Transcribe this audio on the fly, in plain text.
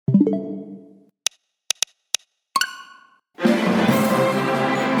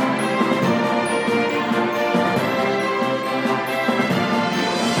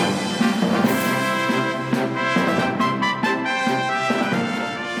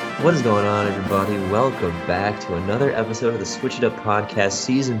What is going on, everybody? Welcome back to another episode of the Switch It Up Podcast,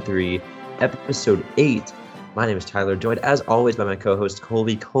 Season 3, Episode 8. My name is Tyler, joined as always by my co-host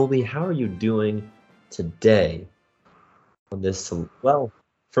Colby. Colby, how are you doing today? On this, well,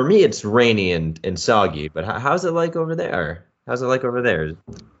 for me it's rainy and soggy, but how's it like over there? How's it like over there?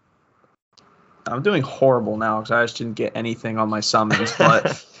 I'm doing horrible now because I just didn't get anything on my summons.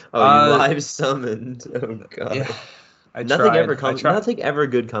 But you live summoned. Oh god. Yeah, Nothing ever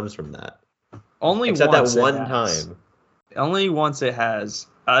good comes from that. Only except once that one it has. time. Only once it has.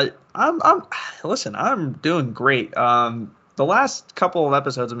 I'm doing great. The last couple of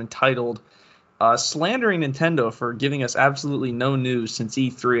episodes have been titled "Slandering Nintendo for Giving Us Absolutely No News Since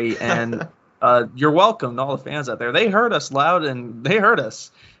E3," and you're welcome to all the fans out there. They heard us loud and they heard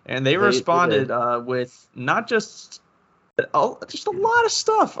us, and they responded with not just a lot of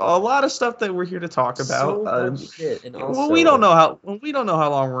stuff that we're here to talk about. So much shit. And also, well, we don't know how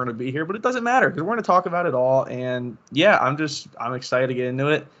long we're going to be here, but it doesn't matter because we're going to talk about it all. And yeah, I'm excited to get into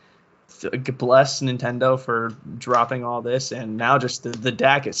it. Bless Nintendo for dropping all this, and now just the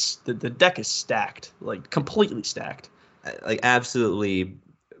deck is stacked, like completely stacked, like absolutely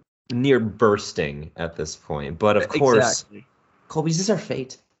near bursting at this point. But of course, exactly. Colby, is this our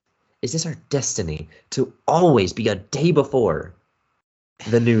fate? Is this our destiny to always be a day before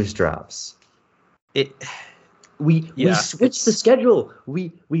the news drops? We switched the schedule.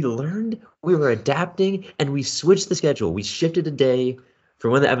 We learned, we were adapting, and we switched the schedule. We shifted a day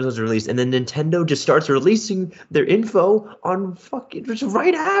for when the episodes are released, and then Nintendo just starts releasing their info on fucking just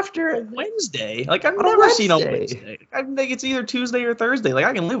right after Wednesday. Like I've never seen on Wednesday. I think it's either Tuesday or Thursday. Like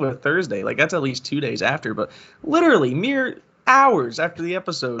I can live with Thursday. Like that's at least 2 days after, but literally mere hours after the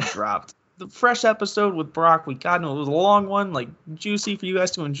episode dropped. The fresh episode with Brock, it was a long one, like juicy for you guys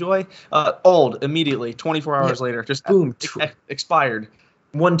to enjoy. Old immediately, 24 hours later, just boom, expired.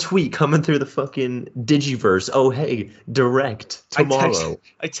 One tweet coming through the fucking Digiverse. Oh, hey, direct tomorrow.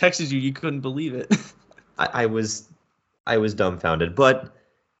 I texted you. You couldn't believe it. I was dumbfounded. But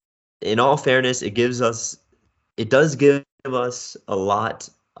in all fairness, it does give us a lot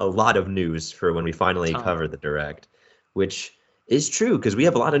of news for when we finally cover the direct, which is true because we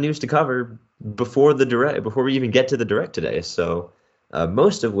have a lot of news to cover before we even get to the direct today. So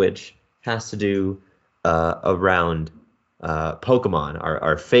most of which has to do around Pokemon,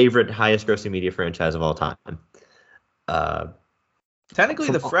 our favorite, highest-grossing media franchise of all time. Technically,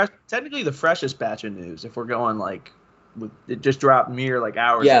 the freshest batch of news. If we're going it just dropped mere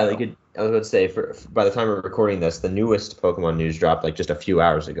hours. Yeah, ago. I was going to say by the time we're recording this, the newest Pokemon news dropped just a few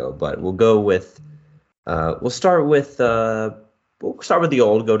hours ago. But we'll go with we'll start with the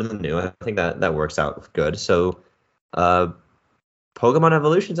old, go to the new. I think that works out good. So, Pokemon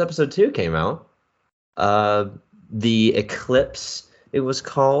Evolutions Episode 2 came out. The Eclipse, it was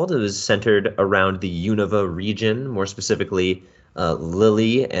called. It was centered around the Unova region, more specifically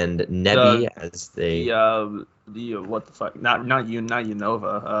Lily and Nebby as they. What the fuck? Not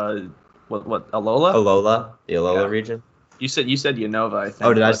Unova. What Alola? Alola, the Alola region. You said Unova, I think.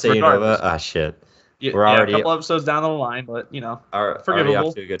 Oh, did I say Unova? Ah, shit. We're already a couple episodes down the line, but already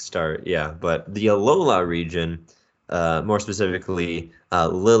off to a good start. Yeah, but the Alola region, more specifically,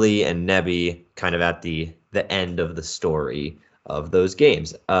 Lily and Nebby, kind of at the end of the story of those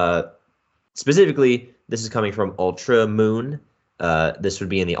games. Specifically, this is coming from Ultra Moon. This would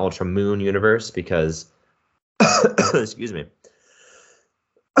be in the Ultra Moon universe because, excuse me,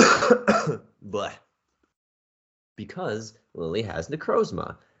 because Lily has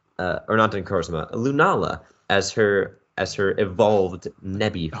Necrozma. Or not Necrozma, Lunala as her evolved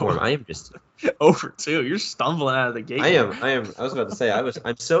Nebby form. I am just over 2. You're stumbling out of the gate. I am. I was about to say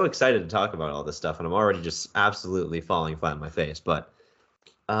I'm so excited to talk about all this stuff, and I'm already just absolutely falling flat on my face. But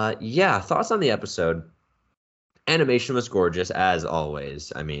thoughts on the episode. Animation was gorgeous as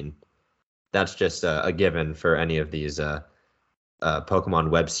always. I mean, that's just a given for any of these Pokemon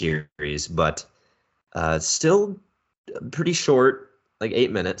web series, but still pretty short.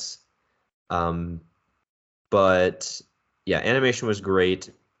 8 minutes. But yeah, animation was great.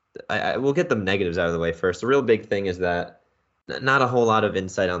 I will get the negatives out of the way first. The real big thing is that not a whole lot of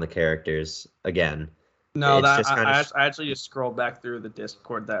insight on the characters again. No, I actually just scrolled back through the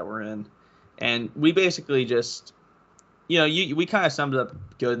Discord that we're in, and we basically just, we kind of summed it up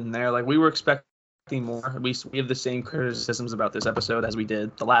good in there. We were expecting more. We have the same criticisms about this episode as we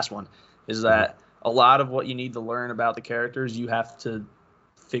did the last one, is that a lot of what you need to learn about the characters, you have to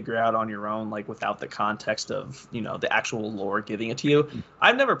figure out on your own, without the context of, the actual lore giving it to you.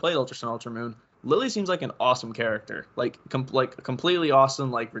 I've never played Ultra Sun, Ultra Moon. Lily seems like an awesome character, completely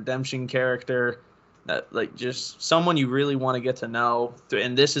awesome, redemption character. like just someone you really want to get to know.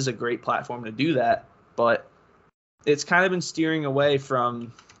 And this is a great platform to do that. But it's kind of been steering away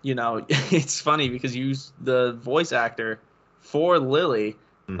from, it's funny because you use the voice actor for Lily.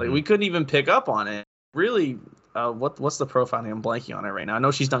 Like we couldn't even pick up on it. Really, what's the profile name? I'm blanking on it right now. I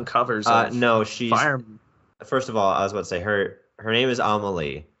know she's done covers. No, she's Fireman. First of all, I was about to say her name is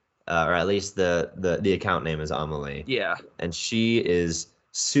Amelie, or at least the account name is Amelie. Yeah. And she is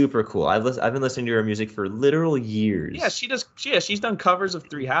super cool. I've been listening to her music for literal years. Yeah, she does. She's done covers of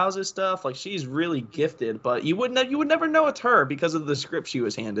Three Houses stuff. Like she's really gifted, but you would never know it's her because of the script she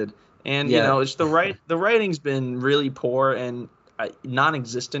was handed. And it's the writing's been really poor and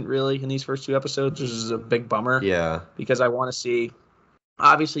non-existent really in these first 2 episodes, which is a big bummer. Yeah. Because I want to see.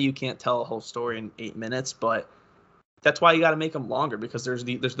 Obviously, you can't tell a whole story in 8 minutes, but that's why you got to make them longer because there's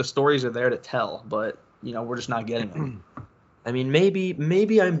the stories are there to tell, but we're just not getting them. I mean,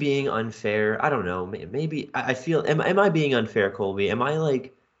 maybe I'm being unfair. I don't know. Maybe I feel. Am I being unfair, Colby? Am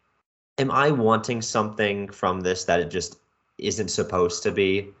I wanting something from this that it just isn't supposed to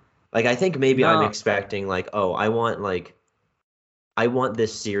be? Like, I think maybe I'm expecting like, oh, I want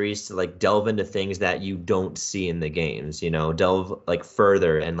this series to like delve into things that you don't see in the games, delve like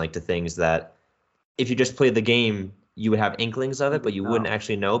further and like to things that if you just played the game, you would have inklings of it, but you wouldn't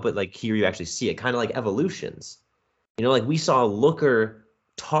actually know. But like here you actually see it, kind of like Evolutions. Like we saw Looker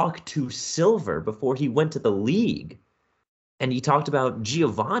talk to Silver before he went to the league. And he talked about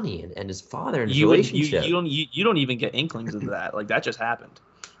Giovanni and his father and his relationship. You don't even get inklings of that. Like that just happened.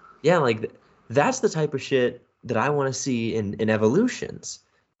 Yeah, like that's the type of shit that I want to see in Evolutions.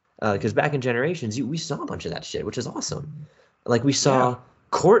 Because back in Generations, we saw a bunch of that shit, which is awesome. Like we saw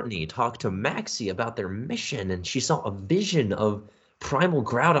Courtney talk to Maxie about their mission, and she saw a vision of Primal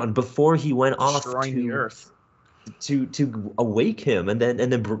Groudon before he went off destroying the Earth. To awake him, and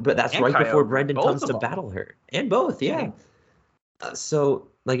then but that's right before Brendan comes to battle her, and both, yeah. So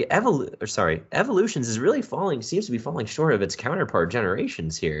like Evolutions is really seems to be falling short of its counterpart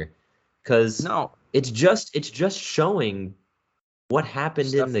Generations here, because it's just showing what happened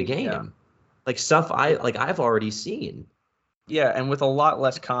stuff in the game, like stuff I've already seen. Yeah, and with a lot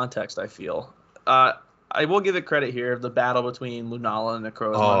less context, I feel. I will give it credit here of the battle between Lunala and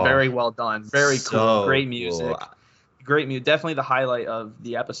Necrozma. Very well done. Very cool. Great music. Cool. Great music. Definitely the highlight of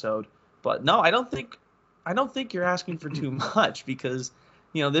the episode. But no, I don't think you're asking for too much because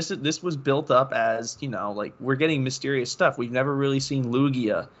this was built up as like we're getting mysterious stuff. We've never really seen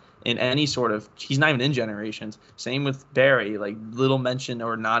Lugia in any sort of. He's not even in Generations. Same with Barry. Like little mention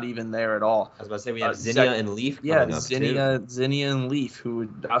or not even there at all. I was about to say we have Zinnia and Leaf. Zinnia and Leaf, who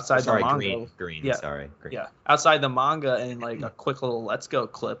outside the manga. Green. Yeah, Green. Yeah, outside the manga and like a quick little Let's Go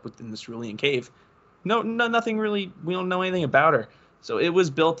clip within the Cerulean Cave. No, nothing really. We don't know anything about her. So it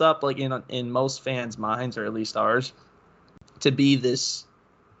was built up like in most fans' minds, or at least ours, to be this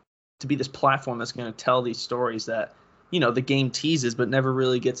platform that's going to tell these stories that the game teases but never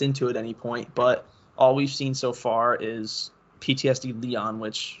really gets into at any point. But all we've seen so far is PTSD Leon,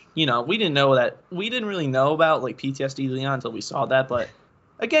 which we didn't really know about like PTSD Leon until we saw that. But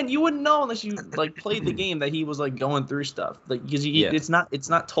again, you wouldn't know unless you like played the game that he was like going through stuff, like because it's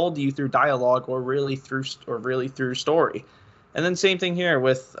not told to you through dialogue or really through story. And then same thing here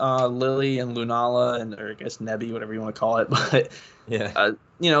with Lily and Lunala or I guess Nebby, whatever you want to call it. But yeah,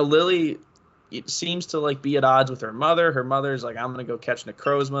 Lily, it seems to like be at odds with her mother. Her mother's like, I'm gonna go catch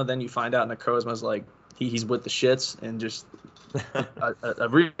Necrozma. Then you find out Necrozma's like he's with the shits and just a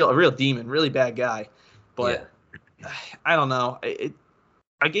real demon, really bad guy. But I don't know.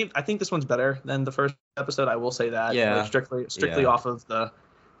 I think this one's better than the first episode. I will say that. Yeah. Like strictly off of the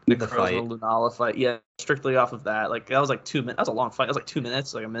Necrozma Lunala fight. Yeah, strictly off of that. Like that was like 2 minutes. That was a long fight. That was like 2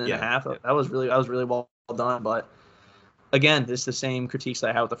 minutes, like a minute and a half. That was really well done. But again, it's the same critiques that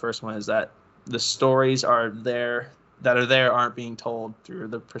I had with the first one, is that the stories aren't being told through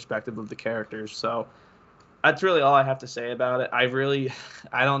the perspective of the characters. So that's really all I have to say about it. I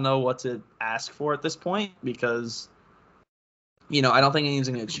don't know what to ask for at this point because, I don't think anything's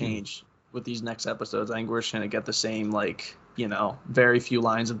going to change with these next episodes. I think we're just going to get the same, like, very few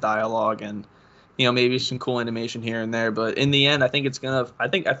lines of dialogue and, maybe some cool animation here and there. But in the end, I think I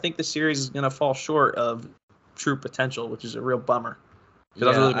think the series is going to fall short of true potential, which is a real bummer. Because I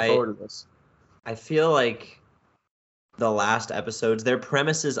was really looking forward to this. I feel like the last episodes, their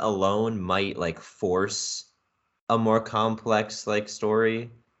premises alone might like force a more complex like story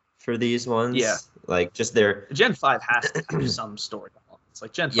for these ones. Yeah. Like just their Gen 5 has to have some story. It's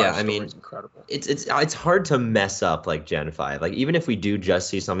like Gen 5 story is incredible. It's hard to mess up like Gen 5. Like even if we do just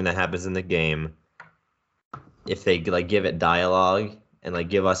see something that happens in the game, if they like give it dialogue, and like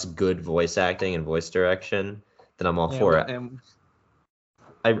give us good voice acting and voice direction, then I'm all for it.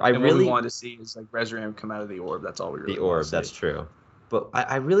 I really what we wanted to see is like Reshiram come out of the orb. That's all we really the orb. That's true, but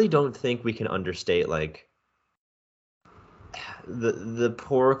I really don't think we can understate like the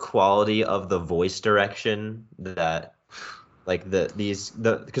poor quality of the voice direction that like because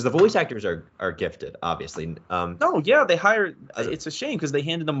the voice actors are gifted, obviously. No, yeah, they hired. It's a shame because they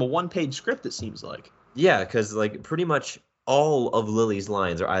handed them a 1-page script. It seems like. Yeah, because like pretty much all of Lily's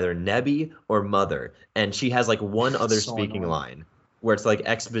lines are either Nebby or Mother, and she has like one other So speaking annoying. line where it's like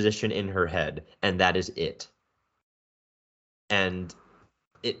exposition in her head, and that is it. And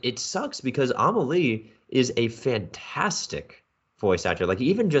it sucks because Amelie is a fantastic voice actor. Like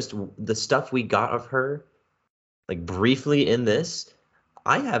even just the stuff we got of her, like briefly in this,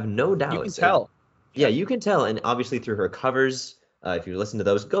 I have no doubt. You can tell. Yeah, you can tell, and obviously through her covers. If you listen to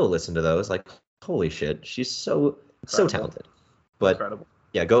those, go listen to those. Like holy shit, she's so talented. But incredible.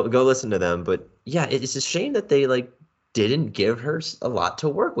 Yeah, go listen to them. But yeah, it's a shame that they like didn't give her a lot to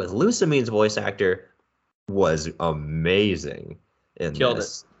work with. Lusamine's voice actor was amazing in killed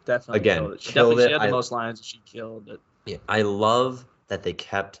this. It. Definitely Again, killed it. She had the most lines. She killed it. Yeah, I love that they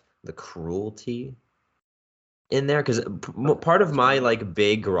kept the cruelty in there because part of my like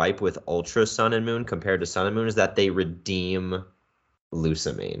big gripe with Ultra Sun and Moon compared to Sun and Moon is that they redeem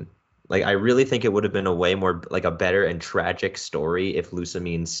Lusamine. Like I really think it would have been a way more like a better and tragic story if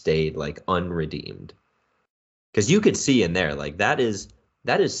Lusamine stayed like unredeemed. Because you could see in there like that is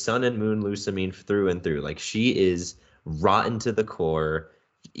Sun and Moon Lusamine through and through. Like she is rotten to the core.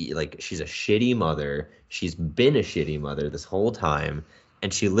 Like she's a shitty mother. She's been a shitty mother this whole time,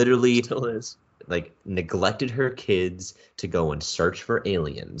 and she literally still is. Like neglected her kids to go and search for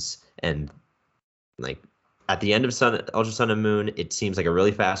aliens. And like at the end of Ultra Sun and Moon, it seems like a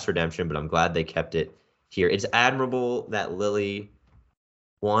really fast redemption, but I'm glad they kept it here. It's admirable that Lily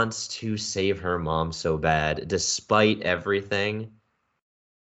wants to save her mom so bad, despite everything.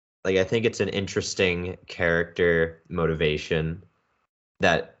 Like I think it's an interesting character motivation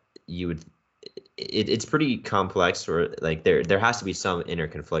that you would. It's pretty complex, or like there has to be some inner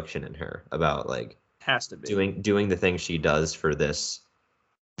confliction in her about like has to be doing the things she does for this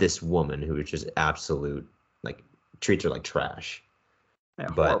woman who is just absolute like treats her like trash. Yeah,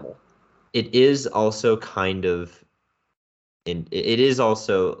 but horrible. It is also kind of it is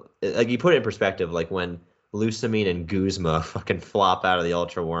also like you put it in perspective, like when Lusamine and Guzma fucking flop out of the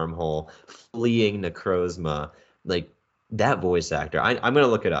Ultra Wormhole, fleeing Necrozma, like that voice actor. I'm gonna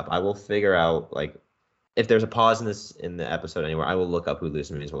look it up. I will figure out like if there's a pause in the episode anywhere, I will look up who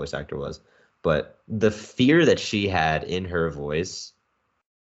Lusamine's voice actor was. But the fear that she had in her voice,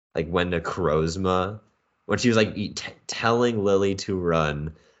 like when Necrozma, when she was like telling Lily to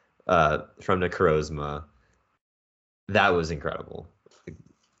run from Necrozma, that was incredible.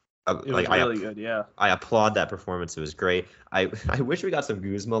 It was really good, yeah. I applaud that performance. It was great. I wish we got some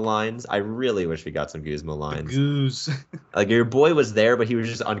Guzma lines. I really wish we got some Guzma lines. Goose. Like your boy was there, but he was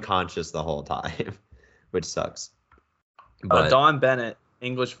just unconscious the whole time, which sucks. But Dawn Bennett,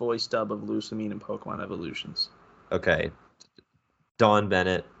 English voice dub of Lusamine in Pokemon Evolutions. Okay. Dawn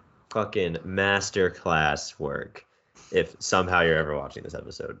Bennett, fucking masterclass work. If somehow you're ever watching this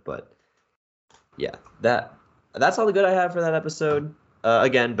episode, but yeah, that's all the good I have for that episode.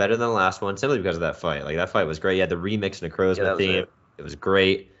 Again, better than the last one, simply because of that fight. Like that fight was great. You had the remix Necrozma theme. It was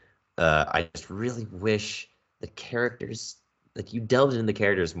great. I just really wish the characters, like you delved into the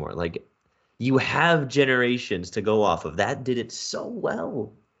characters more. Like you have generations to go off of. That did it so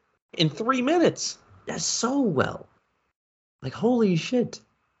well. In 3 minutes. That's so well. Like holy shit.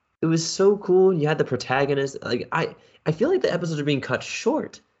 It was so cool. You had the protagonist. Like I feel like the episodes are being cut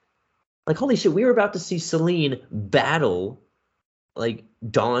short. Like holy shit, we were about to see Celine battle like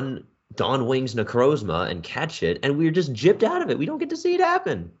Dawn Wings Necrozma and catch it, and we were just gypped out of it. We don't get to see it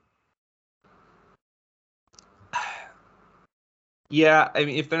happen. Yeah, I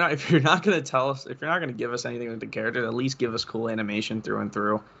mean, if you're not gonna tell us, if you're not gonna give us anything with the characters, at least give us cool animation through and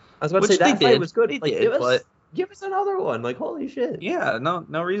through. I was about to say that fight was good. Like, give us another one. Like, holy shit. Yeah,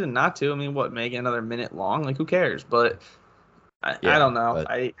 no reason not to. I mean, make it another minute long? Like, who cares? But I don't know.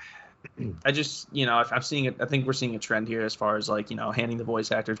 But... I just, I'm seeing it. I think we're seeing a trend here as far as like, handing the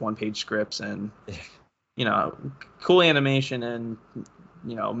voice actors 1-page scripts and, cool animation and,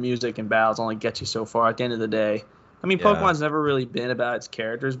 music and battles only get you so far at the end of the day. I mean, Pokemon's never really been about its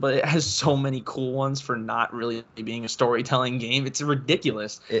characters, but it has so many cool ones for not really being a storytelling game. It's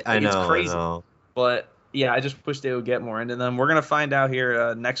ridiculous. It's crazy. I know. But yeah, I just wish they would get more into them. We're going to find out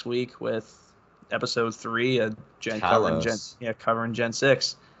here next week with episode 3, covering Gen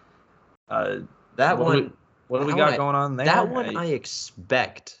 6. That one What do we got going on there? That one I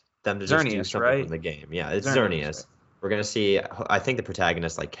expect them to just do something right? from the game. Yeah, it's Xerneas. Right. We're gonna see. I think the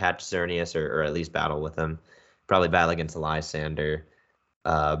protagonist like catch Xerneas or at least battle with him. Probably battle against Lysander.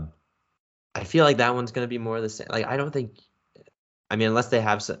 I feel like that one's gonna be more the same. Like I don't think. I mean, unless they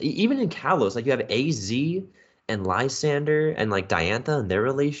have some, even in Kalos, like you have AZ and Lysander and like Diantha and their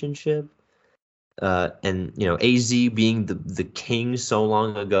relationship. And you know, AZ being the king so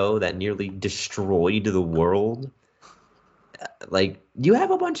long ago that nearly destroyed the world. Like you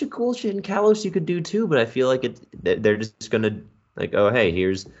have a bunch of cool shit in Kalos you could do too, but I feel like they're just gonna like, oh hey,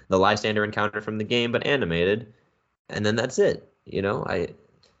 here's the Lysander encounter from the game but animated, and then that's it. You know,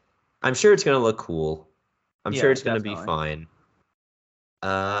 I'm sure it's gonna look cool. I'm sure it's gonna be fine.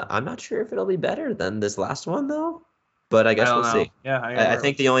 I'm not sure if it'll be better than this last one though, but I guess we'll see. Yeah, I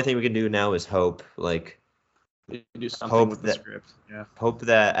think the only thing we can do now is hope. Like do something with the script. Yeah. Hope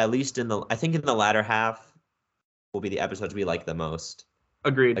that at least in the latter half will be the episodes we like the most.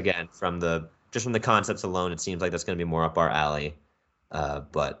 Agreed. Again, from the concepts alone, it seems like that's going to be more up our alley.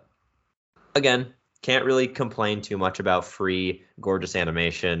 But again, can't really complain too much about free, gorgeous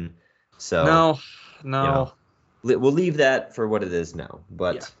animation. So no. You know, we'll leave that for what it is now.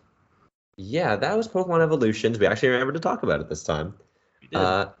 But yeah, that was Pokemon Evolutions. We actually remembered to talk about it this time. We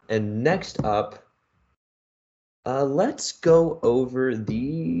did. And next up, let's go over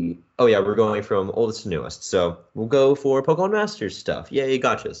the... Oh, yeah, we're going from oldest to newest. So we'll go for Pokemon Masters stuff. Yay,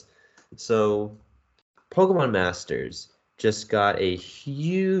 gotchas. So Pokemon Masters just got a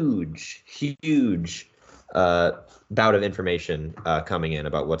huge bout of information coming in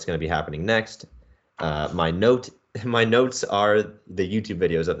about what's going to be happening next. My notes are the YouTube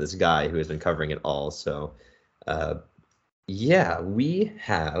videos of this guy who has been covering it all. So, yeah, we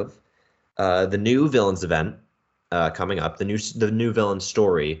have the new villains event coming up, the new villain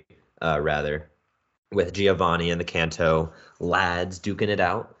story, rather, with Giovanni and the Kanto lads duking it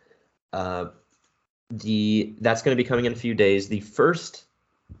out. That's going to be coming in a few days. The first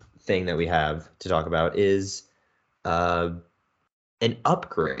thing that we have to talk about is an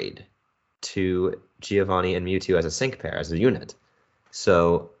upgrade to Giovanni and Mewtwo as a sync pair, as a unit.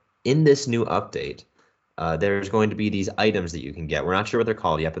 So in this new update, there's going to be these items that you can get. We're not sure what they're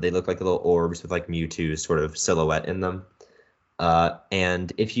called yet, but they look like little orbs with like Mewtwo's sort of silhouette in them.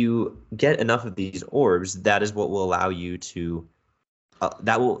 And if you get enough of these orbs, that is what will allow you to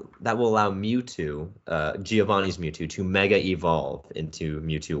that will allow Mewtwo, Giovanni's Mewtwo, to mega evolve into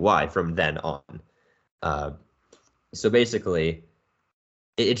Mewtwo Y from then on. So basically,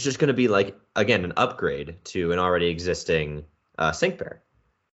 it's just going to be like, again, an upgrade to an already existing sync pair,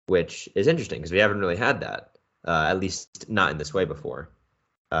 which is interesting because we haven't really had that, at least not in this way before.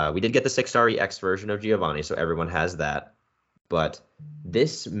 We did get the 6-star EX version of Giovanni, so everyone has that. But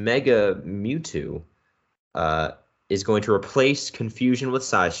this Mega Mewtwo is going to replace Confusion with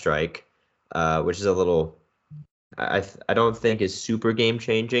Psystrike, which is a little... I don't think is super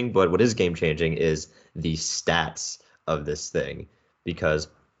game-changing, but what is game-changing is the stats of this thing. Because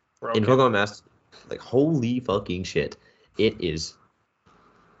in Pokemon Masters, like, holy fucking shit, it is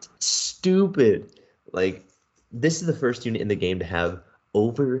stupid. Like, this is the first unit in the game to have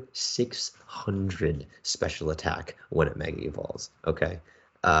over 600 special attack when it mega evolves. Okay,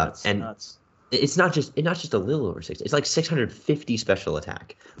 that's and nuts. It's not just a little over 60. It's like 650 special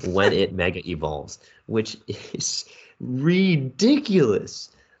attack when it mega evolves, which is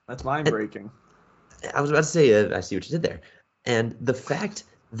ridiculous. That's mind breaking. I was about to say, I see what you did there, and the fact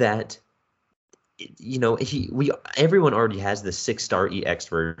that, you know, everyone already has the 6-star EX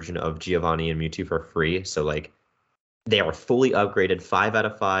version of Giovanni and Mewtwo for free. So like, they are fully upgraded, 5 out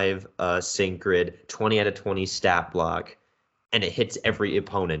of 5 sync grid, 20 out of 20 stat block, and it hits every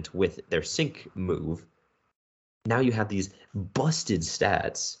opponent with their sync move. Now you have these busted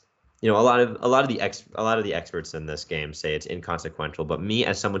stats. You know, a lot of the experts in this game say it's inconsequential, but me,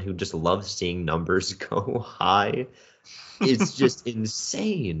 as someone who just loves seeing numbers go high, it's just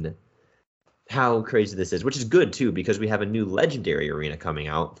insane how crazy this is, which is good too, because we have a new legendary arena coming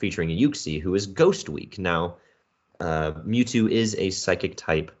out featuring Yuxi, who is Ghost Weak. Now, Mewtwo is a psychic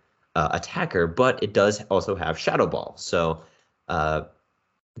type attacker, but it does also have Shadow Ball. So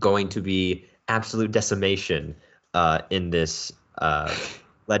going to be absolute decimation in this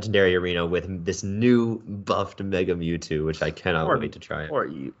legendary arena with this new buffed Mega Mewtwo, which I cannot wait to try it. Poor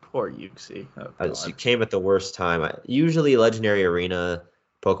Yuxi. Oh, she came at the worst time. Usually legendary arena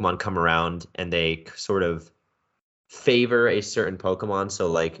Pokemon come around and they sort of favor a certain Pokemon.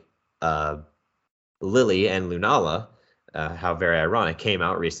 So like Lily and Lunala, how very ironic, came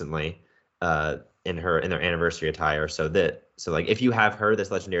out recently in their anniversary attire. So like if you have her,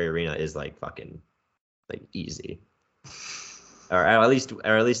 this legendary arena is like fucking like easy, or at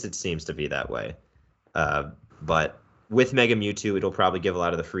least it seems to be that way. But with Mega Mewtwo, it'll probably give a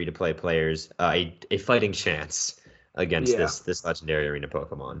lot of the free to play players a fighting chance against this legendary arena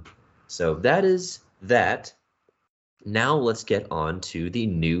Pokemon. So that is that. Now let's get on to the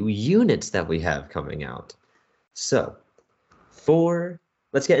new units that we have coming out. So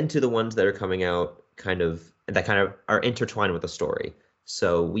let's get into the ones that are coming out that are intertwined with the story.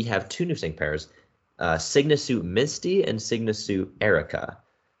 So we have two new sync pairs, Signasuit Misty and Signasuit Erica,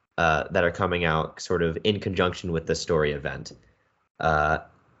 that are coming out sort of in conjunction with the story event.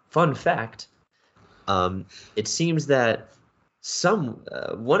 Fun fact, it seems that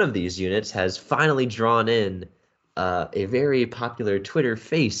one of these units has finally drawn in a very popular Twitter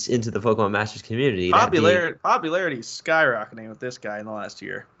face into the Pokemon Masters community. Popularity is skyrocketing with this guy in the last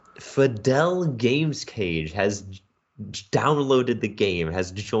year. Fidel Games Cage has downloaded the game,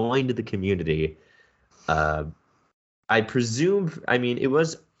 has joined the community. I presume,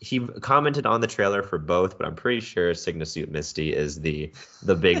 he commented on the trailer for both, but I'm pretty sure Signasuit Misty is the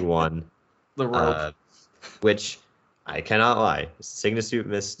big one. The rope. Which I cannot lie. Signasuit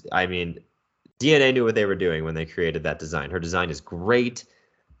Misty, DNA knew what they were doing when they created that design. Her design is great.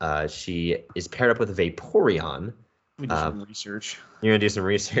 She is paired up with Vaporeon. We do some research. You're going to do some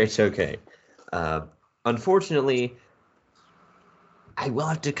research? Okay. Unfortunately, I will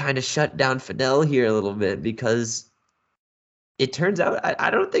have to kind of shut down Fidel here a little bit because it turns out I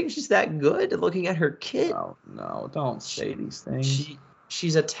don't think she's that good looking at her kit. No, don't say these things.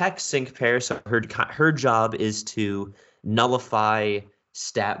 She's a tech sync pair, so her job is to nullify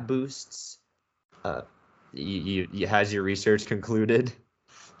stat boosts. Has your research concluded?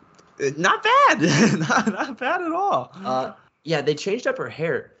 Not bad. not bad at all. Yeah, they changed up her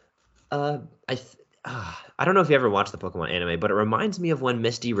hair. I don't know if you ever watched the Pokemon anime, but it reminds me of when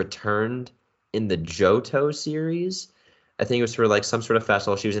Misty returned in the Johto series. I think it was for like some sort of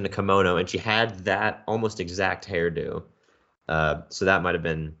festival. She was in a kimono, and she had that almost exact hairdo. So that might have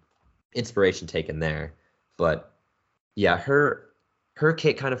been inspiration taken there. But yeah, her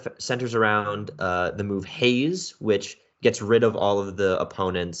kit kind of centers around the move Haze, which gets rid of all of the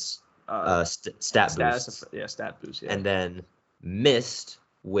opponent's stat boosts. Stat boost. Yeah. And then Mist,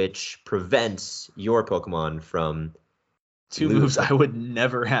 which prevents your Pokemon from two moves I would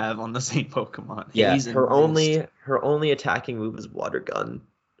never have on the same Pokemon. Yeah, her only attacking move is Water Gun,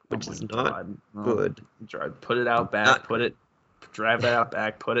 which is not good. Put it out back. Drive that out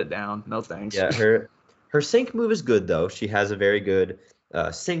back. Put it down. No thanks. Yeah, her sync move is good though. She has a very good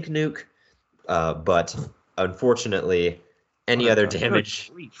sync nuke, but unfortunately, any other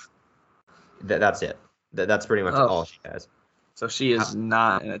damage. That's it. That's pretty much all she has. So she is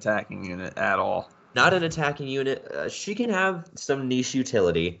not an attacking unit at all. Not an attacking unit. She can have some niche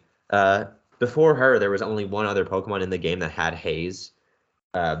utility. Before her, there was only one other Pokemon in the game that had Haze,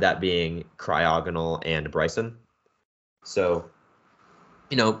 that being Cryogonal and Bryson. So,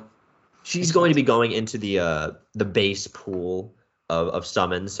 she's going to be going into the base pool of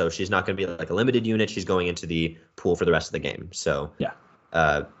summons. So she's not going to be like a limited unit. She's going into the pool for the rest of the game. So yeah,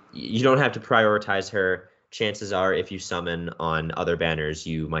 you don't have to prioritize her. Chances are, if you summon on other banners,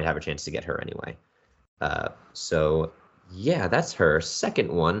 you might have a chance to get her anyway. So yeah, that's her.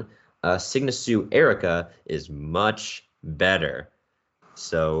 Second one, Signasuit Erica, is much better.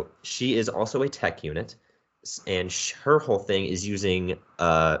 So she is also a tech unit, and her whole thing is using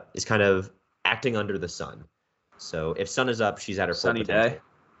is kind of acting under the sun. So if sun is up, she's at her full potential.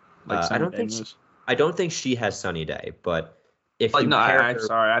 Like I don't think she has Sunny Day, but if you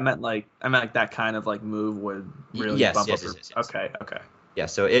I meant like that kind of like move would really bump up her. Yes. Okay. Yeah,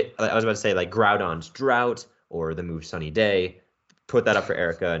 so I was about to say like Groudon's Drought or the move Sunny Day. Put that up for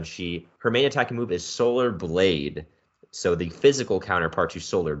Erica, and her main attacking move is Solar Blade. So the physical counterpart to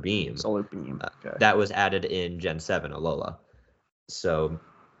Solar Beam. Okay. That was added in Gen 7 Alola. So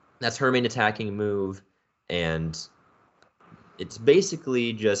that's her main attacking move, and it's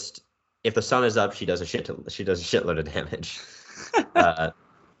basically just if the sun is up, she does a shitload of damage.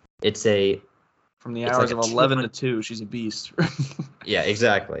 From the hours of 11 to 2, she's a beast. Yeah,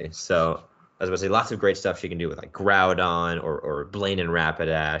 exactly. So I was about to say lots of great stuff she can do with like Groudon or Blaine and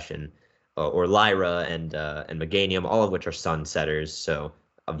Rapidash and or Lyra and Meganium, all of which are sun setters. So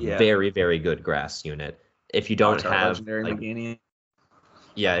very, very good grass unit. If you don't have legendary Meganium.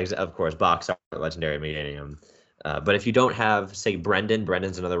 Yeah, of course, Boxar legendary Meganium. But if you don't have, say,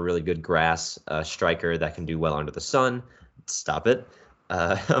 Brendan's another really good grass striker that can do well under the sun. Stop it.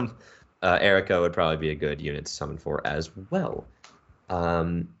 Erica would probably be a good unit to summon for as well.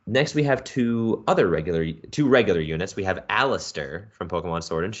 Next, we have two regular units. We have Alistair from Pokemon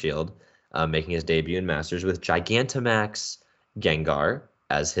Sword and Shield. making his debut in Masters with Gigantamax Gengar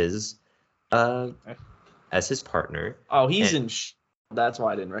as his partner. Oh, he's in. That's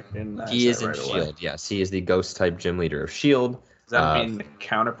why I didn't recognize. He is right in away. Shield. Yes, he is the Ghost type gym leader of Shield. Does that mean the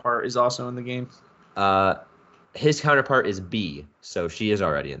counterpart is also in the game? His counterpart is B, so she is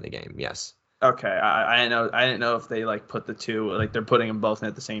already in the game. Yes. Okay, I didn't know if they like put the two, like they're putting them both in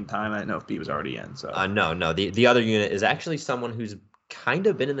at the same time. I didn't know if B was already in. So no. The other unit is actually someone who's kind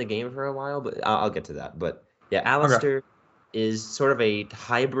of been in the game for a while, but I'll get to that. But yeah, Allister is sort of a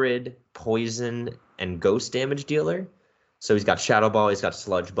hybrid poison and ghost damage dealer. So he's got Shadow Ball, he's got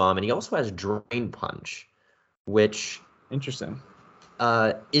Sludge Bomb, and he also has Drain Punch, which interesting.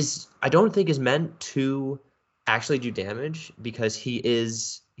 Is I don't think is meant to actually do damage because he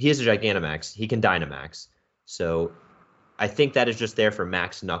is a Gigantamax. He can Dynamax. So I think that is just there for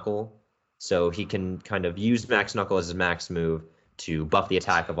Max Knuckle. So he can kind of use Max Knuckle as his max move to buff the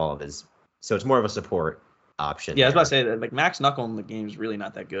attack of all of his. So it's more of a support option. Yeah, I was about to say that like Max Knuckle in the game is really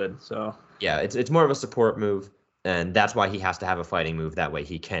not that good. So yeah, it's more of a support move, and that's why he has to have a fighting move. That way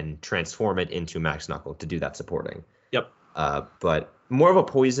he can transform it into Max Knuckle to do that supporting. Yep. But more of a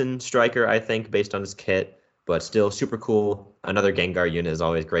poison striker, I think, based on his kit. But still super cool. Another Gengar unit is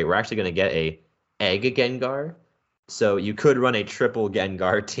always great. We're actually going to get a Egg Gengar. So you could run a triple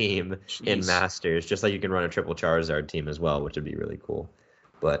Gengar team in Masters, just like you can run a triple Charizard team as well, which would be really cool.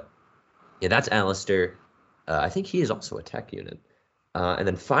 But yeah, that's Allister. I think he is also a tech unit. And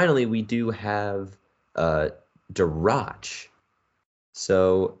then finally, we do have Darach.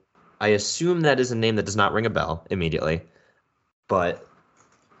 So I assume that is a name that does not ring a bell immediately. But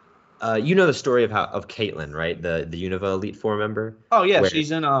you know the story of Caitlyn, right? The Unova Elite Four member. Oh yeah,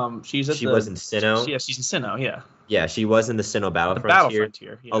 she's in she was in Sinnoh. Yeah, she's in Sinnoh. Yeah. Yeah, she was in the Sinnoh Battle Frontier.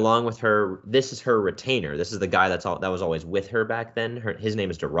 Yeah. Along with her, this is her retainer. This is the guy that was always with her back then. His name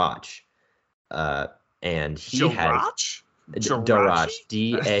is Darach. And he Darach? Darach,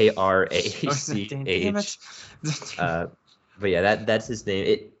 Darach. But yeah, that's his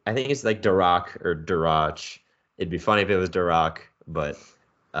name. I think it's like Darach or Darach. It'd be funny if it was Darach, but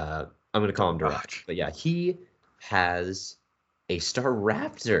I'm gonna call him Darach. But yeah, he has a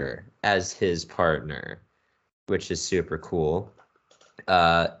Staraptor as his partner, which is super cool.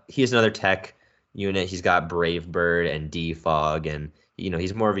 He has another tech unit. He's got Brave Bird and Defog, and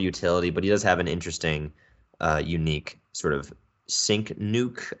he's more of a utility, but he does have an interesting, unique sort of sync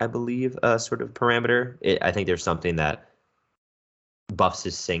nuke, I believe, sort of parameter. I think there's something that buffs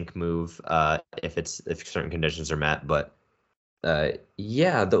his sync move if certain conditions are met. But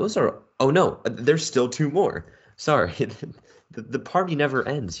yeah, those are. Oh no, there's still two more. Sorry, the party never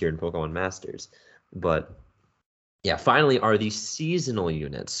ends here in Pokemon Masters. But yeah, finally are these seasonal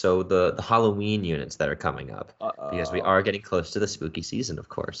units. So the Halloween units that are coming up, because we are getting close to the spooky season, of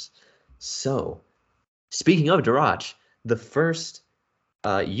course. So speaking of Darach, the first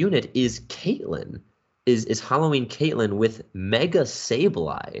unit is Caitlyn. Is Halloween Caitlyn with Mega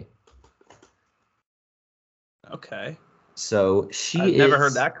Sableye. Okay. So I've never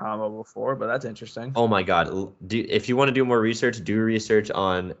heard that combo before, but that's interesting. Oh my god! If you want to do more research, do research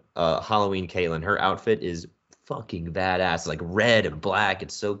on Halloween Caitlyn. Her outfit is fucking badass. It's like red and black.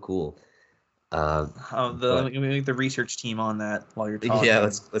 It's so cool. Let me make the research team on that while you're talking. Yeah,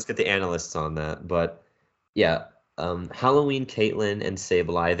 let's get the analysts on that. But yeah, Halloween Caitlyn and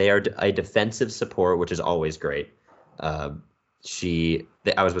Sableye, they are a defensive support, which is always great.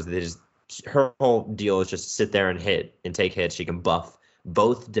 Her whole deal is just sit there and hit and take hits. She can buff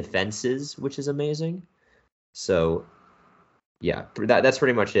both defenses, which is amazing. So yeah, that's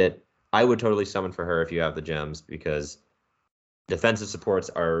pretty much it. I would totally summon for her if you have the gems, because defensive supports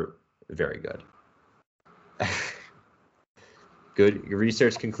are very good. Good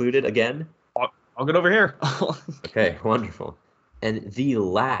research concluded again. I'll get over here. Okay, wonderful. And the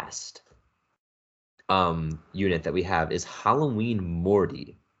last unit that we have is Halloween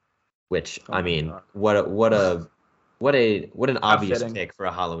Morty, which I mean, what an obvious pick for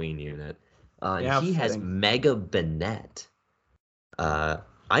a Halloween unit. He has Mega Banette.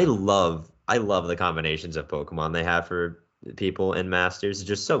 I love the combinations of Pokemon they have for people in Masters. It's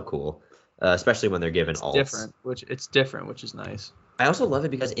just so cool, especially when they're given alts. It's different, which is nice. I also love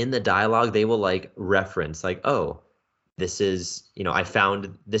it because in the dialogue they will like reference like, oh, this is I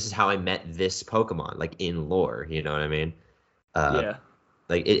found this is how I met this Pokemon, like in lore. You know what I mean? Yeah.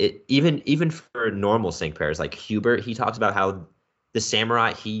 Like it even for normal sync pairs, like Hubert, he talks about how the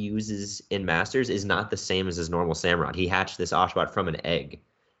Samurott he uses in Masters is not the same as his normal Samurott. He hatched this Oshawott from an egg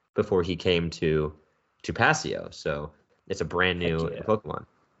before he came to Passio, so it's a brand new Pokemon.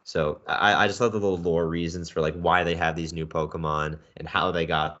 So I just love the little lore reasons for like why they have these new Pokemon and how they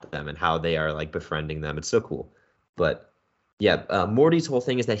got them and how they are like befriending them. It's so cool. But yeah, Morty's whole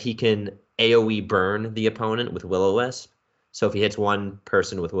thing is that he can AoE burn the opponent with Will-O-Wisp. So if he hits one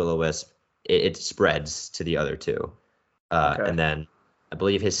person with Will-O-Wisp, it spreads to the other two. And then I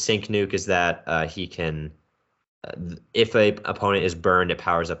believe his Sync Nuke is that he can, if a opponent is burned, it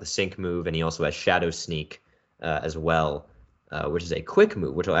powers up the Sync move, and he also has Shadow Sneak as well, which is a quick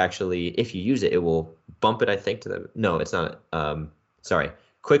move, which will actually, if you use it, it will bump it, I think, to the... No, it's not. Sorry.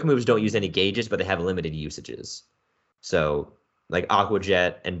 Quick moves don't use any gauges, but they have limited usages. So, like Aqua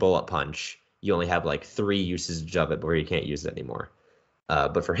Jet and Bullet Punch, you only have like 3 uses of it where you can't use it anymore.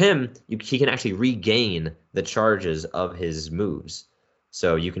 But for him, he can actually regain the charges of his moves.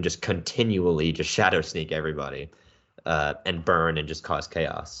 So you can just continually just Shadow Sneak everybody and burn and just cause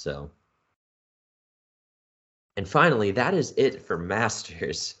chaos. So, and finally, that is it for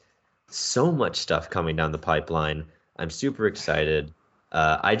Masters. So much stuff coming down the pipeline. I'm super excited.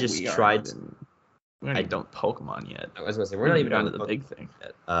 I just tried... We haven't even done Pokemon yet. I was going to say, we're not even done to the big thing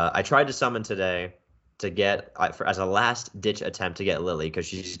yet. I tried to summon today to get, as a last-ditch attempt to get Lily, because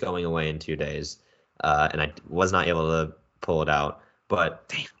she's going away in 2 days, and I was not able to pull it out.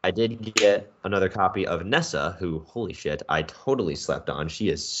 But I did get another copy of Nessa, who, holy shit, I totally slept on. She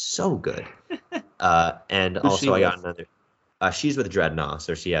is so good. And also I got another... she's with Dreadnought,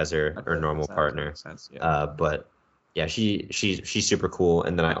 so she has her normal partner. But... yeah, she's super cool.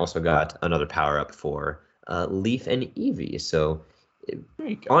 And then I also got another power-up for Leaf and Eevee. So,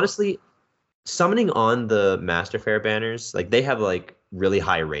 honestly, summoning on the Master Fair banners, like, they have, like, really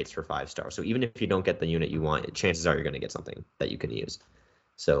high rates for 5-star. So even if you don't get the unit you want, chances are you're going to get something that you can use.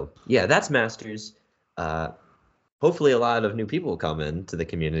 So, yeah, that's Masters. Hopefully a lot of new people will come into the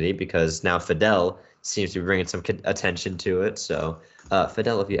community because now Fidel seems to be bringing some attention to it. So,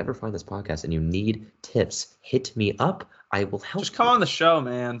 Fidel, if you ever find this podcast and you need tips, hit me up. I will help. Just come on the show,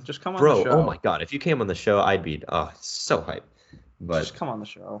 man. Just come on the show. Bro, oh my God. If you came on the show, I'd be so hyped. But just come on the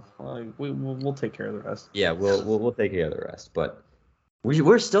show. We'll take care of the rest. Yeah, we'll take care of the rest. But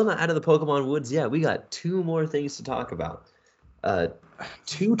we're still not out of the Pokemon woods yet. We got 2 more things to talk about.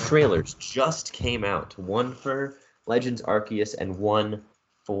 2 trailers just came out. One for Legends Arceus and one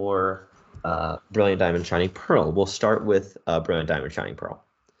for Brilliant Diamond Shining Pearl. We'll start with Brilliant Diamond Shining Pearl.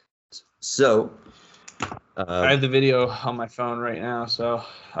 So I have the video on my phone right now. So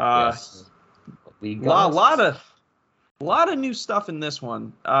yes. we got a lot of new stuff in this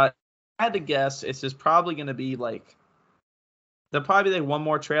one. I had to guess it's just probably going to be like there'll probably be like one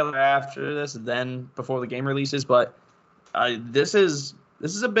more trailer after this, then before the game releases. But this is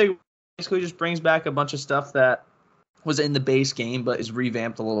a big. Basically, just brings back a bunch of stuff that was in the base game, but is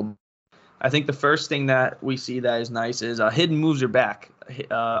revamped a little. I think the first thing that we see that is nice is hidden moves are back.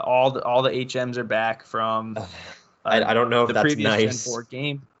 All the HMs are back from. I don't know if the that's previous nice. Gen 4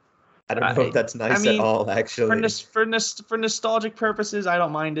 game. I don't know if that's nice at all. Actually, for nostalgic purposes, I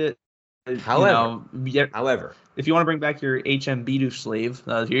don't mind it. However, if you want to bring back your HM Bidoof slave,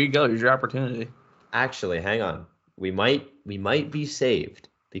 here you go. Here's your opportunity. Actually, hang on. We might be saved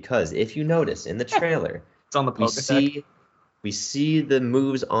because if you notice in the trailer. It's on the Pokédex. We see the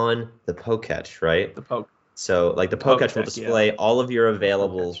moves on the Poketch, right? The Poke. So like the Poketch will display all of your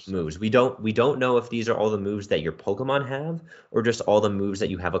available moves. We don't know if these are all the moves that your Pokemon have or just all the moves that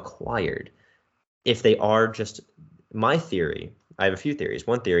you have acquired. If they are just my theory, I have a few theories.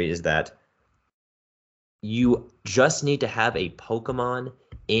 One theory is that you just need to have a Pokemon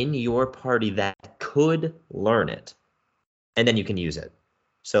in your party that could learn it, and then you can use it.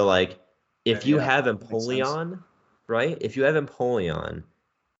 So like if you have Empoleon, right? If you have Empoleon,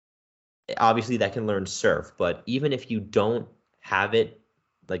 obviously that can learn Surf, but even if you don't have it,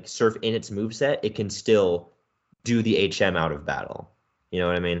 like Surf in its moveset, it can still do the HM out of battle. You know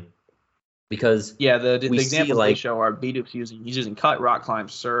what I mean? Because the examples they show are Bidoof's using Cut, Rock Climb,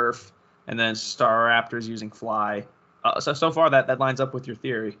 Surf, and then Staraptor's using Fly. So far that lines up with your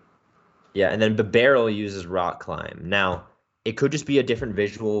theory. Yeah, and then Bibarel uses Rock Climb. Now, it could just be a different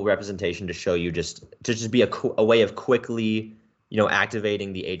visual representation to show you to be a way of quickly,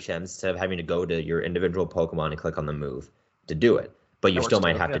 activating the HMs instead of having to go to your individual Pokemon and click on the move to do it. But you still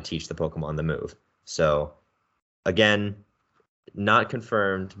might have to teach the Pokemon the move. So, again, not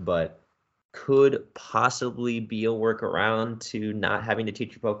confirmed, but could possibly be a workaround to not having to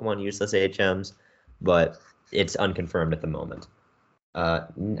teach your Pokemon useless HMs, but it's unconfirmed at the moment.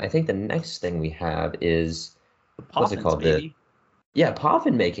 I think the next thing we have is what's it called?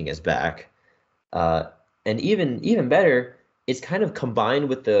 Poffin making is back, and even better, it's kind of combined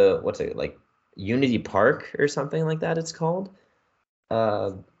with the Unity Park or something like that. It's called.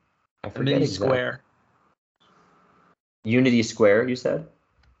 I forget Unity exactly. Square. Unity Square, you said?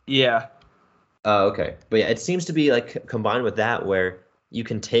 Yeah. Oh, okay. But yeah, it seems to be like combined with that where you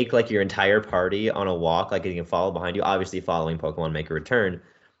can take like your entire party on a walk, like you can follow behind you, obviously following Pokemon make a return.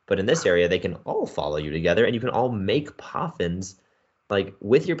 But in this area, they can all follow you together and you can all make Poffins like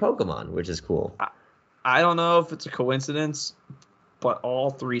with your Pokemon, which is cool. I don't know if it's a coincidence, but all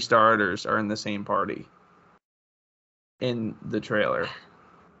 3 starters are in the same party in the trailer.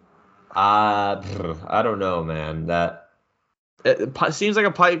 I don't know, man. It seems like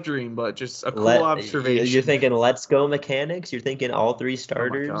a pipe dream, but just a cool observation. You're thinking Let's Go mechanics? You're thinking all 3 Oh my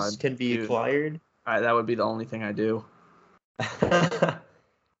starters God, can be dude. acquired? That would be the only thing I do.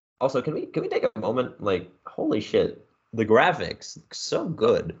 Also, can we take a moment? Like, holy shit, the graphics look so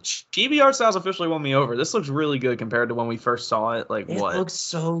good. Chibi art styles officially won me over. This looks really good compared to when we first saw it. Like, It what? looks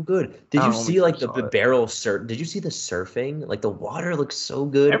so good. Did you see like the barrel surf? Did you see the surfing? Like the water looks so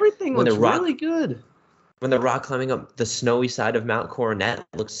good. Everything looks really good. When the rock climbing up the snowy side of Mount Coronet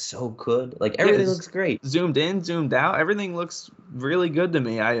looks so good. Like everything looks great. Zoomed in, zoomed out. Everything looks really good to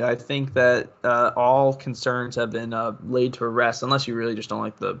me. I think that all concerns have been laid to rest, unless you really just don't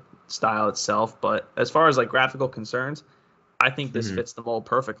like the style itself. But as far as like graphical concerns, I think this fits the mold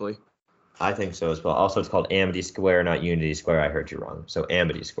perfectly. I think so as well. Also, it's called Amity Square, not Unity Square. I heard you wrong. So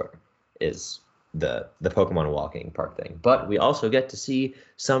Amity Square is the Pokemon walking park thing. But we also get to see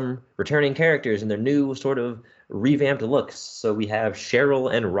some returning characters in their new sort of revamped looks. So we have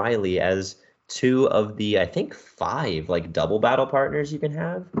Cheryl and Riley as 2 of the, I think, 5 like double battle partners you can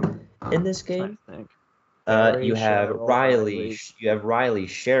have in this game. You have Cheryl, Riley, you have Riley,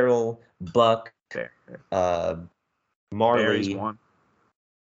 Cheryl, Buck, Marley.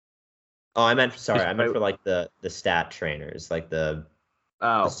 Oh, I meant for like the stat trainers, like the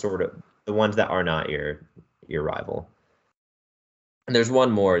sort of the ones that are not your rival. And there's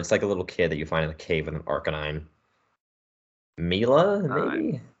one more. It's like a little kid that you find in a cave with an Arcanine. Mila,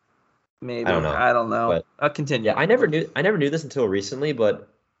 maybe. Maybe I don't know. But I'll continue. Yeah, I never knew this until recently,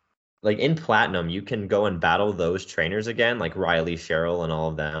 but like in Platinum, you can go and battle those trainers again, like Riley, Cheryl, and all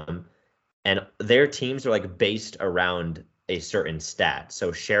of them, and their teams are like based around a certain stat.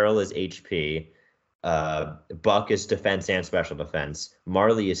 So Cheryl is HP, Buck is defense and special defense,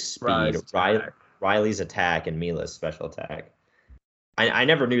 Marley is speed, Riley's attack, and Mila's special attack. I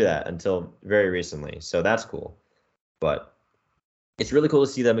never knew that until very recently, so that's cool. But it's really cool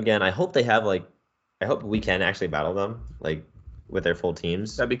to see them again. I hope we can actually battle them like with their full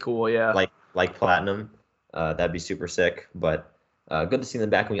teams. That'd be cool, yeah. Like Platinum, that'd be super sick. But good to see them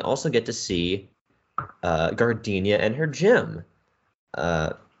back. And we also get to see Gardenia and her gym.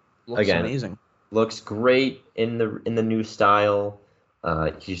 Looks amazing. Looks great in the new style.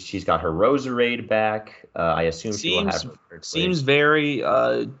 She's got her Roserade back. I assume she will have. Seems very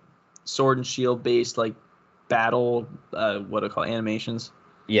Sword and Shield based, like battle. What do I call animations?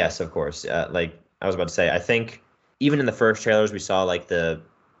 Yes, of course. Like I was about to say, I think even in the first trailers we saw like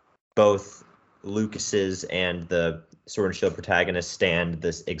both Lucas's and the Sword and Shield protagonists stand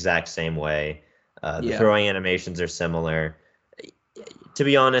this exact same way. The throwing animations are similar. To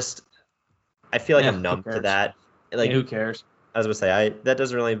be honest, I feel like I'm numb to that. Like who cares? I was gonna say that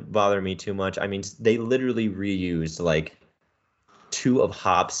doesn't really bother me too much. I mean, they literally reused like 2 of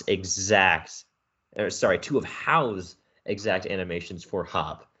Hop's exact, 2 of How's exact animations for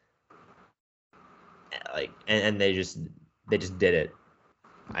Hop. Like and they just did it.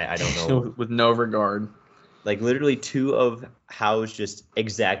 I don't know. With no regard. Like literally 2 of How's just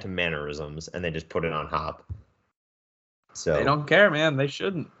exact mannerisms, and they just put it on Hop. So they don't care, man. They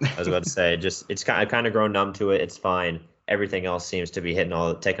shouldn't. I was about to say, I've kind of grown numb to it. It's fine. Everything else seems to be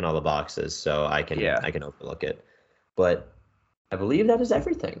taking all the boxes, so I can overlook it. But I believe that is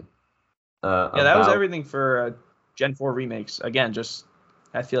everything. That was everything for Gen 4 remakes. Again,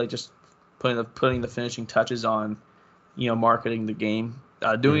 I feel like just putting the finishing touches on, marketing the game,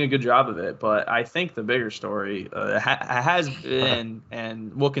 doing a good job of it. But I think the bigger story has been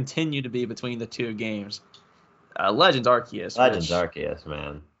and will continue to be between the 2 games. Legends Arceus. Arceus,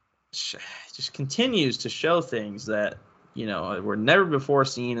 man. Just continues to show things that were never before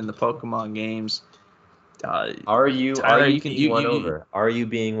seen in the Pokemon games. Are you being won over? Are you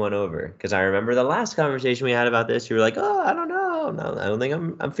being won over? Because I remember the last conversation we had about this. You were like, "Oh, I don't know. No, I don't think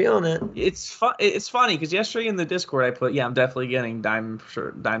I'm feeling it." It's funny because yesterday in the Discord I put, I'm definitely getting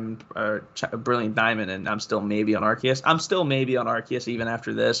Brilliant Diamond, and I'm still maybe on Arceus. I'm still maybe on Arceus even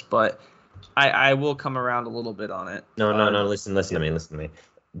after this, but I will come around a little bit on it. No. Listen to me.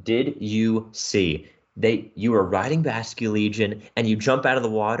 Did you see? You were riding Basculegion and you jump out of the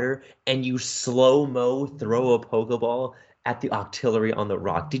water and you slow-mo throw a Pokeball at the Octillery on the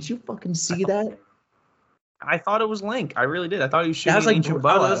rock. Did you fucking see that? I thought it was Link. I really did. I thought he was shooting That was like, ancient I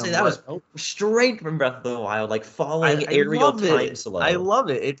bow was at gonna say him. that was straight from Breath of the Wild, like falling I aerial love time it. slow. I love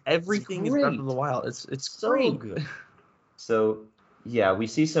it. Everything is Breath great. of the Wild. It's So great. good. So yeah, we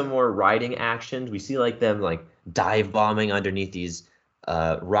see some more riding actions. We see like them like dive bombing underneath these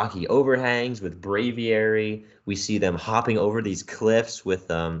rocky overhangs with Braviary. We see them hopping over these cliffs with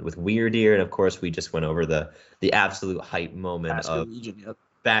Weirdeer, and of course we just went over the absolute hype moment Vascular of Legion, yep.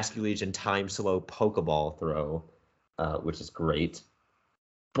 Vascular Legion time slow Pokeball throw, which is great.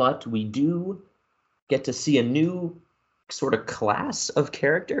 But we do get to see a new sort of class of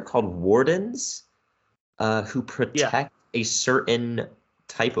character called Wardens, who protect a certain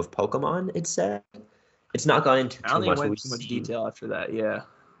type of Pokemon. It said it's not gone into I don't too think much. it went too much detail after that. Yeah.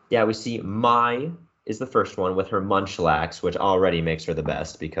 Yeah, we see Mai is the first one with her Munchlax, which already makes her the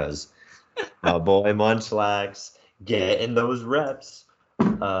best because my boy Munchlax getting those reps.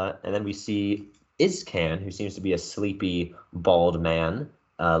 And then we see Iscan, who seems to be a sleepy bald man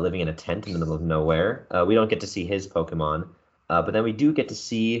living in a tent in the middle of nowhere. We don't get to see his Pokemon, but then we do get to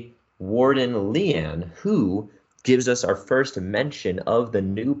see Warden Leon, who gives us our first mention of the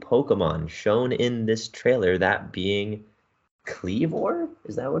new Pokemon shown in this trailer, that being Cleavor?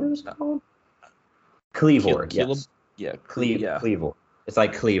 Is that what it was called? Cleavor, yes. Yeah, Cleavor. It's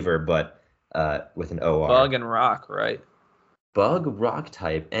like Cleaver, but with an OR. Bug and rock, right? Bug rock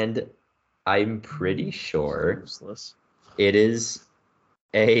type, and I'm pretty sure Useless. it is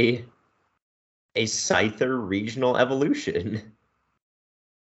a Scyther regional evolution.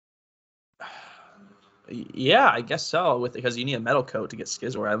 Yeah, I guess so. Because you need a metal coat to get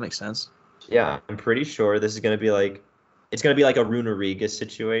Skizor. That makes sense. Yeah, I'm pretty sure this is gonna be like a Runerigus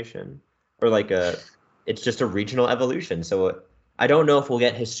situation, or like it's just a regional evolution. So I don't know if we'll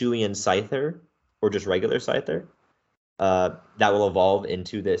get Hisuian Scyther or just regular Scyther. That will evolve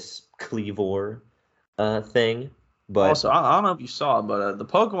into this Cleavor thing. But also, I don't know if you saw, but the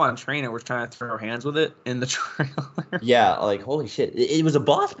Pokemon trainer was trying to throw hands with it in the trailer. Yeah, like holy shit, it was a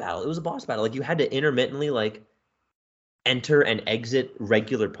boss battle. It was a boss battle. Like you had to intermittently like enter and exit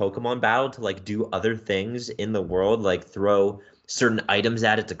regular Pokemon battle to like do other things in the world, like throw certain items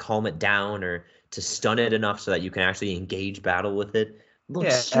at it to calm it down or to stun it enough so that you can actually engage battle with it.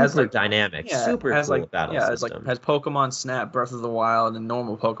 Looks super dynamic, super cool battle system. Has Pokemon Snap, Breath of the Wild, and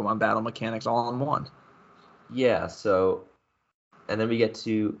normal Pokemon battle mechanics all in one. Yeah, so, and then we get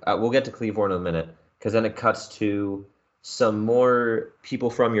to, we'll get to Cleavor in a minute, because then it cuts to some more people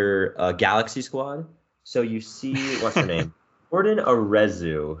from your Galaxy Squad. So you see, what's her name? Gordon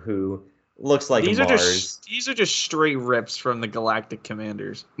Arezu, who looks like Mars. These are just straight rips from the Galactic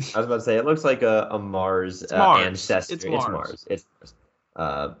Commanders. I was about to say, it looks like a Mars ancestor. It's Mars. It's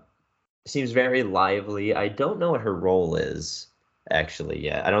Mars. Seems very lively. I don't know what her role is, actually,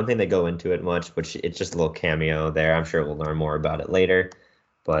 yet. I don't think they go into it much, but it's just a little cameo there. I'm sure we'll learn more about it later.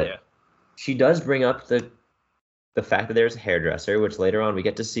 But she does bring up the fact that there's a hairdresser, which later on we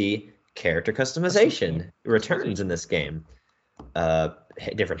get to see character customization returns in this game.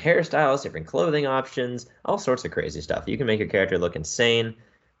 Different hairstyles, different clothing options, all sorts of crazy stuff. You can make your character look insane.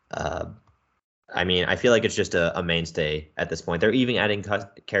 I mean, I feel like it's just a mainstay at this point. They're even adding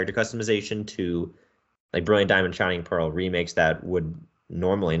character customization to like Brilliant Diamond, Shining Pearl remakes that would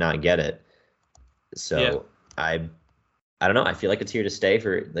normally not get it. So I don't know. I feel like it's here to stay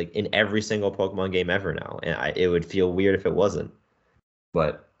for like in every single Pokemon game ever now, and it would feel weird if it wasn't.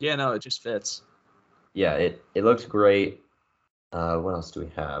 But yeah, no, it just fits. Yeah, it looks great. What else do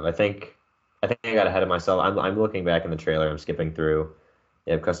we have? I think I got ahead of myself. I'm looking back in the trailer. I'm skipping through.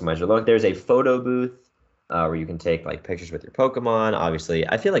 You have customize your look. There's a photo booth where you can take like pictures with your Pokemon. Obviously,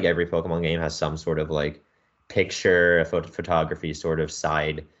 I feel like every Pokemon game has some sort of like picture, photography sort of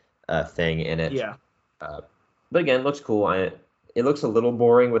side thing in it. Yeah. But again, it looks cool. It looks a little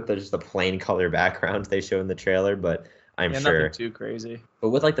boring with just the plain color background they show in the trailer, but I'm sure nothing too crazy. But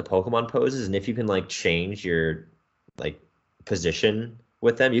with like the Pokemon poses, and if you can like change your like position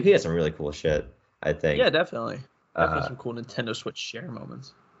with them, you can get some really cool shit, I think. Yeah, definitely. Definitely some cool Nintendo Switch share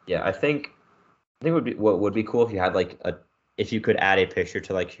moments. Yeah, I think what would be cool if you had like if you could add a picture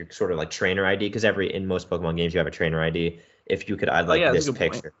to like your sort of like trainer ID, because in most Pokemon games you have a trainer ID. If you could add like this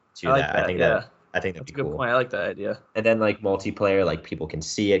picture to that, I think that'd be cool. Good point. I like that idea. And then like multiplayer, like people can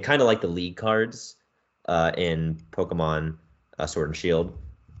see it, kind of like the league cards in Pokemon Sword and Shield,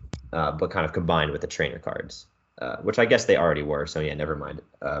 but kind of combined with the trainer cards, which I guess they already were. So yeah, never mind.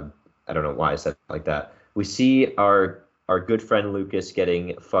 I don't know why I said it like that. We see our good friend Lucas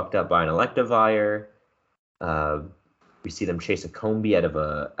getting fucked up by an Electivire. We see them chase a Combee out of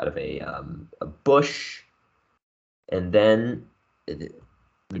a bush. And then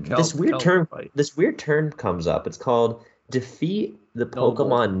this weird term comes up. It's called defeat the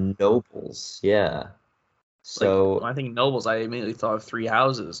Pokemon Nobles. Yeah. So when I think nobles, I immediately thought of 3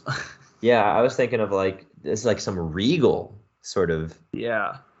 houses. Yeah, I was thinking of like this, like some regal sort of.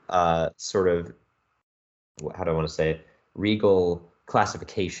 Yeah. Sort of, how do I want to say it? Regal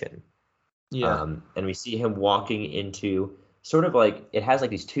classification. Yeah. And we see him walking into sort of like, it has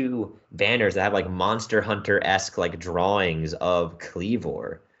like these 2 banners that have like Monster Hunter-esque like drawings of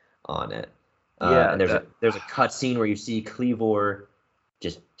Kleavor on it. Yeah. And there's a cutscene where you see Kleavor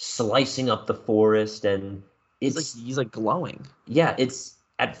just slicing up the forest, and he's like glowing. Yeah,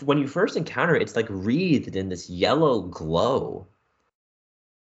 when you first encounter it, it's like wreathed in this yellow glow,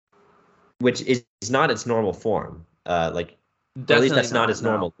 which is not its normal form. Like, or at least that's not its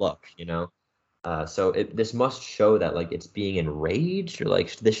normal look, you know? So this must show that like it's being enraged, or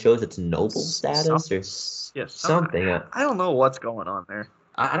like this shows its noble status, or something. I don't know what's going on there.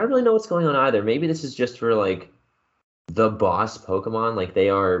 I don't really know what's going on either. Maybe this is just for like the boss Pokemon, like they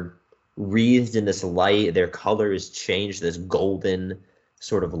are wreathed in this light, their color is changed, this golden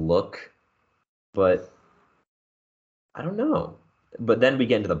sort of look. But I don't know. But then we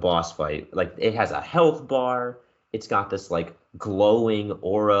get into the boss fight. Like, it has a health bar. It's got this like glowing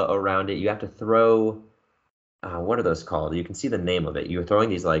aura around it. You have to throw, what are those called? You can see the name of it. You're throwing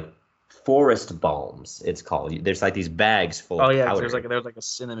these like forest bombs. It's called. There's like these bags full of powder. There's like a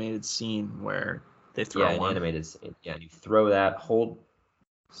cinemated scene where they throw an animated scene. Yeah, and you throw that.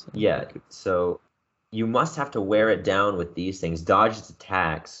 Yeah. So you must have to wear it down with these things, dodge its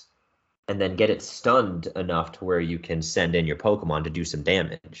attacks, and then get it stunned enough to where you can send in your Pokemon to do some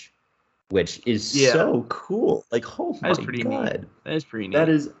damage, which is so cool. Like, oh my God. Neat. That is pretty neat. That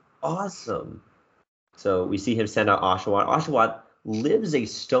is awesome. So we see him send out Oshawott. Oshawott lives a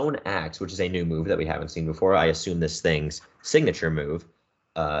Stone Axe, which is a new move that we haven't seen before. I assume this thing's signature move.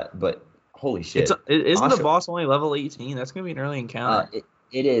 But holy shit. Isn't the boss only level 18? That's going to be an early encounter.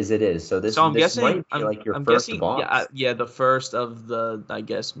 It is. So I'm guessing might be like your first boss. Yeah, the first of the, I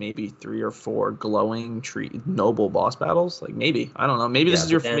guess, maybe 3 or 4 glowing noble boss battles. Like, maybe. I don't know. Maybe this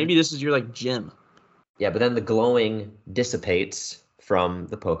is your like gym. Yeah, but then the glowing dissipates from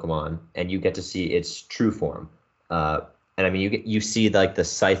the Pokemon, and you get to see its true form. And I mean, you see like the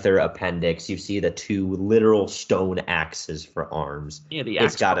Scyther appendix. You see the 2 literal stone axes for arms. Yeah,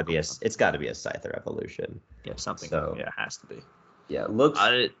 it's got to be a Scyther evolution. Yeah, something. So, yeah, it has to be. Yeah, looks.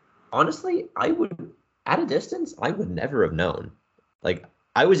 Honestly, I would, at a distance, I would never have known. Like,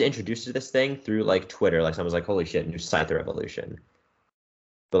 I was introduced to this thing through like Twitter. Like, someone was like, "Holy shit, new Scyther evolution!"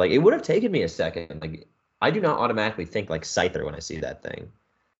 But like, it would have taken me a second. Like, I do not automatically think like Scyther when I see that thing.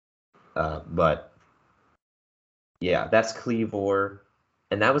 But yeah, that's Kleavor,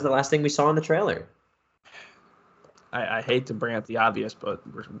 and that was the last thing we saw in the trailer. I hate to bring up the obvious, but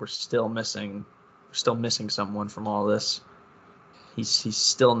we're still missing someone from all this. He's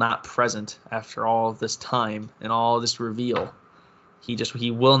still not present after all of this time and all this reveal.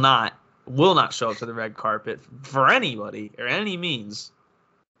 He will not show up to the red carpet for anybody or any means.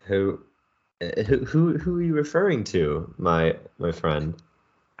 Who are you referring to, my friend?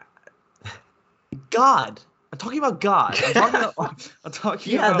 God. I'm talking about God. I'm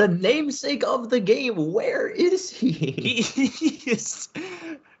talking about the namesake of the game. Where is he? He is.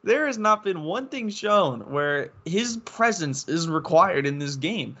 There has not been one thing shown where his presence is required in this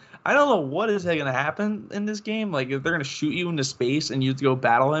game. I don't know what is going to happen in this game. Like, if they're going to shoot you into space and you have to go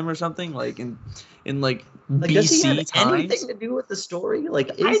battle him or something, like in like BC does he have times. Anything to do with the story?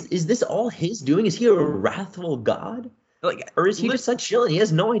 Like, is this all his doing? Is he a wrathful god? Like, or is he just like chilling? He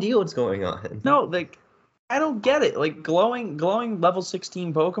has no idea what's going on. No, like, I don't get it. Like, glowing level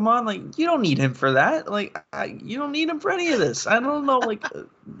 16 Pokemon, like, you don't need him for that. Like, you don't need him for any of this. I don't know, like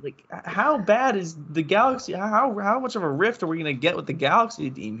how bad is the Galaxy? How much of a rift are we gonna get with the Galaxy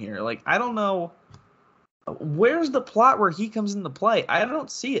team here? Like, I don't know. Where's the plot where he comes into play? I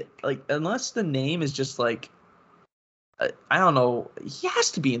don't see it. Like, unless the name is just like, I don't know. He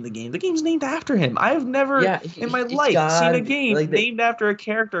has to be in the game. The game's named after him. I have never in my life seen a game named after a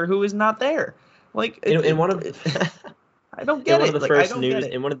character who is not there. Like, in one of I don't get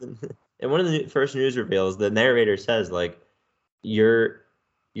it. In one of the first news reveals, the narrator says like your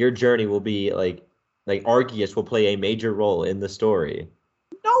journey will be like Arceus will play a major role in the story.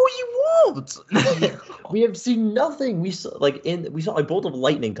 No, he won't. We have seen nothing. We saw a bolt of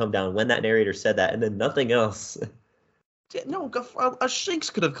lightning come down when that narrator said that, and then nothing else. Yeah, no, a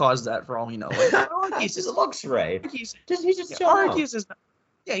Shinx could have caused that for all we know. Like, Arceus is a Luxray. He's just showing up. Arceus is not.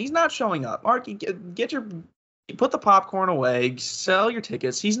 Yeah, he's not showing up. Arceus, get your You put the popcorn away, sell your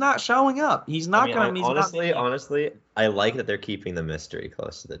tickets. He's not showing up. He's not going to. Honestly, I like that they're keeping the mystery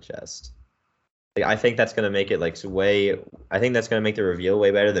close to the chest. Like, I think that's going to make it like way. I think that's going to make the reveal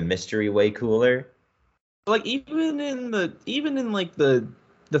way better. The mystery way cooler. Like even in the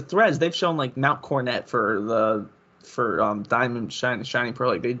threads, they've shown like Mount Cornet for Diamond Shining Pearl.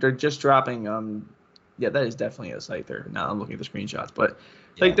 Like they're just dropping. Yeah, that is definitely a site there. Now I'm looking at the screenshots, but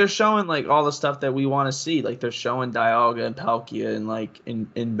like they're showing like all the stuff that we want to see. Like they're showing Dialga and Palkia and like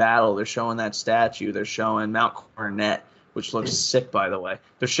in battle. They're showing that statue. They're showing Mount Cornet, which looks sick, by the way.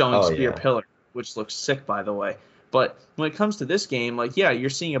 They're showing Spear Pillar, which looks sick, by the way. But when it comes to this game, like, yeah, you're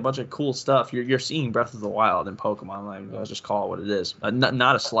seeing a bunch of cool stuff. You're seeing Breath of the Wild in Pokemon. Like, I'll just call it what it is.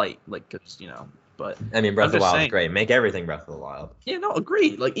 Not a slight, like, cause but I mean, Breath of the Wild is great. Make everything Breath of the Wild. Yeah, no,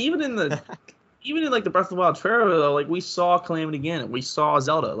 agreed. Like even in the like the Breath of the Wild trailer, though, like we saw Calamity Ganon, we saw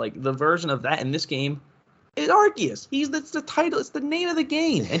Zelda. Like the version of that in this game is Arceus. That's the title. It's the name of the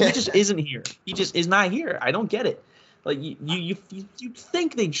game, and he just isn't here. He just is not here. I don't get it. Like you'd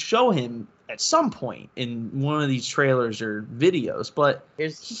think they'd show him at some point in one of these trailers or videos, but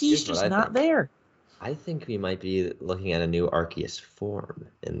he's just not there. I think we might be looking at a new Arceus form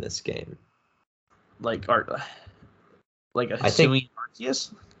in this game. Like a Hisuian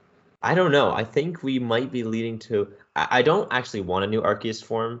Arceus? I don't know. I think we might be leading to. I don't actually want a new Arceus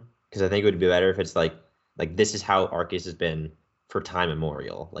form because I think it would be better if it's like this is how Arceus has been for time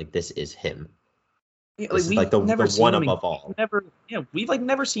immemorial. Like this is him. Yeah, like we've the one above all. We've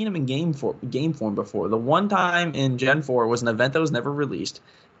never seen him in game form before. The one time in Gen 4 was an event that was never released,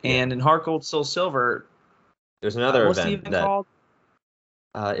 and in Heart Gold Soul Silver, there's another what's event the event called?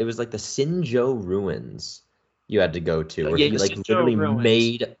 It was like the Sinjoh Ruins you had to go to, where he like literally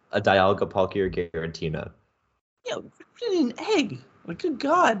made a Dialga, Palkia, or Giratina. Yeah, an egg. Like good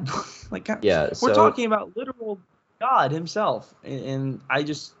God, like we're talking about literal God himself, and I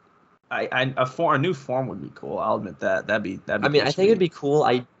just. A new form would be cool. I'll admit that. That'd be. I mean, I think it'd be cool.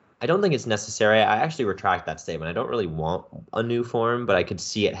 I don't think it's necessary. I actually retract that statement. I don't really want a new form, but I could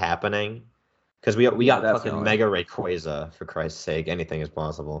see it happening because we got fucking Mega Rayquaza, for Christ's sake. Anything is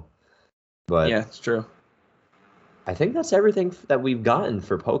possible. But yeah, it's true. I think that's everything that we've gotten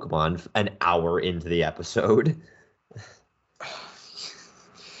for Pokemon. An hour into the episode.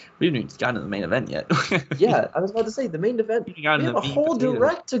 We haven't even gotten to the main event yet. Yeah, I was about to say the main event. We have a whole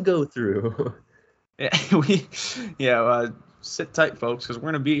direct to go through. Yeah, sit tight, folks, because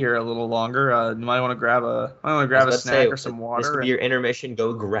we're gonna be here a little longer. You might want to grab a snack or some water. This could be your intermission.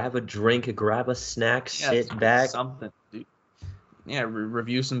 Go grab a drink, grab a snack, sit back. Something. Dude. Yeah,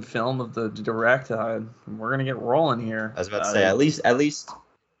 review some film of the direct. We're gonna get rolling here. I was about to say at least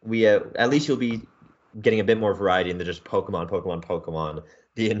you'll be getting a bit more variety than just Pokemon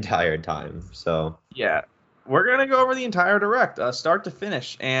the entire time. So yeah, we're gonna go over the entire direct, start to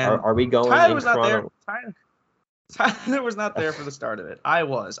finish. And are we going? Tyler was not there. Tyler was not there for the start of it. I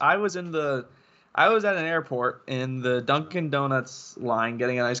was at an airport in the Dunkin' Donuts line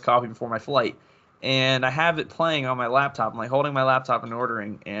getting a nice coffee before my flight, and I have it playing on my laptop. I'm like holding my laptop and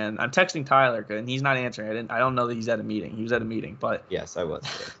ordering, and I'm texting Tyler, and he's not answering. I don't know that he's at a meeting. He was at a meeting, but yes, I was.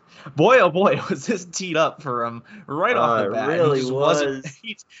 Boy, oh boy, was this teed up for him right off the bat. It really was.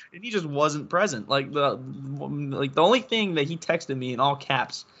 He just wasn't present. Like the only thing that he texted me in all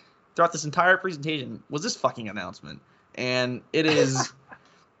caps throughout this entire presentation was this fucking announcement, and it is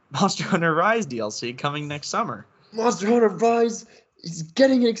Monster Hunter Rise DLC coming next summer. Monster Hunter Rise is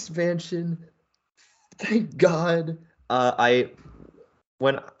getting an expansion. Thank God.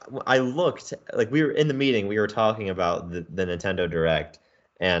 When I looked, like we were in the meeting, we were talking about the Nintendo Direct.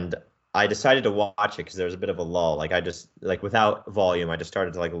 And I decided to watch it because there was a bit of a lull. Like I just without volume, I just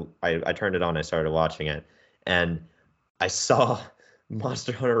started to I turned it on. I started watching it, and I saw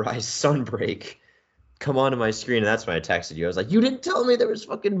Monster Hunter Rise Sunbreak come onto my screen, and that's when I texted you. I was like, "You didn't tell me there was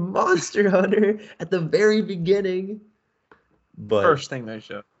fucking Monster Hunter at the very beginning." But first thing they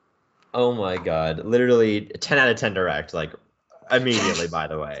showed. Oh my God! Literally 10 out of 10 direct. Like immediately. By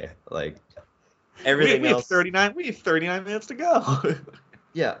the way, like everything else. We have 39 minutes to go.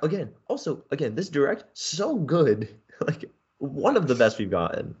 Yeah, again, this direct, so good. Like, one of the best we've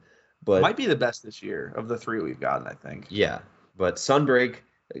gotten. But might be the best this year of the three we've gotten, I think. Yeah, but Sunbreak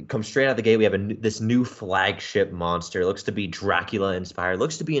comes straight out the gate. We have this new flagship monster. Looks to be Dracula-inspired.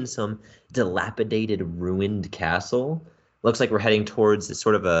 Looks to be in some dilapidated, ruined castle. Looks like we're heading towards this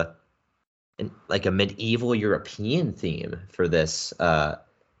sort of a medieval European theme for this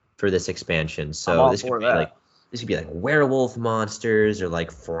expansion. So this could be like werewolf monsters or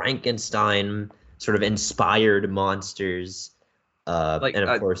like Frankenstein sort of inspired monsters. And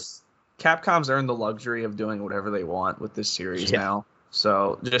of course, Capcom's earned the luxury of doing whatever they want with this series now.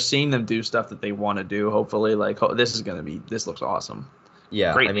 So just seeing them do stuff that they want to do, hopefully, like this looks awesome.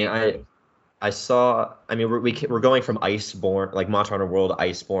 Yeah, great. I mean, I saw. I mean, we're going from Iceborne, like Monster Hunter World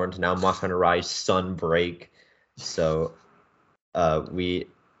Iceborne, to now Monster Hunter Rise Sunbreak. So, we're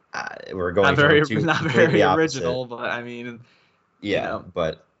going not very original, but I mean,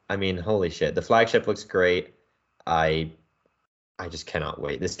 but I mean, holy shit, the flagship looks great. I just cannot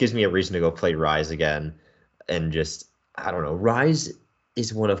wait. This gives me a reason to go play Rise again, and just I don't know. Rise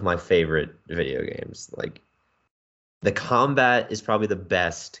is one of my favorite video games. Like, the combat is probably the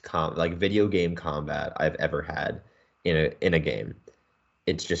best video game combat I've ever had in a game.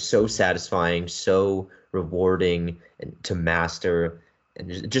 It's just so satisfying, so rewarding to master,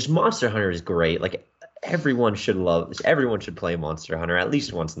 and just Monster Hunter is great. Like, everyone should play Monster Hunter at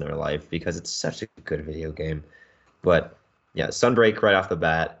least once in their life because it's such a good video game. But yeah, Sunbreak right off the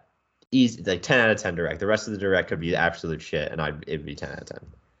bat, easy, like 10 out of 10 direct. The rest of the direct could be absolute shit, and it'd be 10 out of 10.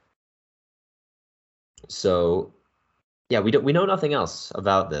 So yeah, we know nothing else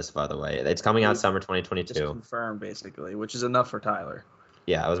about this, by the way. It's coming out summer 2022. Just confirmed, basically, which is enough for Tyler.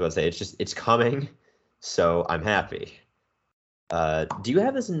 Yeah, I was about to say it's coming, so I'm happy. Do you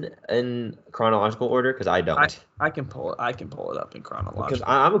have this in chronological order? Because I don't. I can pull it up in chronological. Because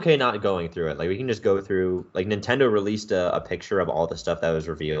I'm okay not going through it. Like, we can just go through. Like, Nintendo released a picture of all the stuff that was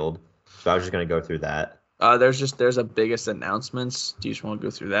revealed, so I was just gonna go through that. There's a biggest announcements. Do you just want to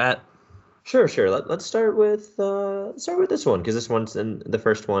go through that? Sure. Let's start with this one because this one's in the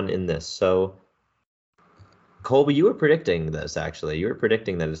first one in this. So, Colby, you were predicting this actually. You were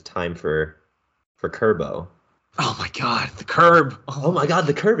predicting that it's time for Kerbo. Oh my God, the Curb! Oh my God,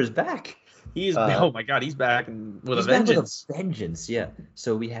 the Curb is back. Oh my God, he's back with a vengeance. Back with a vengeance, yeah.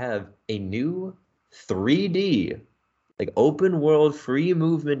 So we have a new 3D, like open world free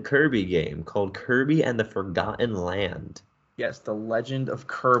movement Kirby game called Kirby and the Forgotten Land. Yes, The Legend of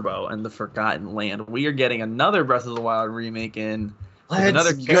Kerbo and the Forgotten Land. We are getting another Breath of the Wild remake in with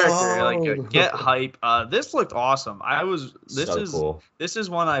another character. Like, get hype. This looked awesome. Cool. This is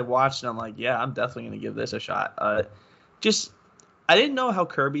one I watched and I'm like, yeah, I'm definitely gonna give this a shot. I didn't know how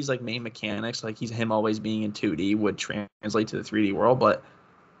Kirby's like main mechanics, like him always being in 2D, would translate to the 3D world, but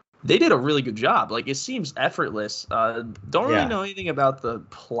they did a really good job. Like, it seems effortless. Don't really know anything about the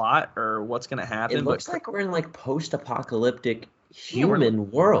plot or what's gonna happen. It looks like we're in like post-apocalyptic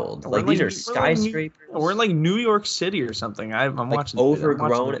human world. Like, these are skyscrapers. We're in like New York City or something. I'm like watching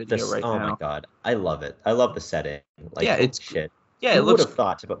overgrown. the video right now. Oh my God, I love it. I love the setting. Like, yeah, it's shit. Yeah, Who would have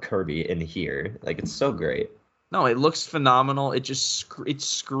thought to put Kirby in here? Like, it's so great. No, it looks phenomenal. It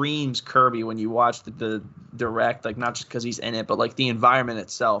screams Kirby when you watch the direct. Like, not just because he's in it, but like the environment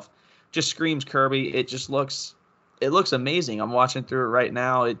itself just screams Kirby. It looks amazing. I'm watching through it right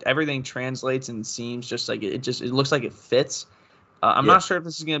now. Everything translates and seems just like it looks like it fits. I'm not sure if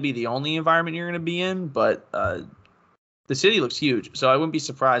this is going to be the only environment you're going to be in, but the city looks huge. So I wouldn't be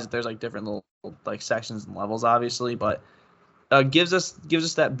surprised if there's like different little like sections and levels, obviously, but gives us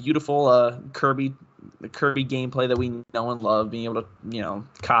that beautiful Kirby gameplay that we know and love, being able to,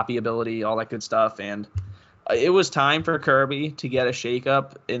 copy ability, all that good stuff. And it was time for Kirby to get a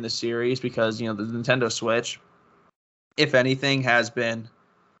shakeup in the series because, the Nintendo Switch, if anything, Nintendo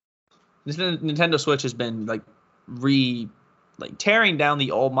Switch has been tearing down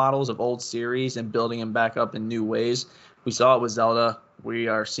the old models of old series and building them back up in new ways. We saw it with Zelda. We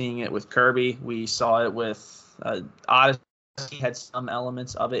are seeing it with Kirby. We saw it with Odyssey. Had some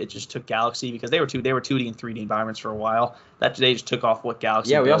elements of it. It just took Galaxy because they were 2D and 3D environments for a while. That they just took off what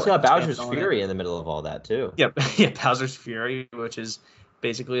Galaxy. Yeah, we also got Bowser's Fury in the middle of all that too. Yep, Bowser's Fury, which is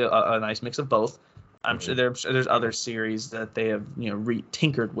basically a nice mix of both. I'm sure there's other series that they have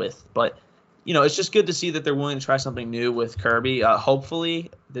tinkered with, but it's just good to see that they're willing to try something new with Kirby.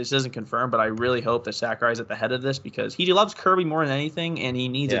 Hopefully, this isn't confirmed, but I really hope that Sakurai's at the head of this because he loves Kirby more than anything, and he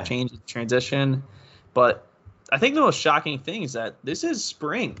needs a change of transition. But I think the most shocking thing is that this is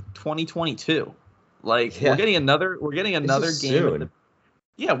spring 2022. Like, we're getting another game. Soon.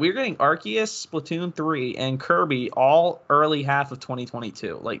 We're getting Arceus, Splatoon 3, and Kirby all early half of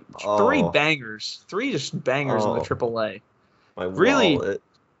 2022. Like, three bangers in the AAA. Really,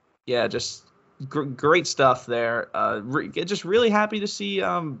 just great stuff there. Just really happy to see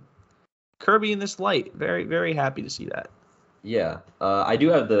Kirby in this light. Very, very happy to see that. Yeah, I do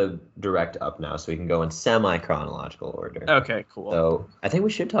have the direct up now, so we can go in semi-chronological order. Okay, cool. So I think we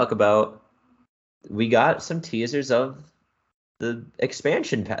should talk about. We got some teasers of the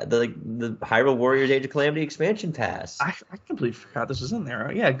expansion pass, the Hyrule Warriors Age of Calamity expansion pass. I completely forgot this was in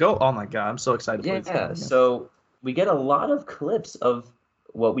there. Yeah, go! Oh my God, I'm so excited. Yeah. So we get a lot of clips of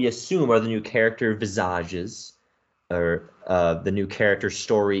what we assume are the new character visages, or the new character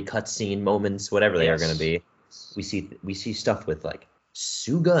story, cutscene moments, whatever they are going to be. We see stuff with like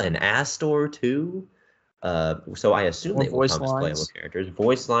Suga and Astor too. So I assume they will come as playable characters.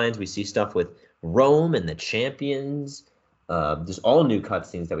 Voice lines. We see stuff with Rome and the champions. There's all new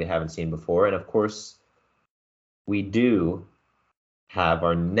cutscenes that we haven't seen before, and of course, we do have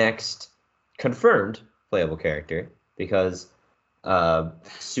our next confirmed playable character, because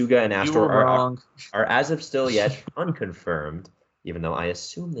Suga and Astor are as of still yet unconfirmed, even though I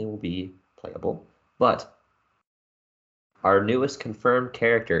assume they will be playable. But our newest confirmed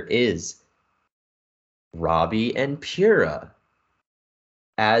character is Robbie and Pura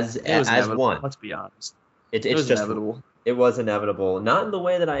as one. Let's be honest. It's just inevitable. It was inevitable. Not in the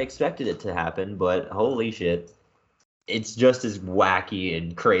way that I expected it to happen, but holy shit. It's just as wacky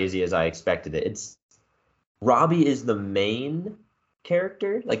and crazy as I expected it. Robbie is the main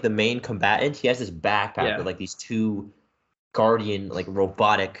character, like the main combatant. He has this backpack with like these two guardian, like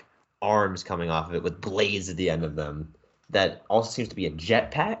robotic arms coming off of it with blades at the end of them. That also seems to be a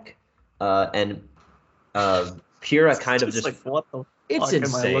jetpack. And Pura kind of just like, what the it's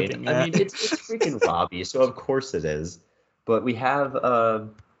insane. I mean, it's freaking Robbie, so of course it is. But we have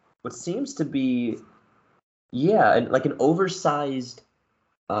what seems to be like an oversized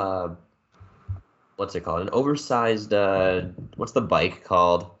what's it called? An oversized what's the bike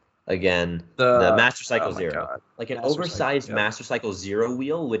called again? The Master Cycle Zero. God. Like an oversized Master Cycle Zero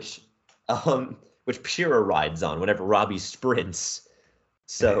wheel, which Pura rides on whenever Robbie sprints.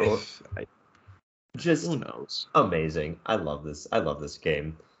 So just who knows? Amazing. I love this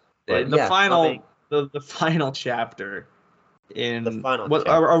game. But the final chapter in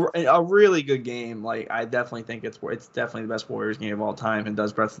a really good game. Like, I definitely think it's definitely the best Warriors game of all time, and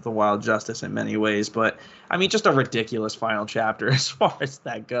does Breath of the Wild justice in many ways. But I mean, just a ridiculous final chapter as far as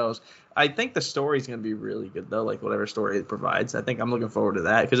that goes. I think the story's gonna be really good though, like whatever story it provides. I think I'm looking forward to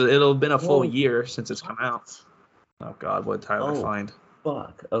that, because it'll have been a full year since it's come out. Oh God, what did Tyler find?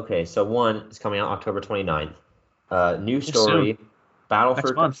 Fuck. Okay, so one is coming out October 29th. New story, Battle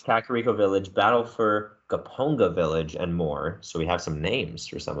for Kakariko Village, Battle for Gaponga Village, and more. So we have some names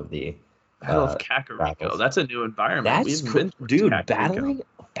for some of the Battle of Kakariko. Battles. That's a new environment. That's cool. Dude, battling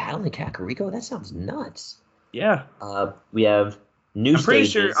Kakariko. That sounds nuts. Yeah. We have new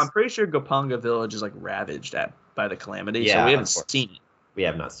stages. I'm pretty sure Gaponga Village is like ravaged by the calamity. Yeah, so we haven't seen it. We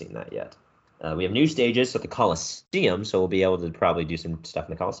have not seen that yet. We have new stages at the Coliseum, so we'll be able to probably do some stuff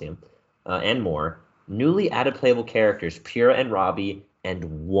in the Coliseum, and more. Newly added playable characters, Pura and Robbie,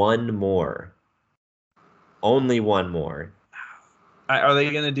 and one more. Only one more. Are they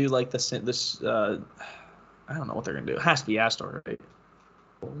going to do like this? I don't know what they're going to do. It has to be Astor, right?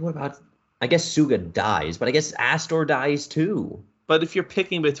 What about? I guess Suga dies, but I guess Astor dies too. But if you're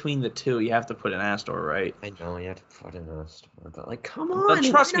picking between the two, you have to put an Astor, right? I know you have to put an Astor, but like, come on!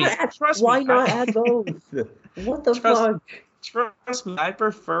 Trust me. Why not add both? What the fuck? Trust me, I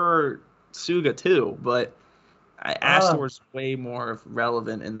prefer Suga too, but Astor's way more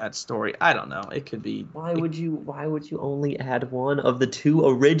relevant in that story. I don't know. It could be. Why would you only add one of the two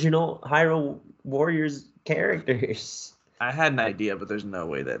original Hyrule Warriors characters? I had an idea, but there's no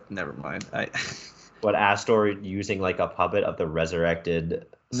way that. Never mind. What, Astor using like a puppet of the resurrected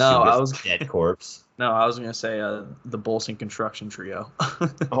dead corpse? No, I was gonna say the Bolson construction trio.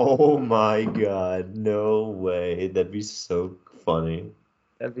 Oh my God! No way! That'd be so funny.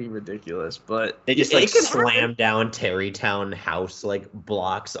 That'd be ridiculous, but they just like slam down Terrytown house like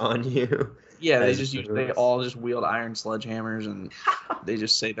blocks on you. Yeah, they all just wield iron sledgehammers and they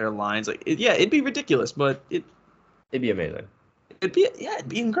just say their lines like it'd be ridiculous, but it'd be amazing. It'd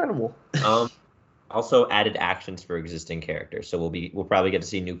be incredible. Also added actions for existing characters, so we'll probably get to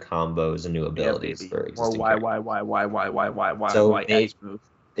see new combos and new abilities for existing characters. Why X move.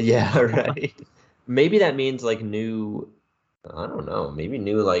 Yeah, right. Maybe that means like new. I don't know. Maybe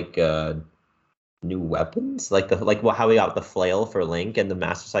new like new weapons, like how we got the flail for Link and the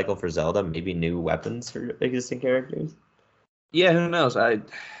Master Cycle for Zelda. Maybe new weapons for existing characters. Yeah, who knows? I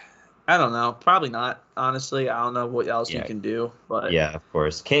don't know. Probably not. Honestly, I don't know what else you can do. But yeah, of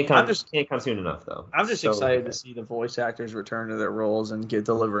course, can't come soon enough though. I'm just excited to see the voice actors return to their roles and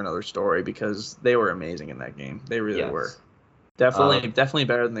deliver another story, because they were amazing in that game. They really were. Definitely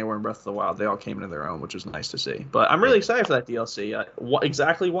better than they were in Breath of the Wild. They all came into their own, which was nice to see. But I'm really excited for that DLC.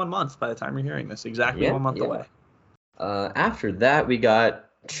 Exactly 1 month by the time you're hearing this. Exactly 1 month away. After that, we got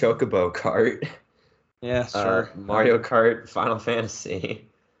Chocobo Kart. Yeah, sure. Mario Kart, Final Fantasy.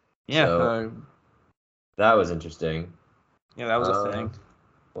 Yeah. So, that was interesting. Yeah, that was a thing.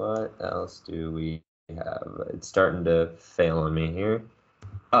 What else do we have? It's starting to fail on me here.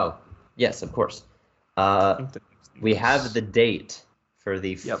 Oh, yes, of course. We have the date for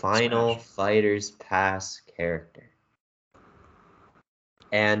the final Smash. Fighters Pass character.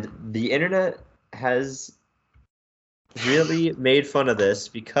 And the internet has really made fun of this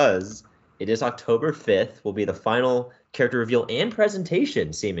because it is October 5th, will be the final character reveal and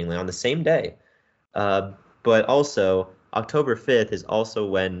presentation, seemingly, on the same day. But also, October 5th is also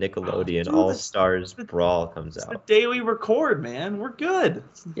when Nickelodeon All-Stars Brawl comes out. It's the day we record, man. We're good.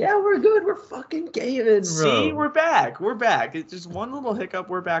 Yeah, we're good. We're fucking gaming, bro. See, we're back. We're back. It's just one little hiccup.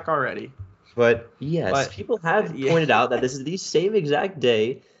 We're back already. But yes, people have pointed out that this is the same exact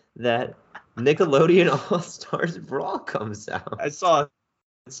day that Nickelodeon All-Stars Brawl comes out. I saw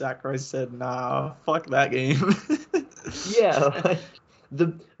Sakurai said, "Nah, fuck that game." Yeah, like,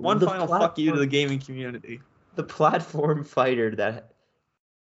 the final fuck you to the gaming community. The platform fighter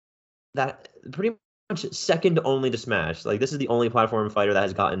that pretty much second only to Smash. Like, this is the only platform fighter that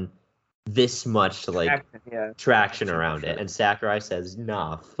has gotten this much traction around it. And Sakurai says,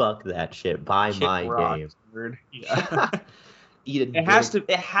 "Nah, fuck that shit. Buy my game." Yeah. It has to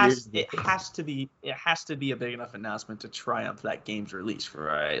be a big enough announcement to triumph that game's release,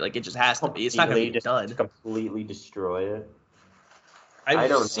 right? Like, it just has to be. It's not gonna be done. Completely destroy it.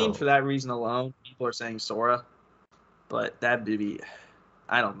 I've seen for that reason alone, people are saying Sora, but that'd be,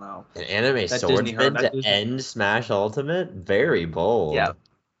 I don't know. An anime swordsman to end Smash Ultimate? Very bold. Yeah.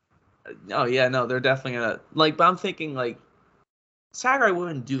 Oh yeah, no, they're definitely gonna but I'm thinking Sakurai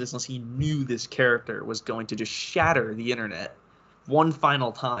wouldn't do this unless he knew this character was going to just shatter the internet one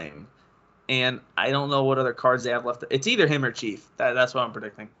final time. And I don't know what other cards they have left. It's either him or Chief. That's what I'm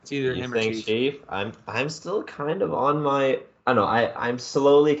predicting. It's either him or Chief. I'm still kind of on my. I don't know. I'm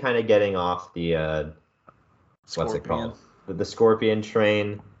slowly kind of getting off the what's it called? The Scorpion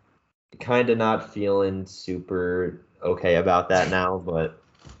train. Kind of not feeling super okay about that now, but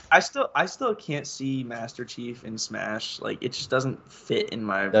I still can't see Master Chief in Smash. It just doesn't fit in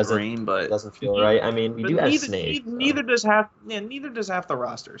my brain. But doesn't feel right. I mean, we do have Snake. Neither does half the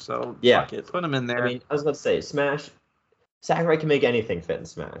roster. So fuck it, put him in there. I mean, I was about to say Smash. Sakurai can make anything fit in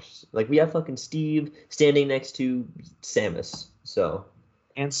Smash. We have fucking Steve standing next to Samus. So.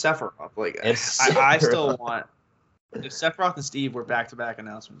 And Sephiroth. I still want. If Sephiroth and Steve were back-to-back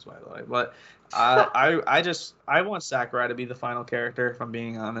announcements, by the way, but I want Sakurai to be the final character. If I'm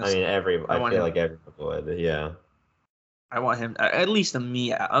being honest, I mean, I feel like everyone would, yeah. I want him at least a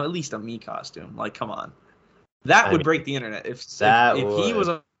Mii costume. Come on, that would break the internet. If he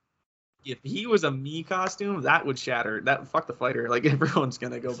was a Mii costume, that would shatter. That fuck the fighter. Everyone's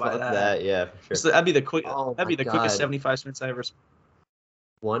gonna go buy that. Yeah, for sure. So that'd be the quickest 75 minutes I ever spent.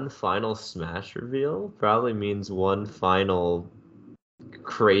 One final Smash reveal probably means one final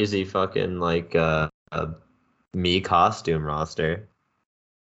crazy fucking Mii costume roster.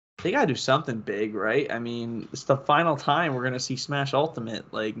 They gotta do something big, right? I mean, it's the final time we're gonna see Smash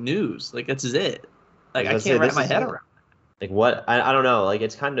Ultimate news. That's it. I can't wrap my head around it. What? I don't know.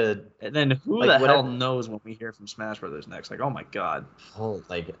 It's kind of. And then who the hell knows when we hear from Smash Brothers next? Oh my god. Oh,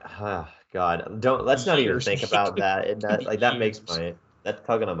 God. Let's not even think about that. That makes my. That's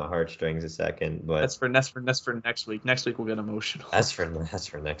tugging on my heartstrings a second, but that's for next week. Next week we'll get emotional. That's for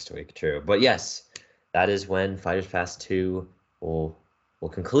next week, true. But yes, that is when Fighters Pass 2 will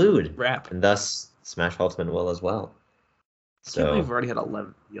conclude. Wrap. And thus Smash Ultimate will as well. I can't believe we've already had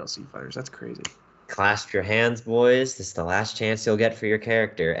 11 DLC fighters. That's crazy. Clasp your hands, boys. This is the last chance you'll get for your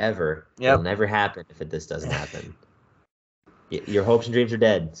character ever. Yep. It'll never happen if this doesn't happen. Your hopes and dreams are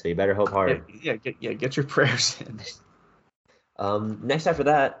dead, so you better hope hard. Get your prayers in. Next after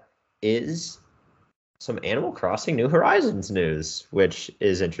that is some Animal Crossing New Horizons news, which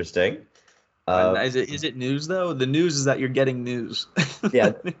is interesting. Is it news though? The news is that you're getting news.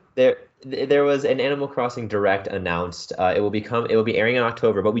 Yeah, there was an Animal Crossing Direct announced. It will be airing in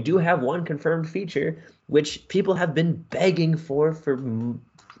October, but we do have one confirmed feature which people have been begging for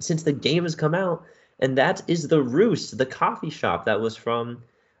since the game has come out, and that is the Roost, the coffee shop that was from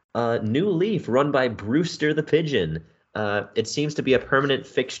New Leaf, run by Brewster the Pigeon. It seems to be a permanent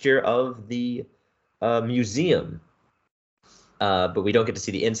fixture of the museum. But we don't get to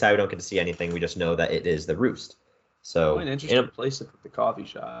see the inside. We don't get to see anything. We just know that it is the Roost. So an interesting place to put the coffee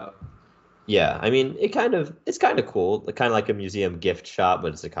shop. Yeah, I mean, it's kind of cool. Kind of like a museum gift shop,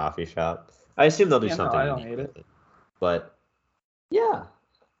 but it's a coffee shop. I assume they'll do something. No, I don't hate it. But yeah,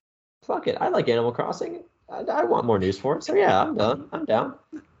 fuck it. I like Animal Crossing. I want more news for it. So yeah, I'm done. I'm down.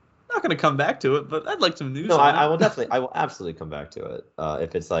 Not gonna come back to it, but I'd like some news. No, I will absolutely come back to it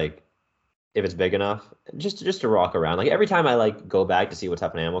if it's big enough, just to rock around. Every time I go back to see what's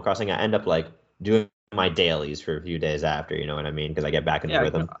happening in Animal Crossing, I end up doing my dailies for a few days after. You know what I mean? Because I get back in the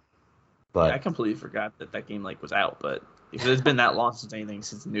rhythm. But I completely forgot that game was out. But it's been that long since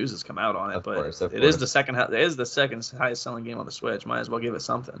the news has come out on it. Of course. It is the second highest selling game on the Switch. Might as well give it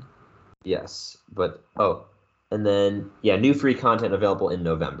something. Yes, but and then new free content available in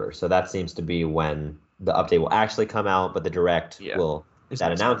November. So that seems to be when the update will actually come out, but the direct will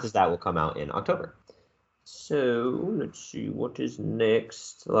come out in October. So let's see what is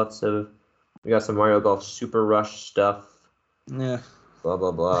next. We got some Mario Golf Super Rush stuff. Yeah. Blah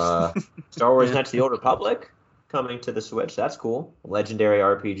blah blah. Star Wars Knights of the Old Republic coming to the Switch. That's cool. Legendary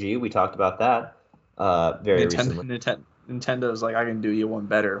RPG. We talked about that recently. Nintendo's like, I can do you one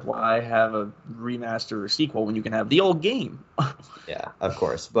better. Why have a remaster or sequel when you can have the old game? Yeah, of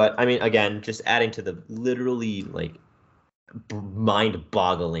course. But I mean, again, just adding to the literally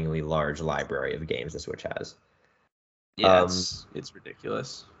mind-bogglingly large library of games the Switch has. Yeah, it's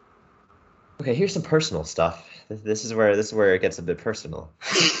ridiculous. Okay, here's some personal stuff. This is where it gets a bit personal.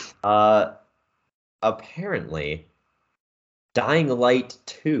 Apparently, Dying Light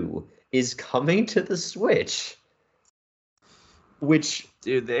 2 is coming to the Switch. Which,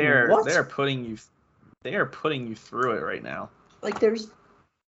 dude, they're putting you through it right now.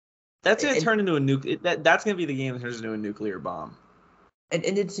 That's gonna turn into that's gonna be the game that turns into a nuclear bomb. And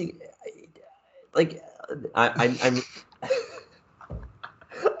it's I'm I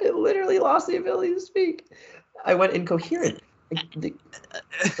literally lost the ability to speak. I went incoherent. The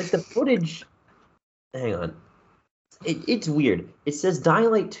footage. Hang on. It's weird. It says Dying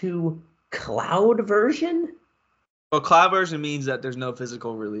Light 2 cloud version. Well, cloud version means that there's no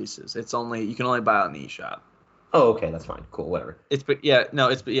physical releases. You can only buy it on the eShop. Oh, okay, that's fine. Cool, whatever. That's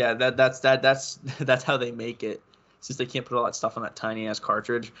how they make it. Since they can't put all that stuff on that tiny ass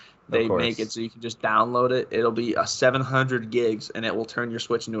cartridge, they make it so you can just download it. It'll be 700 gigs, and it will turn your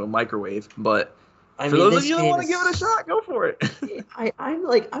Switch into a microwave. But for those of you that want to give it a shot, go for it.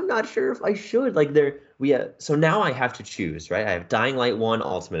 I'm not sure if I should. So now I have to choose, right? I have Dying Light 1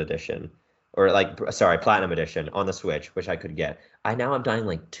 Ultimate Edition. Or Platinum Edition on the Switch, which I could get. I now have Dying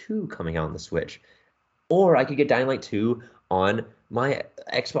Light 2 coming out on the Switch. Or I could get Dying Light 2 on my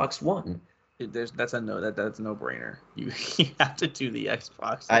Xbox One. That's a no-brainer. You have to do the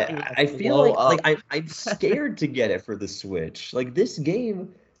Xbox. I feel I'm scared to get it for the Switch. This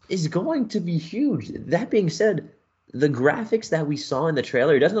game is going to be huge. That being said, the graphics that we saw in the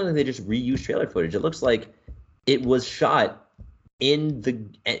trailer, it doesn't look like they just reused trailer footage. It looks like it was shot in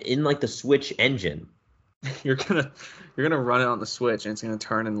the Switch engine. You're gonna run it on the Switch and it's gonna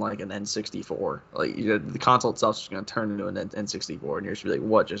turn in an N64. The console itself is just gonna turn into an N64, and you're just be like,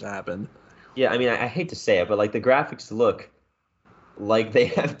 what just happened? Yeah, I mean, I hate to say it, but the graphics look like they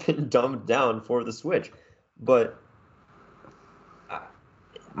have been dumbed down for the Switch. But I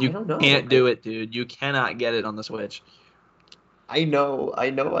don't know. Can't do it, dude. You cannot get it on the Switch. I know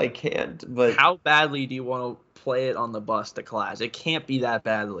I can't, but how badly do you want to play it on the bus to class? It can't be that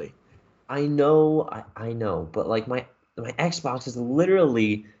badly. I know, but my Xbox is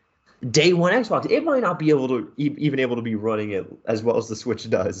literally day one Xbox. It might not be able to be running it as well as the Switch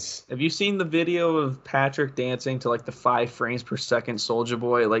does. Have you seen the video of Patrick dancing to the 5 frames per second Soulja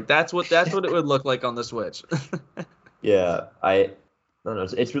Boy? That's what it would look like on the Switch. Yeah, I don't know.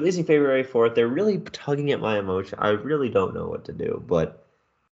 It's releasing February 4th. They're really tugging at my emotion. I really don't know what to do, but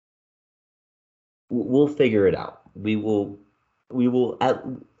we'll figure it out. We will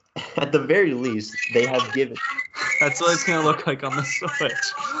at the very least, they have given. That's what it's gonna look like on the Switch.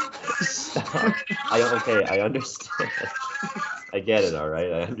 Stop. I understand. I get it. All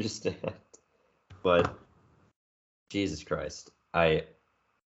right, I understand. But Jesus Christ, I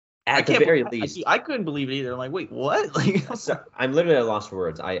couldn't believe it either. I'm like, wait, what? I'm literally at a loss for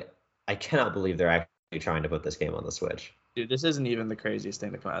words. I cannot believe they're actually trying to put this game on the Switch. Dude, this isn't even the craziest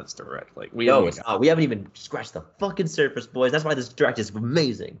thing to come out of this direct. We haven't even scratched the fucking surface, boys. That's why this direct is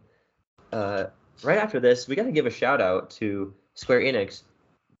amazing. Right after this, we got to give a shout out to Square Enix.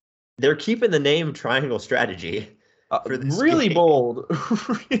 They're keeping the name Triangle Strategy for this really game. Bold.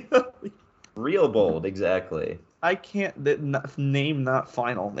 Real bold, exactly. I can't name not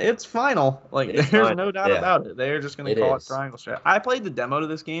final. It's final. There's no doubt about it. They're just going to call it Triangle Strategy. I played the demo to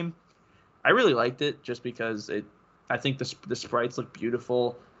this game. I really liked it just because I think the sprites look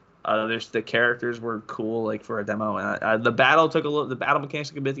beautiful. The characters were cool for a demo, and the battle mechanics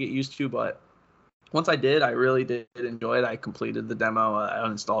took a bit to get used to, but once I did, I really did enjoy it. I completed the demo. I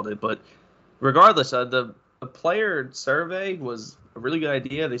uninstalled it, but regardless, the player survey was a really good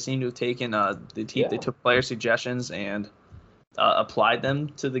idea. They seem to have taken they took player suggestions and applied them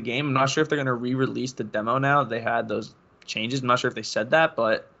to the game. I'm not sure if they're going to re-release the demo now. They had those changes. I'm not sure if they said that,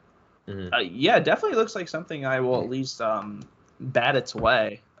 but Mm-hmm. Yeah, definitely looks like something I will at least bat its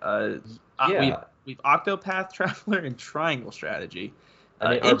way. We've Octopath Traveler and Triangle Strategy.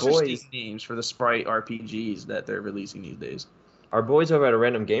 I mean, interesting names for the Sprite RPGs that they're releasing these days. Our boys over at a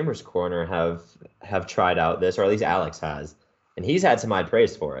Random Gamers Corner have tried out this, or at least Alex has, and he's had some high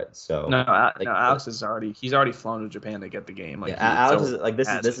praise for it. So no, Alex is already flown to Japan to get the game. Like, Alex is like this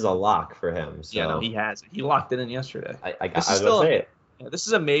is a lock for him. So yeah, no, he has it. He locked it in yesterday. I was gonna say it. Yeah, this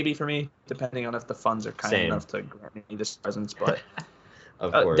is a maybe for me, depending on if the funds are kind enough to grant me this presence. But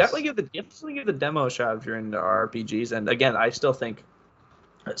of course, definitely give the demo a shot if you're into RPGs. And again, I still think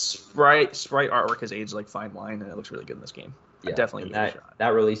Sprite artwork has aged like fine wine, and it looks really good in this game. Yeah, definitely give it a shot. That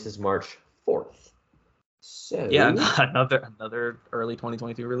releases March 4th. So yeah, another early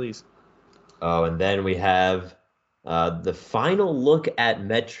 2022 release. Oh, and then we have the final look at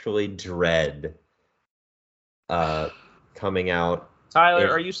Metroid Dread coming out. Tyler,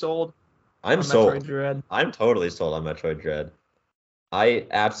 are you sold? I'm sold. Metroid Dread? I'm totally sold on Metroid Dread. I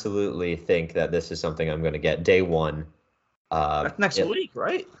absolutely think that this is something I'm going to get day one. That's next week,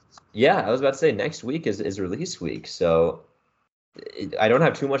 right? Yeah, I was about to say next week is release week, so I don't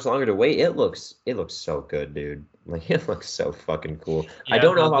have too much longer to wait. It looks so good, dude. Like, it looks so fucking cool. Yeah, I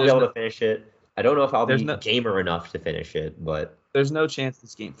don't know if I'll be able to finish it. I don't know if I'll be gamer enough to finish it, but there's no chance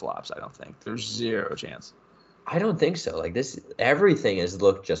this game flops. I don't think there's zero chance. I don't think so. Like, everything has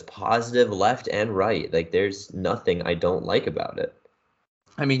looked just positive left and right. Like, there's nothing I don't like about it.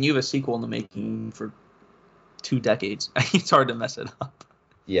 I mean, you have a sequel in the making for 2 decades. It's hard to mess it up.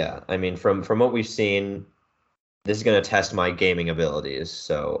 Yeah, I mean, from what we've seen, this is going to test my gaming abilities,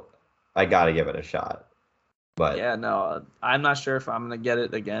 so I got to give it a shot. But yeah, no, I'm not sure if I'm going to get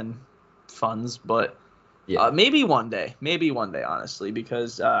it again, funds, but maybe one day, honestly,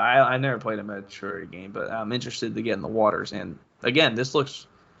 because I never played a Metroid game, but I'm interested to get in the waters. And again, this looks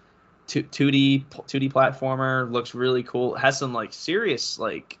 2D platformer, looks really cool. It has some like serious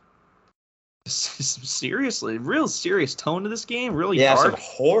real serious tone to this game. Really dark. Some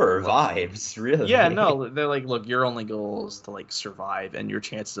horror vibes. Really. Yeah, no, they're like, look, your only goal is to like survive, and your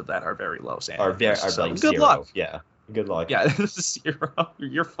chances of that are very low. Sam. Are like good luck. Yeah, good luck. Yeah, this is 0.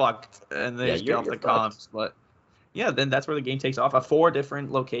 You're fucked, and then you get off the comms. But yeah, then that's where the game takes off. 4 different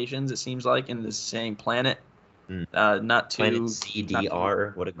locations, it seems like, in the same planet. Not too Planet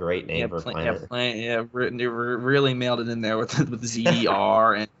ZDR. What a great name for a planet. Really mailed it in there with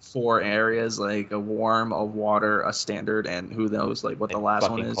ZDR and 4 areas, like a warm, a water, a standard, and who knows like what the last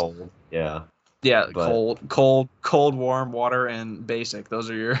one is. Cold. Yeah. Yeah, cold, warm, water, and basic. Those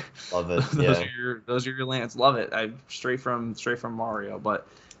are your love it. those are your lands. Love it. I straight from Mario, but.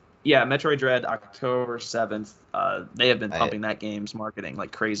 Yeah, Metroid Dread, October 7th. They have been pumping that game's marketing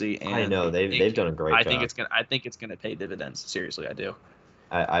like crazy, and I know they've done a great job. I think it's gonna pay dividends. Seriously, I do.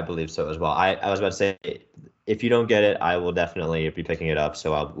 I believe so as well. I was about to say, if you don't get it, I will definitely be picking it up.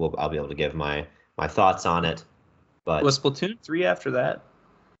 So I'll be able to give my thoughts on it. But was Splatoon 3 after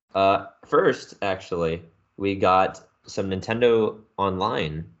that? First, actually, we got some Nintendo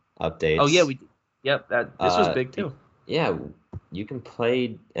Online updates. Oh yeah, Yep, this was big too. Yeah. You can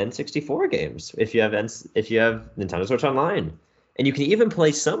play N64 games if you have Nintendo Switch Online, and you can even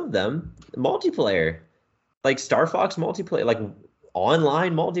play some of them multiplayer, like Star Fox multiplayer, like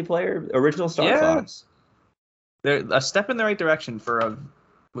online multiplayer, original Star Fox. They're a step in the right direction for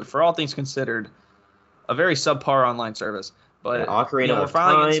all things considered, a very subpar online service. But Ocarina of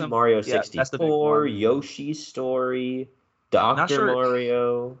Time, Mario 64, Yoshi's Story, Dr.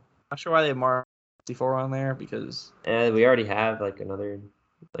 Mario. Not sure why they have Mario 64 on there, because we already have like another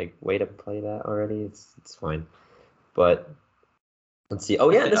way to play that already. It's fine, but let's see.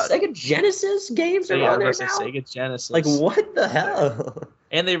 Oh yeah, the Sega Genesis games are on there now. Sega Genesis. Like, what the hell?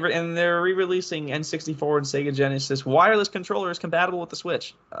 And they're re-releasing N64 and Sega Genesis wireless controllers compatible with the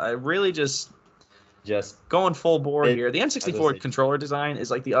Switch. I really just going full bore here. The N64 controller design is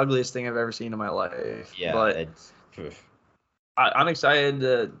like the ugliest thing I've ever seen in my life. Yeah, but I'm excited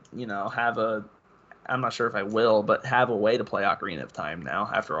to have a. I'm not sure if I will, but have a way to play Ocarina of Time now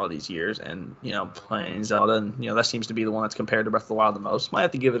after all these years, and playing Zelda, and that seems to be the one that's compared to Breath of the Wild the most. Might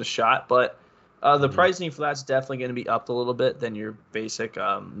have to give it a shot, but the pricing for that's definitely going to be upped a little bit than your basic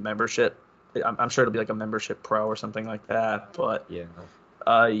membership. I'm sure it'll be like a membership pro or something like that, but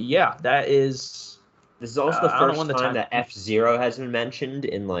that is. This is also the first time that F-Zero has been mentioned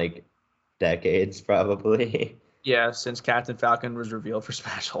in like decades, probably. Yeah, since Captain Falcon was revealed for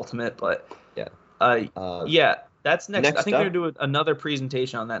Smash Ultimate, but yeah. That's next. I think they're doing another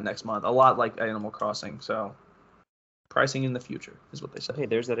presentation on that next month. A lot like Animal Crossing. So, pricing in the future is what they said. Hey,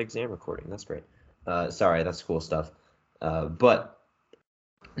 there's that exam recording. That's great. Sorry, that's cool stuff. But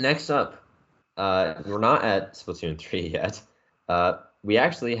Next up, we're not at Splatoon 3 yet. We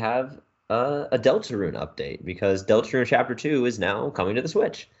actually have a Deltarune update because Deltarune Chapter 2 is now coming to the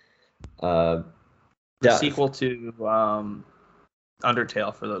Switch. The sequel to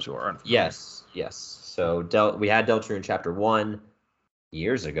Undertale, for those who are unfamiliar. Yes. So we had Deltarune Chapter 1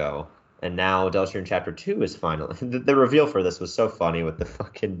 years ago, and now Deltarune Chapter 2 is finally. The reveal for this was so funny with the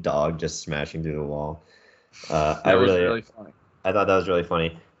fucking dog just smashing through the wall. That was really funny. I thought that was really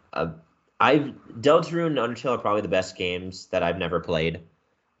funny. Deltarune and Undertale are probably the best games that I've never played.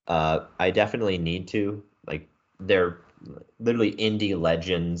 I definitely need to. Like, they're literally indie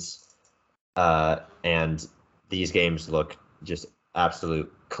legends, and these games look just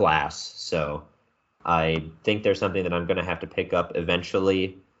absolute class. So I think there's something that I'm going to have to pick up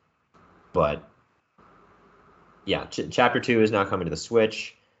eventually. But yeah, Chapter 2 is now coming to the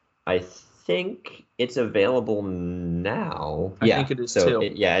Switch. I think it's available now. I think it is too.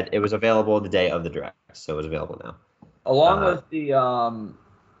 It was available the day of the Direct, so it was available now. Along with the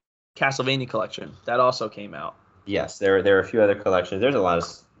Castlevania collection, that also came out. Yes, there are a few other collections. There's a lot of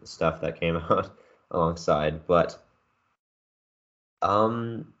stuff that came out alongside, but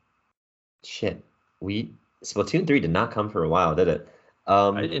shit, Splatoon 3 did not come for a while, did it?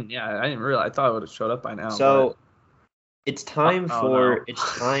 I didn't realize. I thought it would have showed up by now. So. But... It's time for.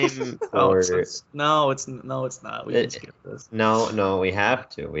 No, it's not. We can skip this. No, we have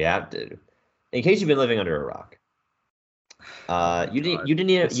to. In case you've been living under a rock,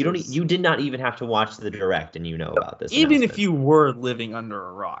 you did not even have to watch the Direct, and you know about this. Even if you were living under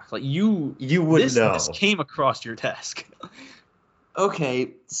a rock, like you would know. This came across your desk.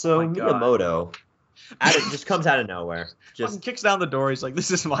 Okay, so Miyamoto. Just comes out of nowhere. Just kicks down the door. He's like,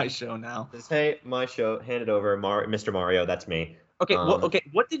 "This is my show now." Hey, my show. Hand it over, Mr. Mario. That's me. Okay. Okay.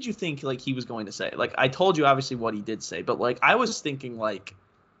 What did you think? Like he was going to say? Like I told you, obviously, what he did say. But like I was thinking, like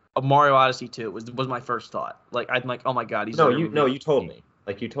a Mario Odyssey 2 was my first thought. Like I'm like, oh my god, he's you told me.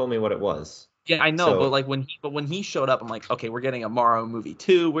 Like you told me what it was. Yeah, I know. So, but like when he showed up, I'm like, okay, we're getting a Mario movie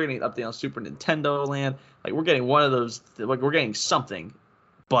 2. We're getting an update on Super Nintendo Land. Like we're getting one of those. Like we're getting something.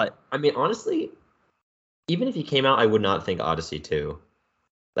 But I mean, honestly. Even if he came out, I would not think Odyssey 2.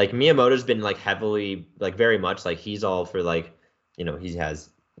 Like Miyamoto's been like heavily, like very much like he's all for like, we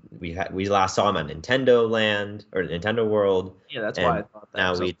last saw him at Nintendo Land or Nintendo World. Yeah, that's why I thought that.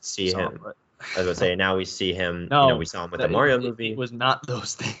 Now we see him. I was gonna say now we see him. No, we saw him with the Mario movie. It was not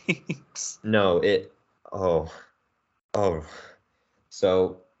those things. No,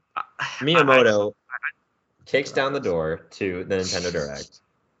 So Miyamoto kicks down the door to the Nintendo Direct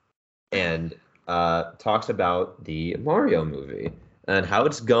and talks about the Mario movie and how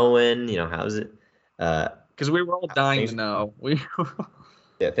it's going. How's it? Because we were all dying to know.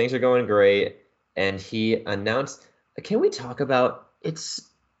 Yeah, things are going great. And he announced, can we talk about I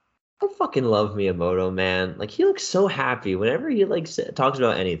fucking love Miyamoto, man. Like he looks so happy whenever he talks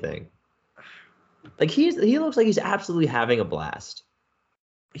about anything. Like he looks like he's absolutely having a blast.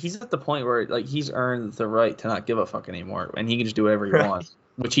 He's at the point where like he's earned the right to not give a fuck anymore, and he can just do whatever he wants.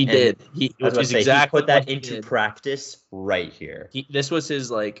 Which he did. He put that into practice right here. This was his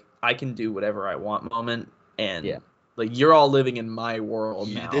like I can do whatever I want moment, and like you're all living in my world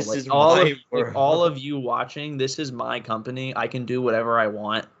now. This like, is my world. Like, all of you watching, this is my company. I can do whatever I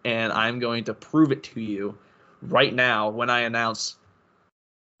want, and I'm going to prove it to you right now when I announce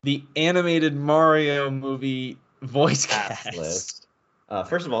the animated Mario movie voice cast list.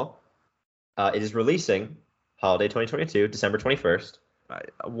 First of all, it is releasing holiday 2022, December 21st.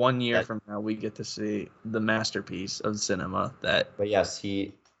 1 year from now, we get to see the masterpiece of cinema. But yes,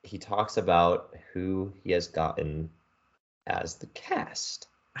 he talks about who he has gotten as the cast.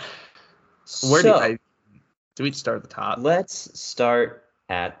 Do we start at the top? Let's start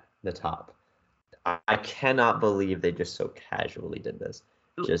at the top. I cannot believe they just so casually did this.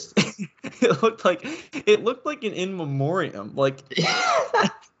 Just it looked like an in memoriam. Like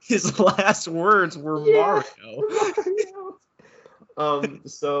his last words were Mario.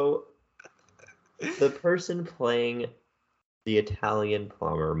 So the person playing the Italian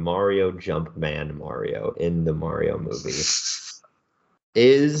plumber, Mario Jumpman Mario, in the Mario movie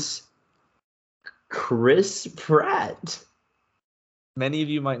is Chris Pratt. Many of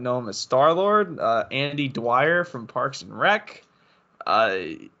you might know him as Star-Lord, Andy Dwyer from Parks and Rec.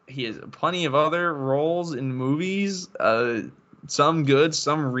 He has plenty of other roles in movies, some good,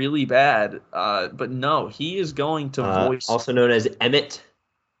 some really bad. But no, he is going to voice... Also known as Emmett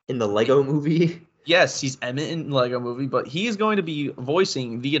in the Lego movie. Yes, he's Emmett in the Lego movie, but he is going to be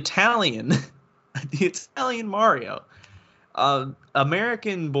voicing the Italian Mario.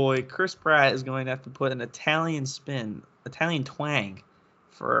 American boy Chris Pratt is going to have to put an Italian twang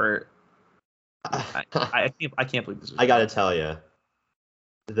for. I can't believe this is. I gotta tell you,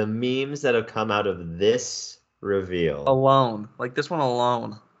 the memes that have come out of this reveal alone, like this one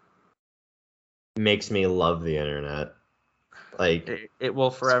alone, makes me love the internet. Like it will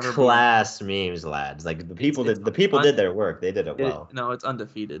forever class memes, lads. Like the people did their work. They did it well. No, it's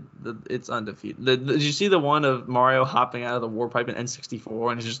undefeated. It's undefeated. Did you see the one of Mario hopping out of the warp pipe in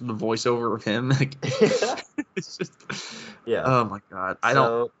N64 and it's just the voiceover of him? Like, it's just yeah. Oh my god.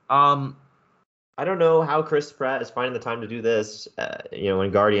 I don't know how Chris Pratt is finding the time to do this. When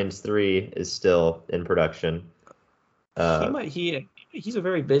Guardians 3 is still in production. He's a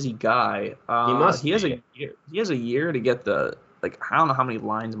very busy guy. He has a year to get the, like, I don't know how many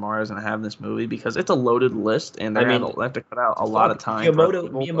lines Mario's gonna have in this movie because it's a loaded list and they have to cut out a lot of time.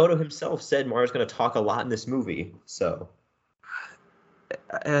 Miyamoto himself said Mario's gonna talk a lot in this movie, so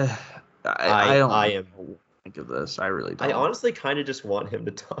I am think of this. I really don't. I honestly kind of just want him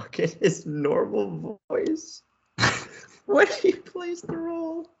to talk in his normal voice when he plays the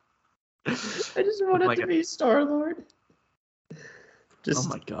role. I just want it to be Star-Lord. Oh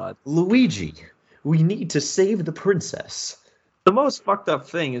my god. Luigi, we need to save the princess. The most fucked up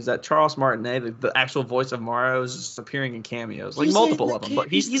thing is that Charles Martinet, the actual voice of Mario, is just appearing in cameos. Like, multiple of them, but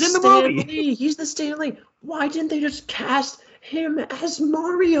he's in the movie. He's the Stan Lee. Why didn't they just cast him as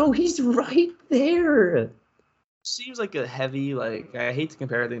Mario? He's right there. Seems like a heavy, like, I hate to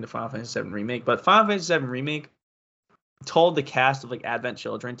compare everything to Final Fantasy VII Remake, but Final Fantasy VII Remake told the cast of, like, Advent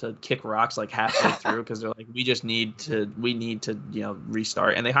Children to kick rocks, like, halfway through because they're like, we need to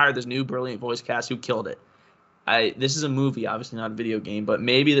restart. And they hired this new brilliant voice cast who killed it. This is a movie, obviously not a video game, but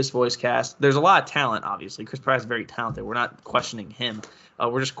maybe this voice cast, there's a lot of talent, obviously. Chris Pratt is very talented. We're not questioning him.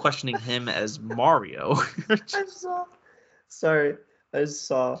 We're just questioning him as Mario. I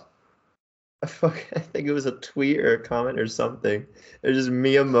think it was a tweet or a comment or something. It was just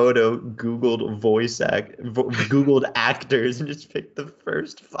Miyamoto Googled actors and just picked the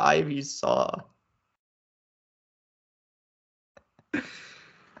first 5 he saw.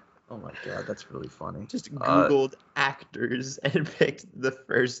 Oh my god, that's really funny. Just Googled actors and picked the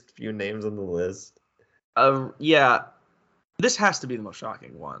first few names on the list. Yeah. This has to be the most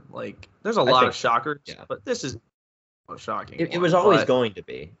shocking one. Like, there's a lot of shockers, but this is shocking. It was always going to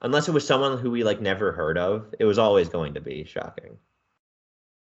be, unless it was someone who we never heard of. It was always going to be shocking.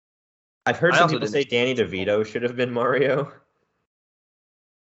 I've heard some people say Danny DeVito should have been Mario.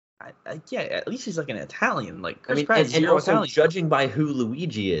 Yeah, at least he's like an Italian. Like, Chris Pratt and also Italian. Judging by who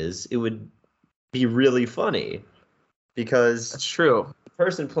Luigi is, it would be really funny because that's true. The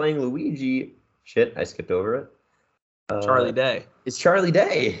person playing Luigi, I skipped over it. Charlie Day. It's Charlie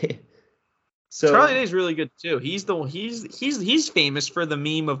Day. So Charlie Day's really good too. He's famous for the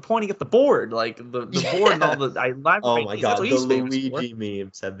meme of pointing at the board, like the board and all the. Oh my god, the Luigi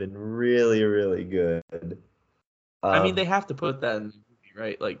memes have been really, really good. I mean, they have to put that in the movie,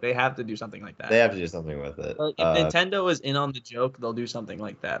 right? Like, they have to do something like that. They have to do something with it. Like, if Nintendo is in on the joke, they'll do something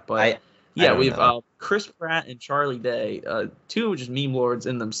like that. But we've Chris Pratt and Charlie Day, two just meme lords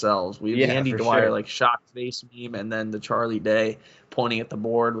in themselves. We have the Andy Dwyer like shocked face meme, and then the Charlie Day pointing at the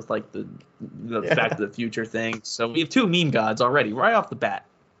board with like the Back to the Future thing. So we have two meme gods already right off the bat.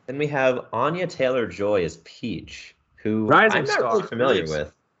 And we have Anya Taylor-Joy as Peach, who I'm not really familiar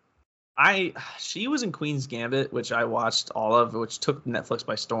with. She was in Queen's Gambit, which I watched all of, which took Netflix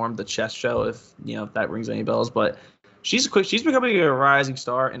by storm. The chess show, if that rings any bells, but. She's becoming a rising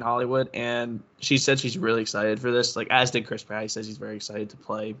star in Hollywood, and she said she's really excited for this. Like, as did Chris Pratt. He says he's very excited to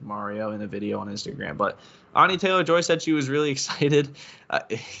play Mario in a video on Instagram. But Anya Taylor-Joy said she was really excited.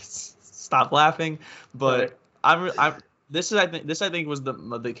 Stop laughing. But this I think was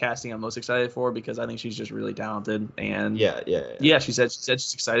the casting I'm most excited for because I think she's just really talented. And yeah. She said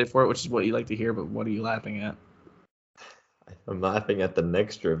she's excited for it, which is what you like to hear. But what are you laughing at? I'm laughing at the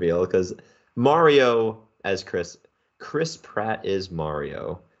next reveal because Mario as Chris Pratt is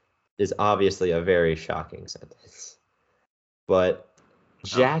Mario is obviously a very shocking sentence. But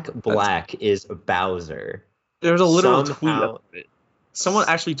Jack Black is Bowser. There's a literal tweet of it. Someone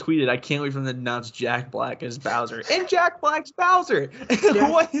actually tweeted, I can't wait for them to announce Jack Black as Bowser. And Jack Black's Bowser!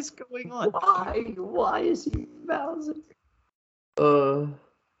 What is going on? Why is he Bowser?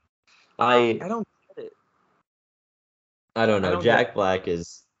 I don't get it. I don't know. Jack Black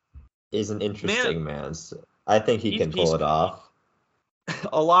is an interesting man. So I think he can pull it off.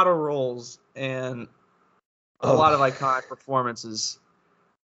 A lot of roles and a lot of iconic performances.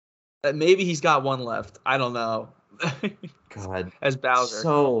 Maybe he's got one left. I don't know. God, as Bowser.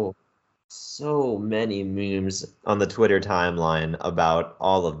 So many memes on the Twitter timeline about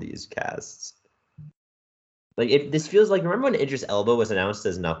all of these casts. Like this feels like, remember when Idris Elba was announced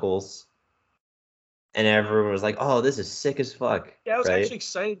as Knuckles? And everyone was like, "Oh, this is sick as fuck." Yeah, I was right? actually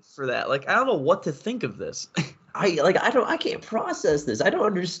excited for that. Like, I don't know what to think of this. I can't process this. I don't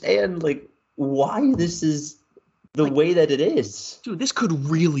understand like why this is the way that it is. Dude, this could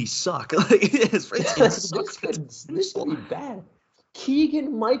really suck. Like, this could be bad.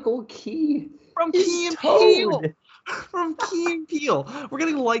 Keegan-Michael Key from is Key and Toad. Peele. From Key and Peele. We're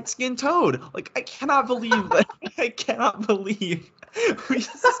getting light-skinned Toad. Like, I cannot believe that. I cannot believe this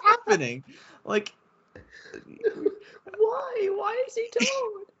is happening. Like, why is he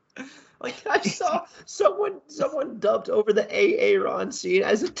Toad? Like, I saw someone dubbed over the Aaron scene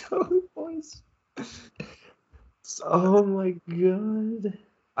as a Toad voice. Oh my god.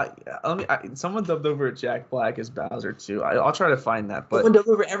 Someone dubbed over Jack Black as Bowser too. I'll try to find that. But someone dubbed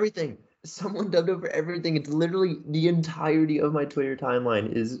over everything. It's literally the entirety of my Twitter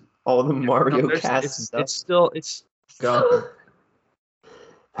timeline is all the Mario cast stuff. It's going.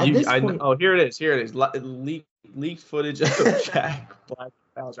 Oh, here it is. Leaked footage of Jack Black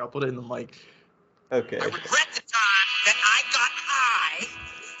Bowser. I'll put it in the mic. Okay. I regret the time that I got high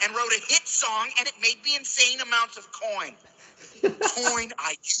and wrote a hit song and it made me insane amounts of coin. Coin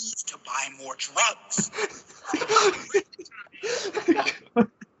I used to buy more drugs.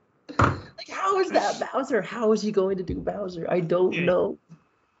 Like, how is that Bowser? How is he going to do Bowser? I don't know.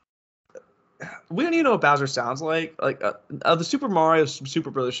 We don't even know what Bowser sounds like. Like the Super Mario Super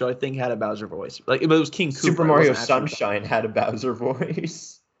Brothers show, I think had a Bowser voice. Like it was King Koopa. Super Mario Sunshine had a Bowser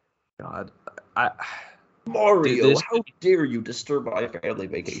voice. God, Mario, how dare you disturb my family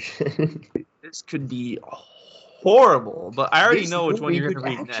vacation? This could be horrible, but I already know which one you're going to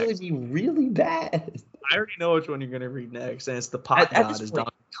read next. It could actually be really bad. I already know which one you're going to read next, and it's the pot god is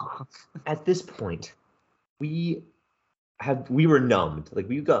Donkey Kong. At this point, we were numbed. Like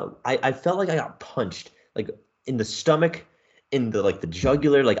I felt like I got punched, like in the stomach, in the the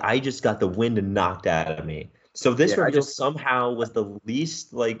jugular. Like I just got the wind knocked out of me. So this reveal somehow was the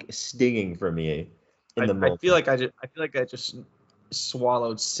least stinging for me in the moment. I feel like I just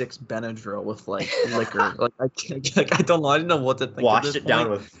swallowed 6 Benadryl with liquor. I don't know. I didn't know what to think. Washed it down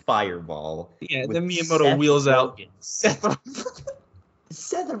with Fireball. Yeah, then Miyamoto wheels out Seth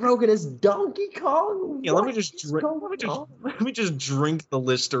Rogen as Donkey Kong. Yeah, let me just drink the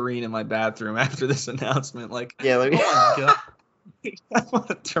Listerine in my bathroom after this announcement. Like, yeah, let me. Oh my god. I want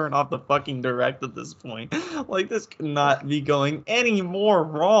to turn off the fucking direct at this point. Like, this could not be going any more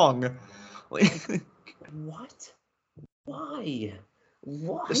wrong. Like, what? Why?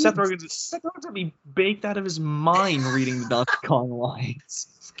 Why? Seth Rogen's gonna be baked out of his mind reading the Donkey Kong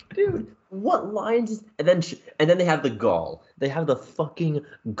lines. Dude, what lines? And then they have the gall. They have the fucking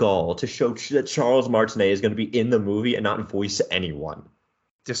gall to show that Charles Martinet is going to be in the movie and not voice anyone.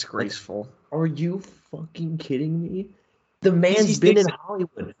 Disgraceful. Are you fucking kidding me? The man's been in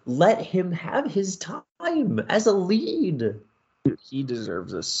Hollywood. Let him have his time as a lead. Dude, he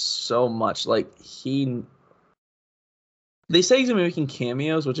deserves this so much. They say he's gonna be making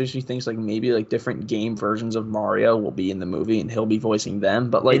cameos, which actually thinks maybe different game versions of Mario will be in the movie and he'll be voicing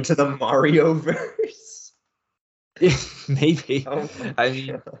them. But into the Mario verse. Maybe. Oh I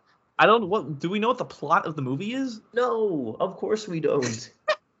mean, I don't. What do we know? What the plot of the movie is? No, of course we don't.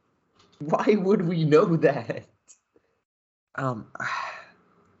 Why would we know that?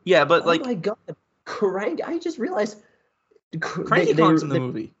 Yeah, but oh my god, I just realized Cranky Kong's in the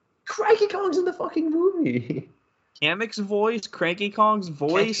movie. Cranky Kong's in the fucking movie. Kamek's voice, Cranky Kong's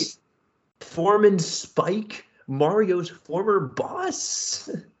voice, Foreman Spike, Mario's former boss.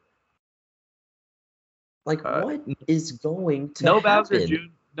 What is going to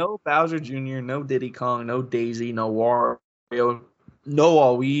happen? No Bowser Jr., no Diddy Kong, no Daisy, no Wario, no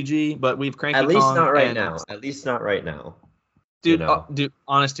Waluigi, but we've Cranky Kong. At least not right now. At least not right now. Dude, dude,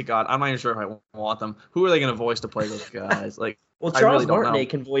 honest to God, I'm not even sure if I want them. Who are they going to voice to play those guys? Well, Charles Martinet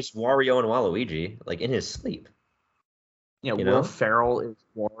can voice Wario and Waluigi, in his sleep. Yeah, Will Ferrell is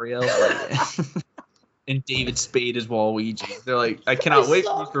Wario, and David Spade is Waluigi. They're I cannot wait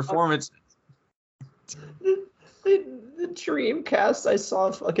for these performances. The Dreamcast, I saw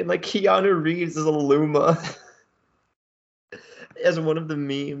fucking Keanu Reeves as a Luma as one of the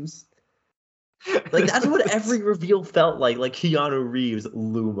memes. That's what every reveal felt like Keanu Reeves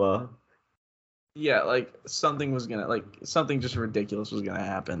Luma. Yeah, something was gonna something just ridiculous was gonna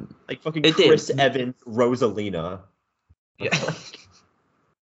happen. Fucking Chris Evans Rosalina. Yeah.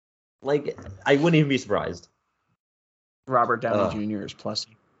 I wouldn't even be surprised. Robert Downey Jr. is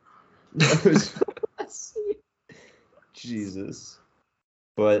Plessy. Jesus.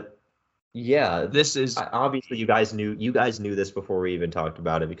 But yeah, this is obviously you guys knew this before we even talked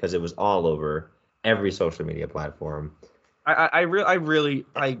about it because it was all over every social media platform. I'm really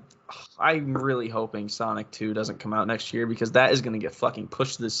hoping Sonic 2 doesn't come out next year, because that is going to get fucking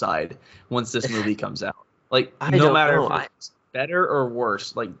pushed to the side once this movie comes out. Like, no matter if it's better or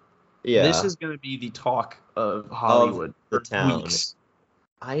worse, like, this is going to be the talk of Hollywood for weeks.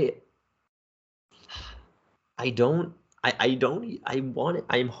 I'm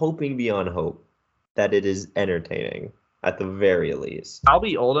hoping beyond hope that it is entertaining at the very least. I'll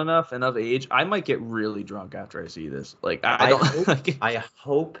be old enough and of age. I might get really drunk after I see this. Like, I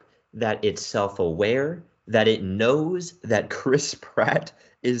hope that it's self-aware, that it knows that Chris Pratt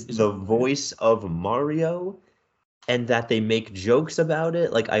is the voice of Mario, and that they make jokes about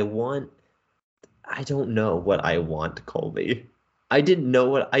it. Like, I don't know what I want, Colby. I didn't know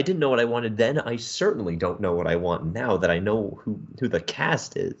what I wanted then. I certainly don't know what I want now that I know who the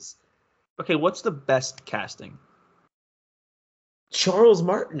cast is. Okay, what's the best casting? Charles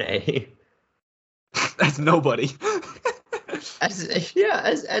Martinet. That's nobody.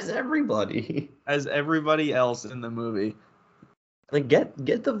 as everybody. As everybody else in the movie. Like, get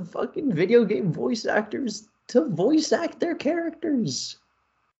the fucking video game voice actors to voice act their characters.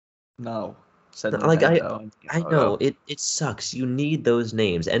 No. Like, I know it sucks. You need those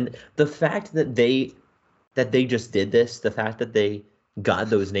names, and the fact that they just did this, the fact that they got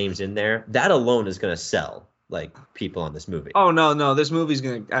those names in there, that alone is gonna sell like people on this movie. Oh no, this movie's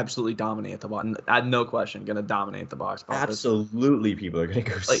gonna absolutely dominate the box. No question, gonna dominate the box office. Absolutely, people are gonna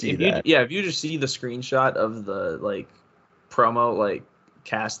go see that. If you just see the screenshot of the like promo like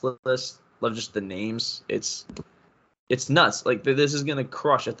cast list of just the names, it's nuts. Like, this is gonna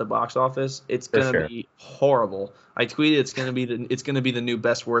crush at the box office. It's gonna be horrible. I tweeted it's gonna be the new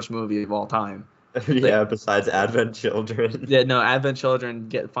best worst movie of all time. Yeah, besides Advent Children. Yeah, no, Advent Children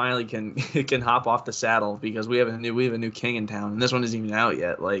finally can hop off the saddle, because we have a new king in town, and this one isn't even out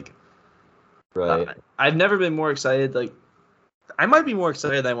yet. Like, right. I've never been more excited. Like, I might be more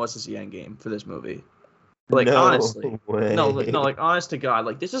excited than I was to see Endgame for this movie. Like, honestly, like, honest to God,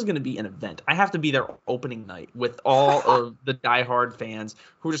 like, this is going to be an event. I have to be there opening night with all of the diehard fans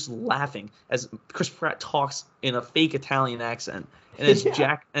who are just laughing as Chris Pratt talks in a fake Italian accent, and as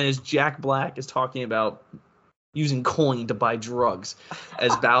Jack Black is talking about using coin to buy drugs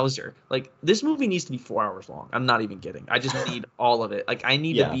as Bowser. Like, this movie needs to be 4 hours long. I'm not even kidding. I just need all of it. Like, I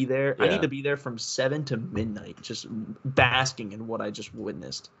need to be there. Yeah. I need to be there from 7 to midnight, just basking in what I just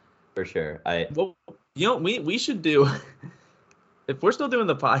witnessed. For sure. Well, we should do, if we're still doing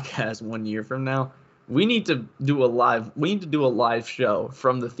the podcast 1 year from now, we need to do a live show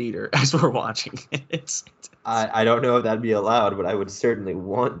from the theater as we're watching it. I don't know if that'd be allowed, but I would certainly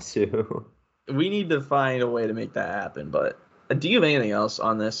want to. We need to find a way to make that happen. But do you have anything else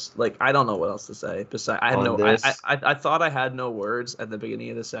on this? Like, I don't know what else to say. Besides, I thought I had no words at the beginning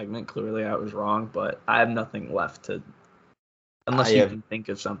of the segment. Clearly, I was wrong, but I have nothing left to. Unless you can think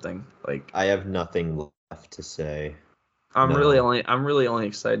of something. Like, I have nothing left to say. I'm really only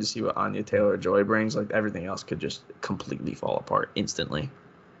excited to see what Anya Taylor-Joy brings. Like, everything else could just completely fall apart instantly.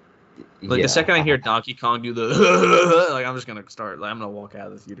 Like, the second I hear Donkey Kong do the like, I'm just gonna start. Like, I'm gonna walk out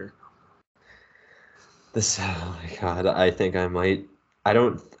of the theater. Oh my God! I think I might.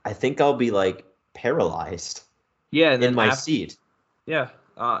 I think I'll be like paralyzed. Yeah, and in my seat. Yeah.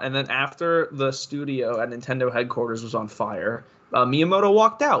 And then after the studio at Nintendo headquarters was on fire, Miyamoto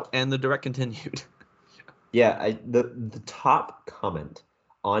walked out, and the direct continued. Yeah, the top comment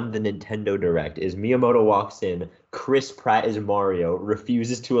on the Nintendo Direct is Miyamoto walks in, Chris Pratt is Mario,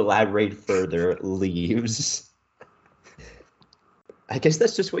 refuses to elaborate further, leaves. I guess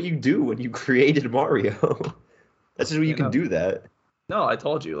that's just what you do when you created Mario. That's just what you can do that. No, I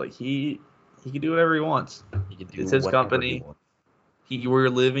told you, like, he can do whatever he wants. It's his company. We're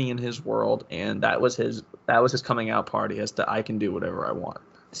living in his world, and that was his coming out party as to I can do whatever I want.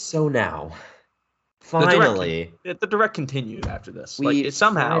 So now, finally, the direct continued after this.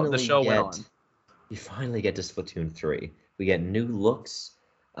 Somehow the show went on. We finally get to Splatoon 3. We get new looks.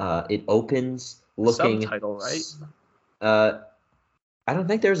 It opens looking subtitle, right? I don't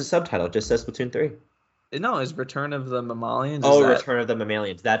think there's a subtitle. It just says Splatoon 3. No, it's Return of the Mammalians. Return of the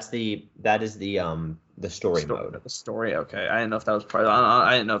Mammalians. That is the story mode. The story, okay. I didn't know if that was part of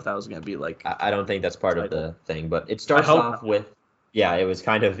I didn't know if that was gonna be like. I don't think that's part of the thing, but it starts off with. Yeah, it's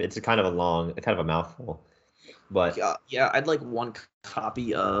kind of a mouthful, but yeah, I'd like one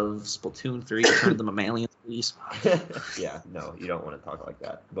copy of Splatoon 3, Return of the Mammalians, please. Yeah, no, you don't want to talk like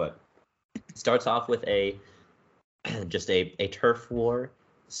that, but it starts off with just a turf war.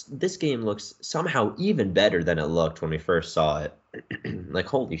 This game looks somehow even better than it looked when we first saw it. Like,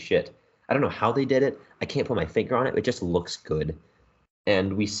 holy shit. I don't know how they did it. I can't put my finger on it. It just looks good.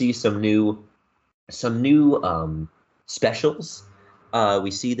 And we see some new some new specials.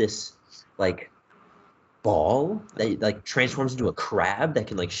 We see this like ball that like transforms into a crab that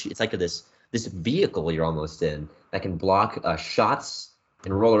can like it's like this vehicle you're almost in that can block shots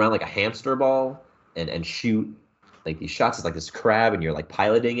and roll around like a hamster ball and shoot like these shots. It's like this crab and you're like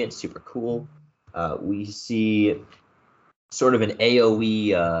piloting it. Super cool. We see sort of an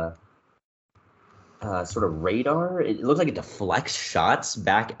AoE sort of radar. It looks like it deflects shots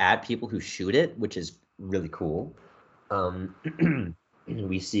back at people who shoot it, which is really cool.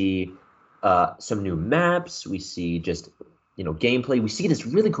 We see some new maps. We see just gameplay. We see this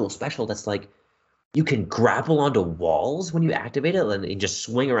really cool special that's like you can grapple onto walls when you activate it and just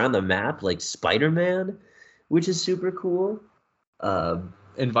swing around the map like Spider-Man, which is super cool.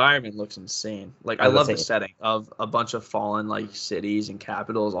 Environment looks insane. Like I love the setting of a bunch of fallen like cities and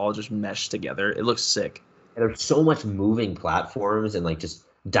capitals all just meshed together. It looks sick. And there's so much moving platforms and like just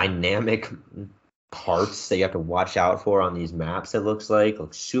dynamic parts that you have to watch out for on these maps. It looks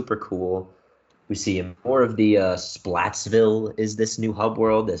super cool. We see more of the Splatsville is this new hub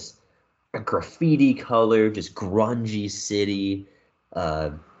world, this graffiti color, just grungy city,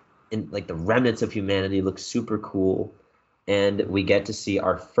 and like the remnants of humanity looks super cool. And we get to see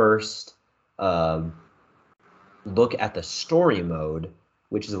our first look at the story mode,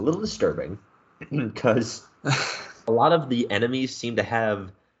 which is a little disturbing because a lot of the enemies seem to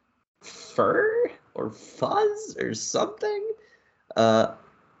have fur or fuzz or something.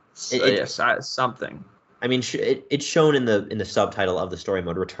 Something. I mean, it's shown in the subtitle of the story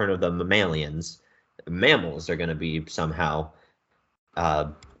mode, "Return of the Mammalians." Mammals are going to be somehow.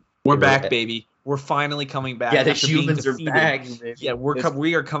 We're back, baby. We're finally coming back. Yeah, the humans are back. Yeah,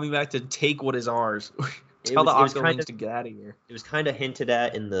 we are coming back to take what is ours. Tell the Octolings to get out of here. It was kind of hinted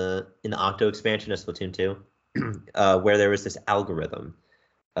at in the Octo expansion of Splatoon 2, where there was this algorithm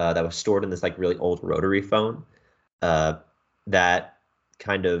that was stored in this like really old rotary phone that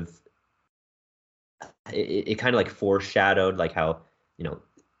kind of it kind of like foreshadowed like how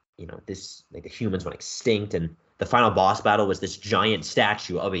this like the humans went extinct, and the final boss battle was this giant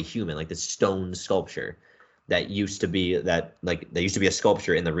statue of a human, like this stone sculpture that used to be a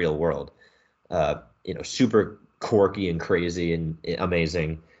sculpture in the real world. Super quirky and crazy and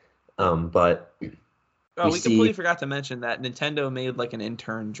amazing. But we completely forgot to mention that Nintendo made like an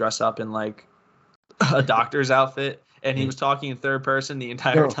intern dress up in like a doctor's outfit, and he was talking in third person the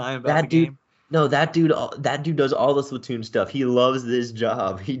entire time about the game. No, that dude does all the Splatoon stuff. He loves this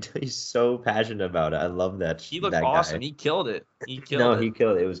job. He's so passionate about it. I love that. He looked awesome. He killed it. He killed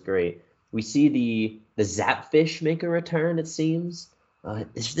it. It was great. We see the Zapfish make a return. It seems.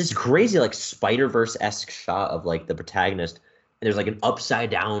 It's this crazy like Spider-Verse-esque shot of like the protagonist, and there's like an upside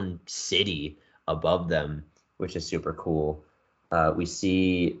down city above them, which is super cool. We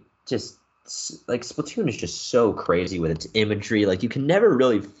see just like Splatoon is just so crazy with its imagery. Like you can never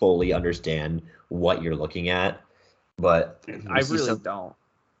really fully understand what you're looking at, but I really don't.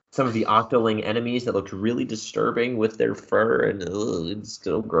 Some of the Octoling enemies that looked really disturbing with their fur, and it's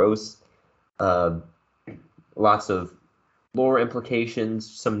still gross. Lots of lore implications,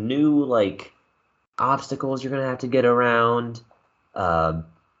 some new like obstacles you're gonna have to get around.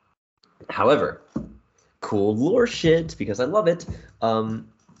 However, cool lore shit because I love it.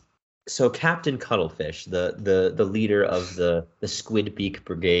 So Captain Cuttlefish, the leader of the Squidbeak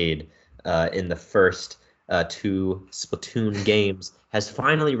Brigade in the first 2 Splatoon games, has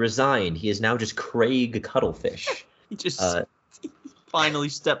finally resigned. He is now just Craig Cuttlefish. He just finally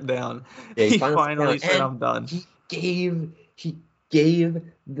stepped down. Yeah, he finally said, "I'm done." He gave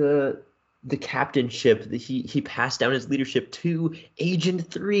the captainship. He passed down his leadership to Agent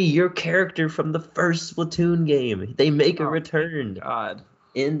 3, your character from the first Splatoon game. They make a return. God.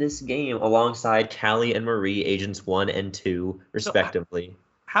 In this game, alongside Callie and Marie, Agents 1 and 2, respectively. So,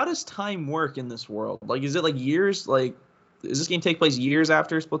 how does time work in this world? Like, is it like years? Like, does this game take place years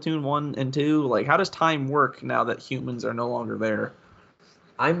after Splatoon 1 and 2? Like, how does time work now that humans are no longer there?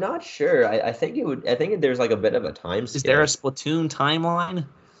 I'm not sure. I think it would. I think there's like a bit of a time scale. Is there a Splatoon timeline?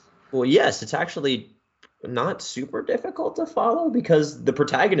 Well, yes. It's actually not super difficult to follow because the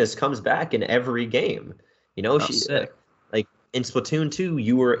protagonist comes back in every game. She's sick. Like in Splatoon 2,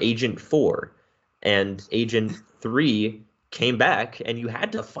 you were Agent 4, and Agent 3 came back, and you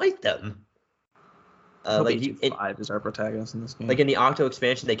had to fight them. Agent 5 is our protagonist in this game. Like in the Octo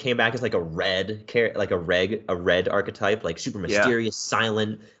expansion, they came back as like a red archetype, like super mysterious,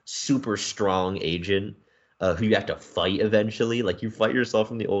 silent, super strong agent who you have to fight eventually. Like you fight yourself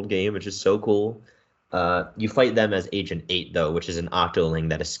from the old game, which is so cool. You fight them as Agent 8 though, which is an Octoling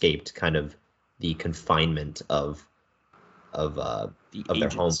that escaped kind of the confinement of their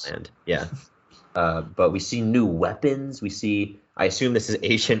homeland. Yeah. But we see new weapons. We see. I assume this is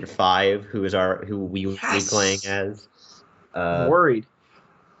Agent 5, who we will be playing as. I'm worried.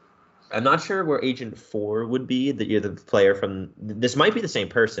 I'm not sure where Agent 4 would be. That you're the player from. This might be the same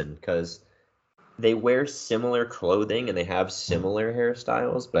person because they wear similar clothing and they have similar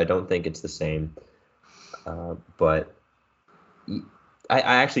hairstyles, but I don't think it's the same. But I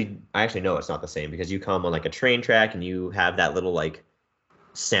actually know it's not the same because you come on like a train track and you have that little like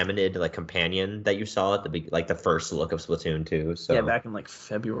salmonid like companion that you saw at the first look of Splatoon 2. So yeah, back in like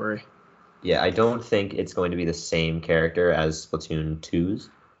February. Yeah, I don't think it's going to be the same character as Splatoon 2's,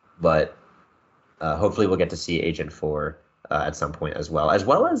 but hopefully we'll get to see Agent 4 at some point as well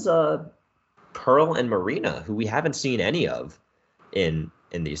as Pearl and Marina, who we haven't seen any of in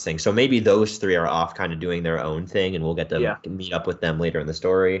these things. So maybe those three are off kind of doing their own thing, and we'll get to meet up with them later in the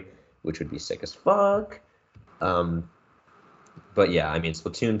story, which would be sick as fuck. But yeah, I mean,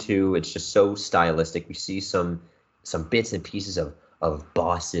 Splatoon 2, it's just so stylistic. We see some bits and pieces of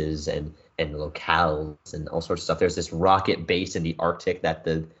bosses and locales and all sorts of stuff. There's this rocket base in the Arctic that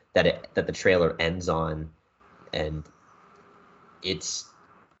the trailer ends on, and it's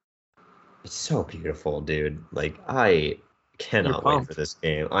so beautiful, dude. Like, I cannot wait for this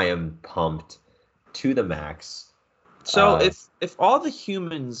game. I am pumped to the max. So if all the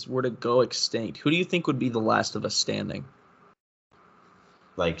humans were to go extinct, who do you think would be the last of us standing?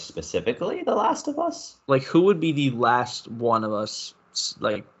 Like, specifically The Last of Us? Like, who would be the last one of us,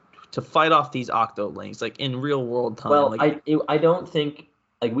 like, to fight off these Octolings, like, in real world time? Well, like, I don't think,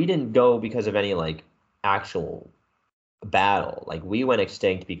 like, we didn't go because of any, like, actual battle. Like, we went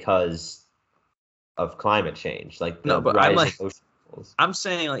extinct because of climate change. Like, no, but I'm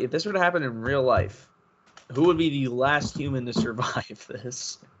saying, like, if this were to happen in real life, who would be the last human to survive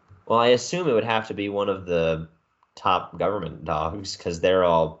this? Well, I assume it would have to be one of the top government dogs because they're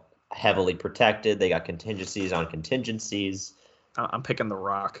all heavily protected. They got contingencies on contingencies. I'm picking The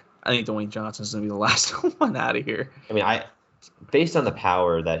Rock. I think Dwayne Johnson's gonna be the last one out of here. I mean, based on the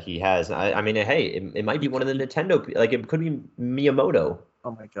power that he has, I mean, hey, it might be one of the Nintendo. Like, it could be Miyamoto.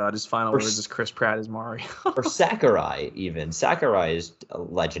 Oh my God, his final words is Chris Pratt as Mario. Or Sakurai, even. Sakurai is a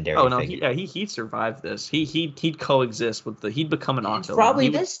legendary figure. He'd survive this. He'd coexist with he'd become an Octoling. Probably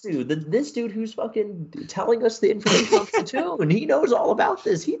this dude who's fucking telling us the information on Splatoon. He knows all about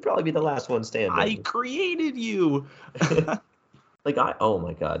this. He'd probably be the last one standing. I created you. Oh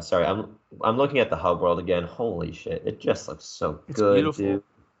my God, sorry. I'm looking at the hub world again. Holy shit, it just looks so good, beautiful. Dude.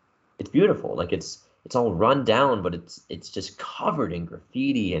 It's beautiful. Like, it's all run down, but it's just covered in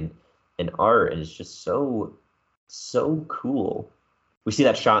graffiti and art, and it's just so cool. We see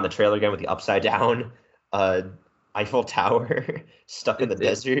that shot in the trailer again with the upside down Eiffel Tower stuck in the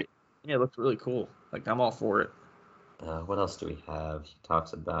desert. Yeah, it looks really cool. Like, I'm all for it. What else do we have? He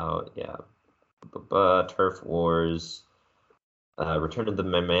talks about Turf Wars, Return of the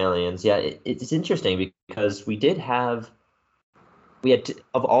Mammalians. Yeah, it's interesting because we had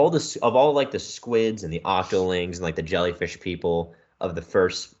of all the squids and the octolings and like the jellyfish people of the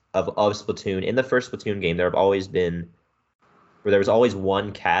first of Splatoon. In the first Splatoon game, there was always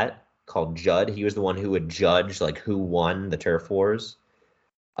one cat called Judd. He was the one who would judge like who won the turf wars.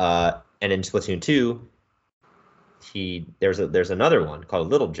 And in Splatoon 2, there's another one called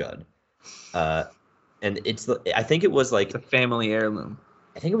Little Judd. And I think it was like it's a family heirloom.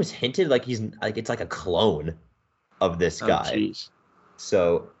 I think it was hinted like it's like a clone of this guy. Geez.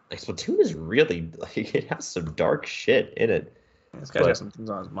 So, like, Splatoon is really, like, it has some dark shit in it. This guy's got some things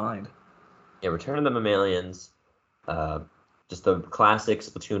on his mind. Yeah, Return of the Mammalians, just the classic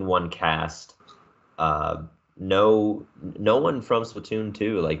Splatoon 1 cast. No one from Splatoon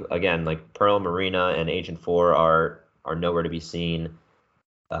 2. Like, again, like, Pearl, Marina, and Agent 4 are nowhere to be seen.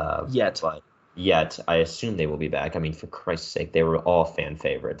 Yet, I assume they will be back. I mean, for Christ's sake, they were all fan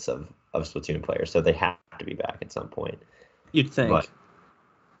favorites of Splatoon players, so they have to be back at some point. You'd think. But,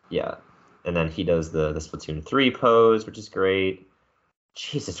 yeah, and then he does the Splatoon 3 pose, which is great.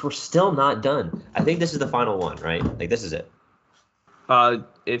 Jesus, we're still not done. I think this is the final one, right? Like, this is it.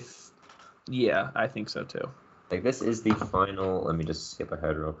 Yeah, I think so too. Like, this is the final. Let me just skip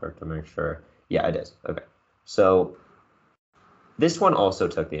ahead real quick to make sure. Yeah, it is. Okay. So, this one also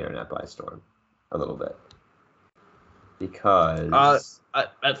took the internet by storm a little bit. Because...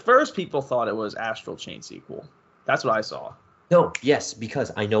 at first, people thought it was Astral Chain sequel. That's what I saw. No, yes, because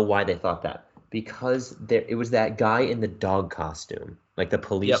I know why they thought that. Because it was that guy in the dog costume, like the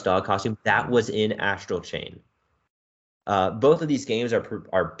police dog costume, that was in Astral Chain. Both of these games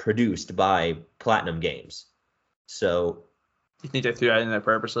are produced by Platinum Games, so. You think they threw that in there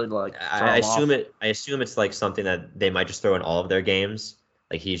purposely to like? I assume it's like something that they might just throw in all of their games.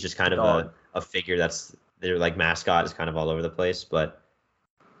 Like, he's just kind of a figure that's their like mascot is kind of all over the place. But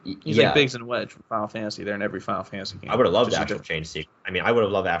he's like Biggs and Wedge from Final Fantasy. They're in every Final Fantasy game. I would have loved the actual chain sequel. I mean, I would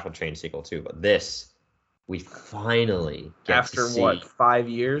have loved the actual chain sequel too. But this, we finally get after to see, what 5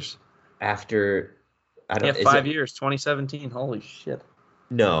 years? After I don't. Yeah, 5 years. 2017. Holy shit.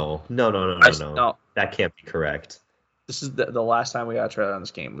 No. No. That can't be correct. This is the last time we got a trailer on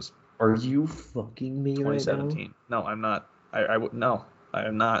this game was. Are you fucking me 2017. Right now? No, I'm not. No, I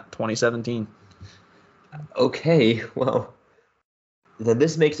am not. 2017. Okay, well, then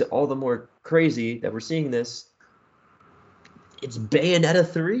this makes it all the more crazy that we're seeing this. It's Bayonetta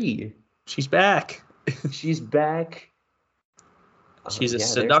 3. She's back. She's back. She's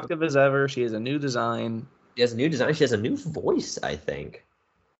as seductive as ever. She has a new design. She has a new design. She has a new voice, I think.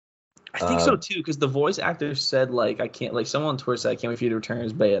 I think so too, because the voice actor said someone on Twitter said, I can't wait for you to return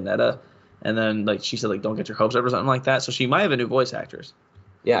as Bayonetta. And then she said don't get your hopes up or something like that. So she might have a new voice actress.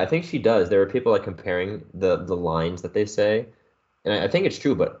 Yeah, I think she does. There are people comparing the lines that they say. And I think it's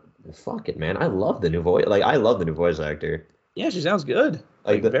true, but fuck it, man. I love the new voice. I love the new voice actor. Yeah, she sounds good.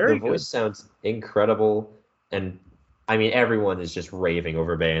 The voice sounds incredible. And I mean, everyone is just raving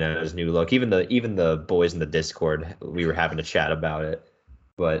over Bayonetta's new look. Even the boys in the Discord, we were having a chat about it.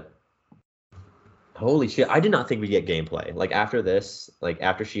 But holy shit, I did not think we'd get gameplay. After this,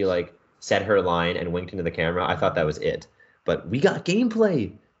 after she said her line and winked into the camera, I thought that was it. But we got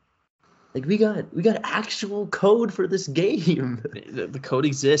gameplay. We got actual code for this game. The code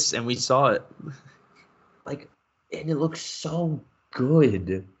exists and we saw it. And it looks so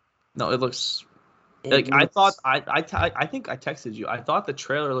good. No, it looks I thought I think I texted you. I thought the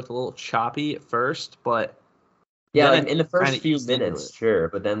trailer looked a little choppy at first, but yeah, in the first few minutes, sure,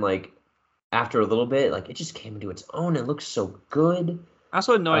 but then after a little bit, it just came into its own. It looks so good. I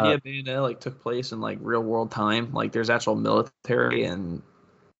also had no idea Bayonetta took place in real world time. There's actual military and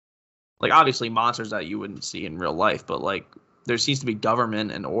obviously monsters that you wouldn't see in real life, but there seems to be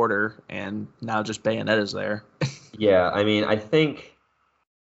government and order, and now just Bayonetta's there. Yeah, I mean, I think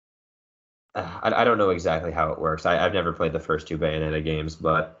I don't know exactly how it works. I've never played the first two Bayonetta games,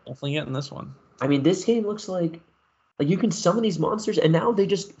 but definitely getting this one. I mean, this game looks like you can summon these monsters, and now they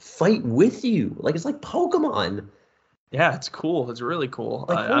just fight with you. It's like Pokemon. Yeah, it's cool. It's really cool.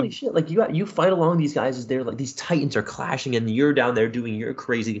 Holy shit! You fight along these guys as they're these titans are clashing, and you're down there doing your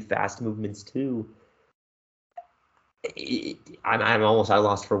crazy fast movements too. I'm almost at a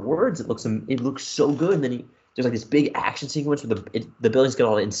loss for words. It looks so good. And then there's this big action sequence where the buildings get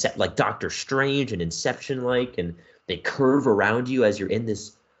all Doctor Strange and Inception and they curve around you as you're in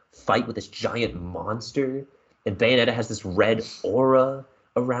this fight with this giant monster. And Bayonetta has this red aura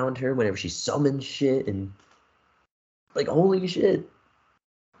around her whenever she summons shit, and holy shit.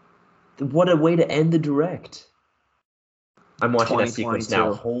 What a way to end the direct. I'm watching that sequence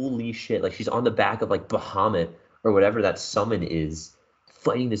now. Holy shit. She's on the back of Bahamut or whatever that summon is,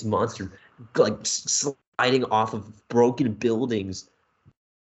 fighting this monster, sliding off of broken buildings.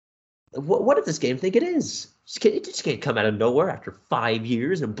 What does this game think it is? It just can't come out of nowhere after 5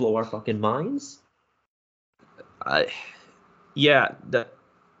 years and blow our fucking minds. Yeah, the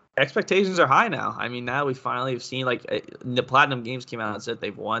expectations are high now. I mean, now we finally have seen the Platinum Games came out and said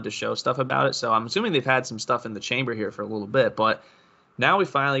they've wanted to show stuff about it. So I'm assuming they've had some stuff in the chamber here for a little bit, but now we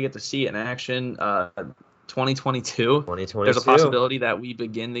finally get to see it in action. 2022. There's a possibility that we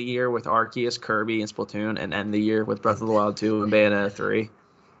begin the year with Arceus, Kirby, and Splatoon, and end the year with Breath of the Wild 2 and Bayonetta 3,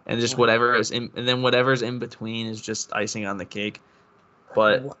 and just whatever's in between is just icing on the cake.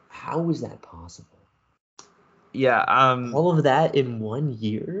 But how is that possible? Yeah, all of that in 1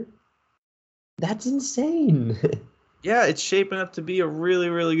 year? That's insane. Yeah, it's shaping up to be a really,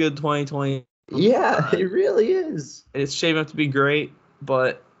 really good 2020. Yeah, it really is. It's shaping up to be great,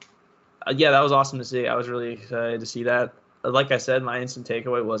 but yeah, that was awesome to see. I was really excited to see that. Like I said, my instant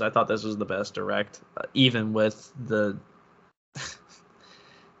takeaway was I thought this was the best direct, even with the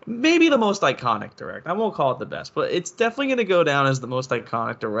maybe the most iconic direct. I won't call it the best, but it's definitely going to go down as the most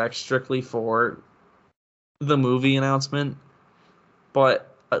iconic direct strictly for the movie announcement.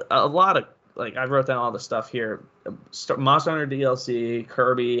 But a lot of I wrote down all the stuff here. Monster Hunter DLC,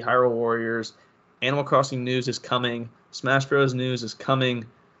 Kirby, Hyrule Warriors, Animal Crossing news is coming. Smash Bros. News is coming.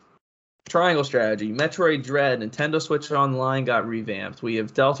 Triangle Strategy, Metroid Dread, Nintendo Switch Online got revamped. We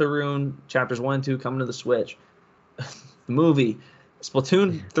have Deltarune Chapters 1 and 2 coming to the Switch. The movie.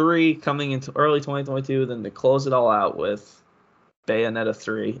 Splatoon 3 coming into early 2022. Then to close it all out with Bayonetta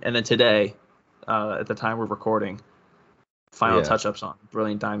 3. And then today, at the time we're recording, final touch-ups on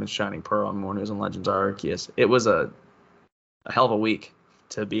Brilliant Diamond, Shining Pearl, and More News and Legends Arceus. It was a hell of a week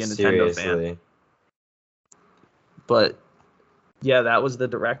to be a Nintendo fan. But yeah, that was the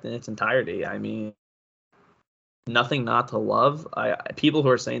direct in its entirety. I mean, nothing not to love. People who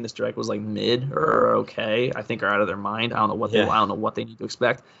are saying this direct was like mid or okay, I think are out of their mind. I don't know what I don't know what they need to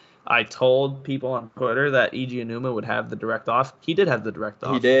expect. I told people on Twitter that Eiji Aonuma would have the direct off. He did have the direct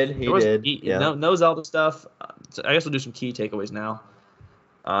off. He did. Yeah. No Zelda stuff. So I guess we'll do some key takeaways now.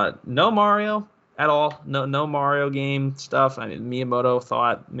 No Mario at all. No Mario game stuff. I mean, Miyamoto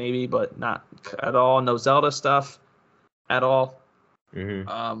thought maybe, but not at all. No Zelda stuff at all.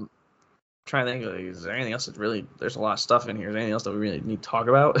 Mm-hmm. Trying to think, like, is there anything else that really? There's a lot of stuff in here. Is there anything else that we really need to talk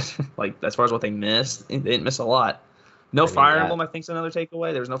about? Like as far as what they missed, they didn't miss a lot. No Fire Emblem, I think, is another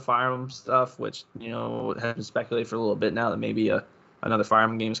takeaway. There's no Fire Emblem stuff, which has been speculated for a little bit now that maybe another Fire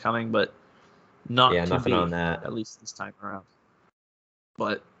Emblem game is coming, but nothing on that, at least this time around.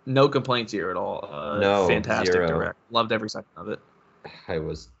 But no complaints here at all. No, fantastic 0. direct. Loved every second of it. I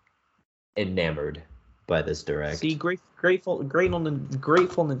was enamored by this direct. See, grateful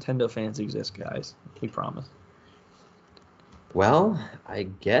Nintendo fans exist, guys. We promise. Well, I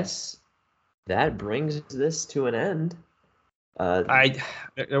guess that brings this to an end.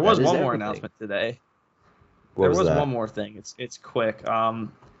 There was one more announcement today. There was one more thing. It's quick.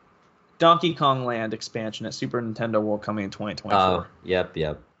 Donkey Kong Land expansion at Super Nintendo World coming in 2024. Oh, yep.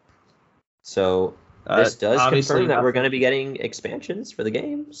 So this does confirm that we're going to be getting expansions for the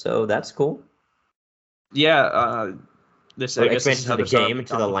game, so that's cool. Yeah, expansion to the game,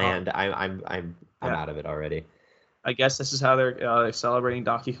 to the land. I'm out of it already. I guess this is how they're celebrating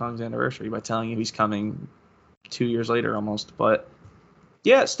Donkey Kong's anniversary by telling you he's coming 2 years later almost. But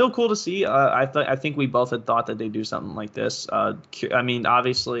yeah, it's still cool to see. I think we both had thought that they'd do something like this. I mean,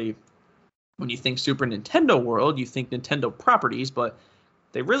 obviously, when you think Super Nintendo World, you think Nintendo properties, but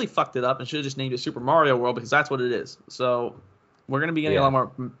they really fucked it up and should have just named it Super Mario World because that's what it is. So we're going to be getting a lot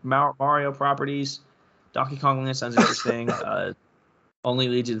more Mario properties. Donkey Kong Land sounds interesting. Only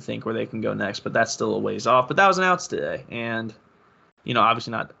leads you to think where they can go next, but that's still a ways off. But that was announced today, and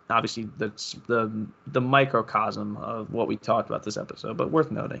obviously that's the microcosm of what we talked about this episode, but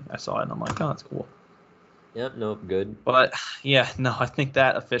worth noting. I saw it and I'm like, oh, that's cool. Yep, no, good. But yeah, no, I think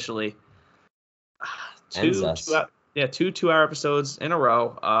that officially two 2-hour episodes in a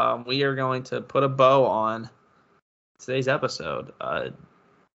row. We are going to put a bow on today's episode.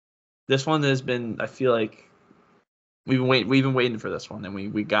 This one has been, I feel like we've been waiting for this one, and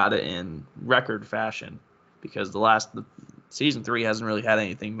we got it in record fashion because the season 3 hasn't really had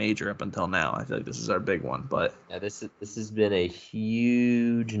anything major up until now. I feel like this is our big one, but yeah, this has been a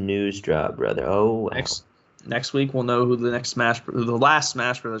huge news drop, brother. Oh, wow. Next week we'll know who the last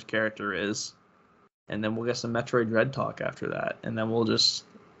Smash Brothers character is, and then we'll get some Metroid Dread talk after that, and then we'll just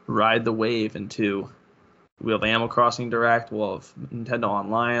ride the wave into. We'll have Animal Crossing Direct. We'll have Nintendo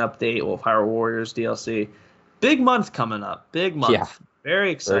Online update. We'll have Hyrule Warriors DLC. Big month coming up. Big month. Yeah,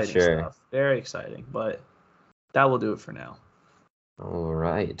 very exciting stuff. Very exciting. But that will do it for now. All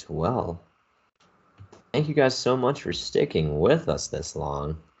right. Well, thank you guys so much for sticking with us this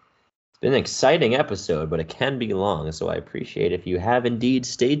long. It's been an exciting episode, but it can be long. So I appreciate if you have indeed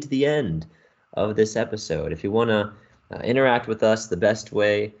stayed to the end of this episode. If you want to interact with us, the best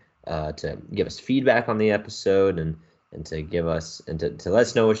way to give us feedback on the episode and to give us and to let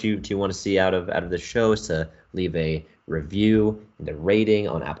us know what you want to see out of the show is to leave a review and a rating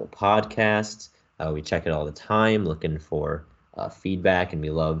on Apple Podcasts. We check it all the time, looking for feedback, and we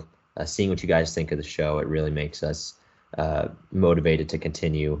love seeing what you guys think of the show. It really makes us motivated to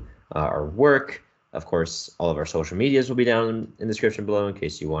continue our work. Of course, all of our social medias will be down in the description below in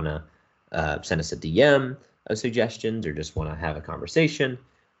case you want to send us a DM of suggestions or just want to have a conversation.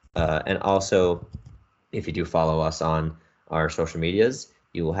 And also, if you do follow us on our social medias,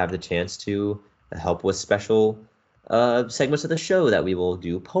 you will have the chance to help with special segments of the show that we will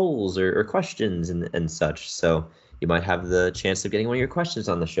do polls or questions and such. So you might have the chance of getting one of your questions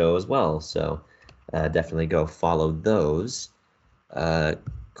on the show as well. So definitely go follow those.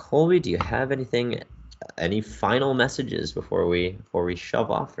 Colby, do you have any final messages before we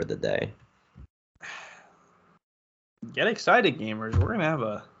shove off for the day? Get excited, gamers. We're gonna have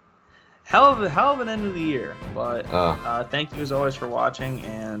a hell of an end of the year. But thank you as always for watching,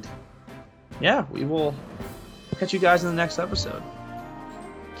 and yeah, we will catch you guys in the next episode.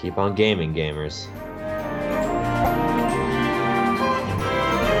 Keep on gaming, gamers.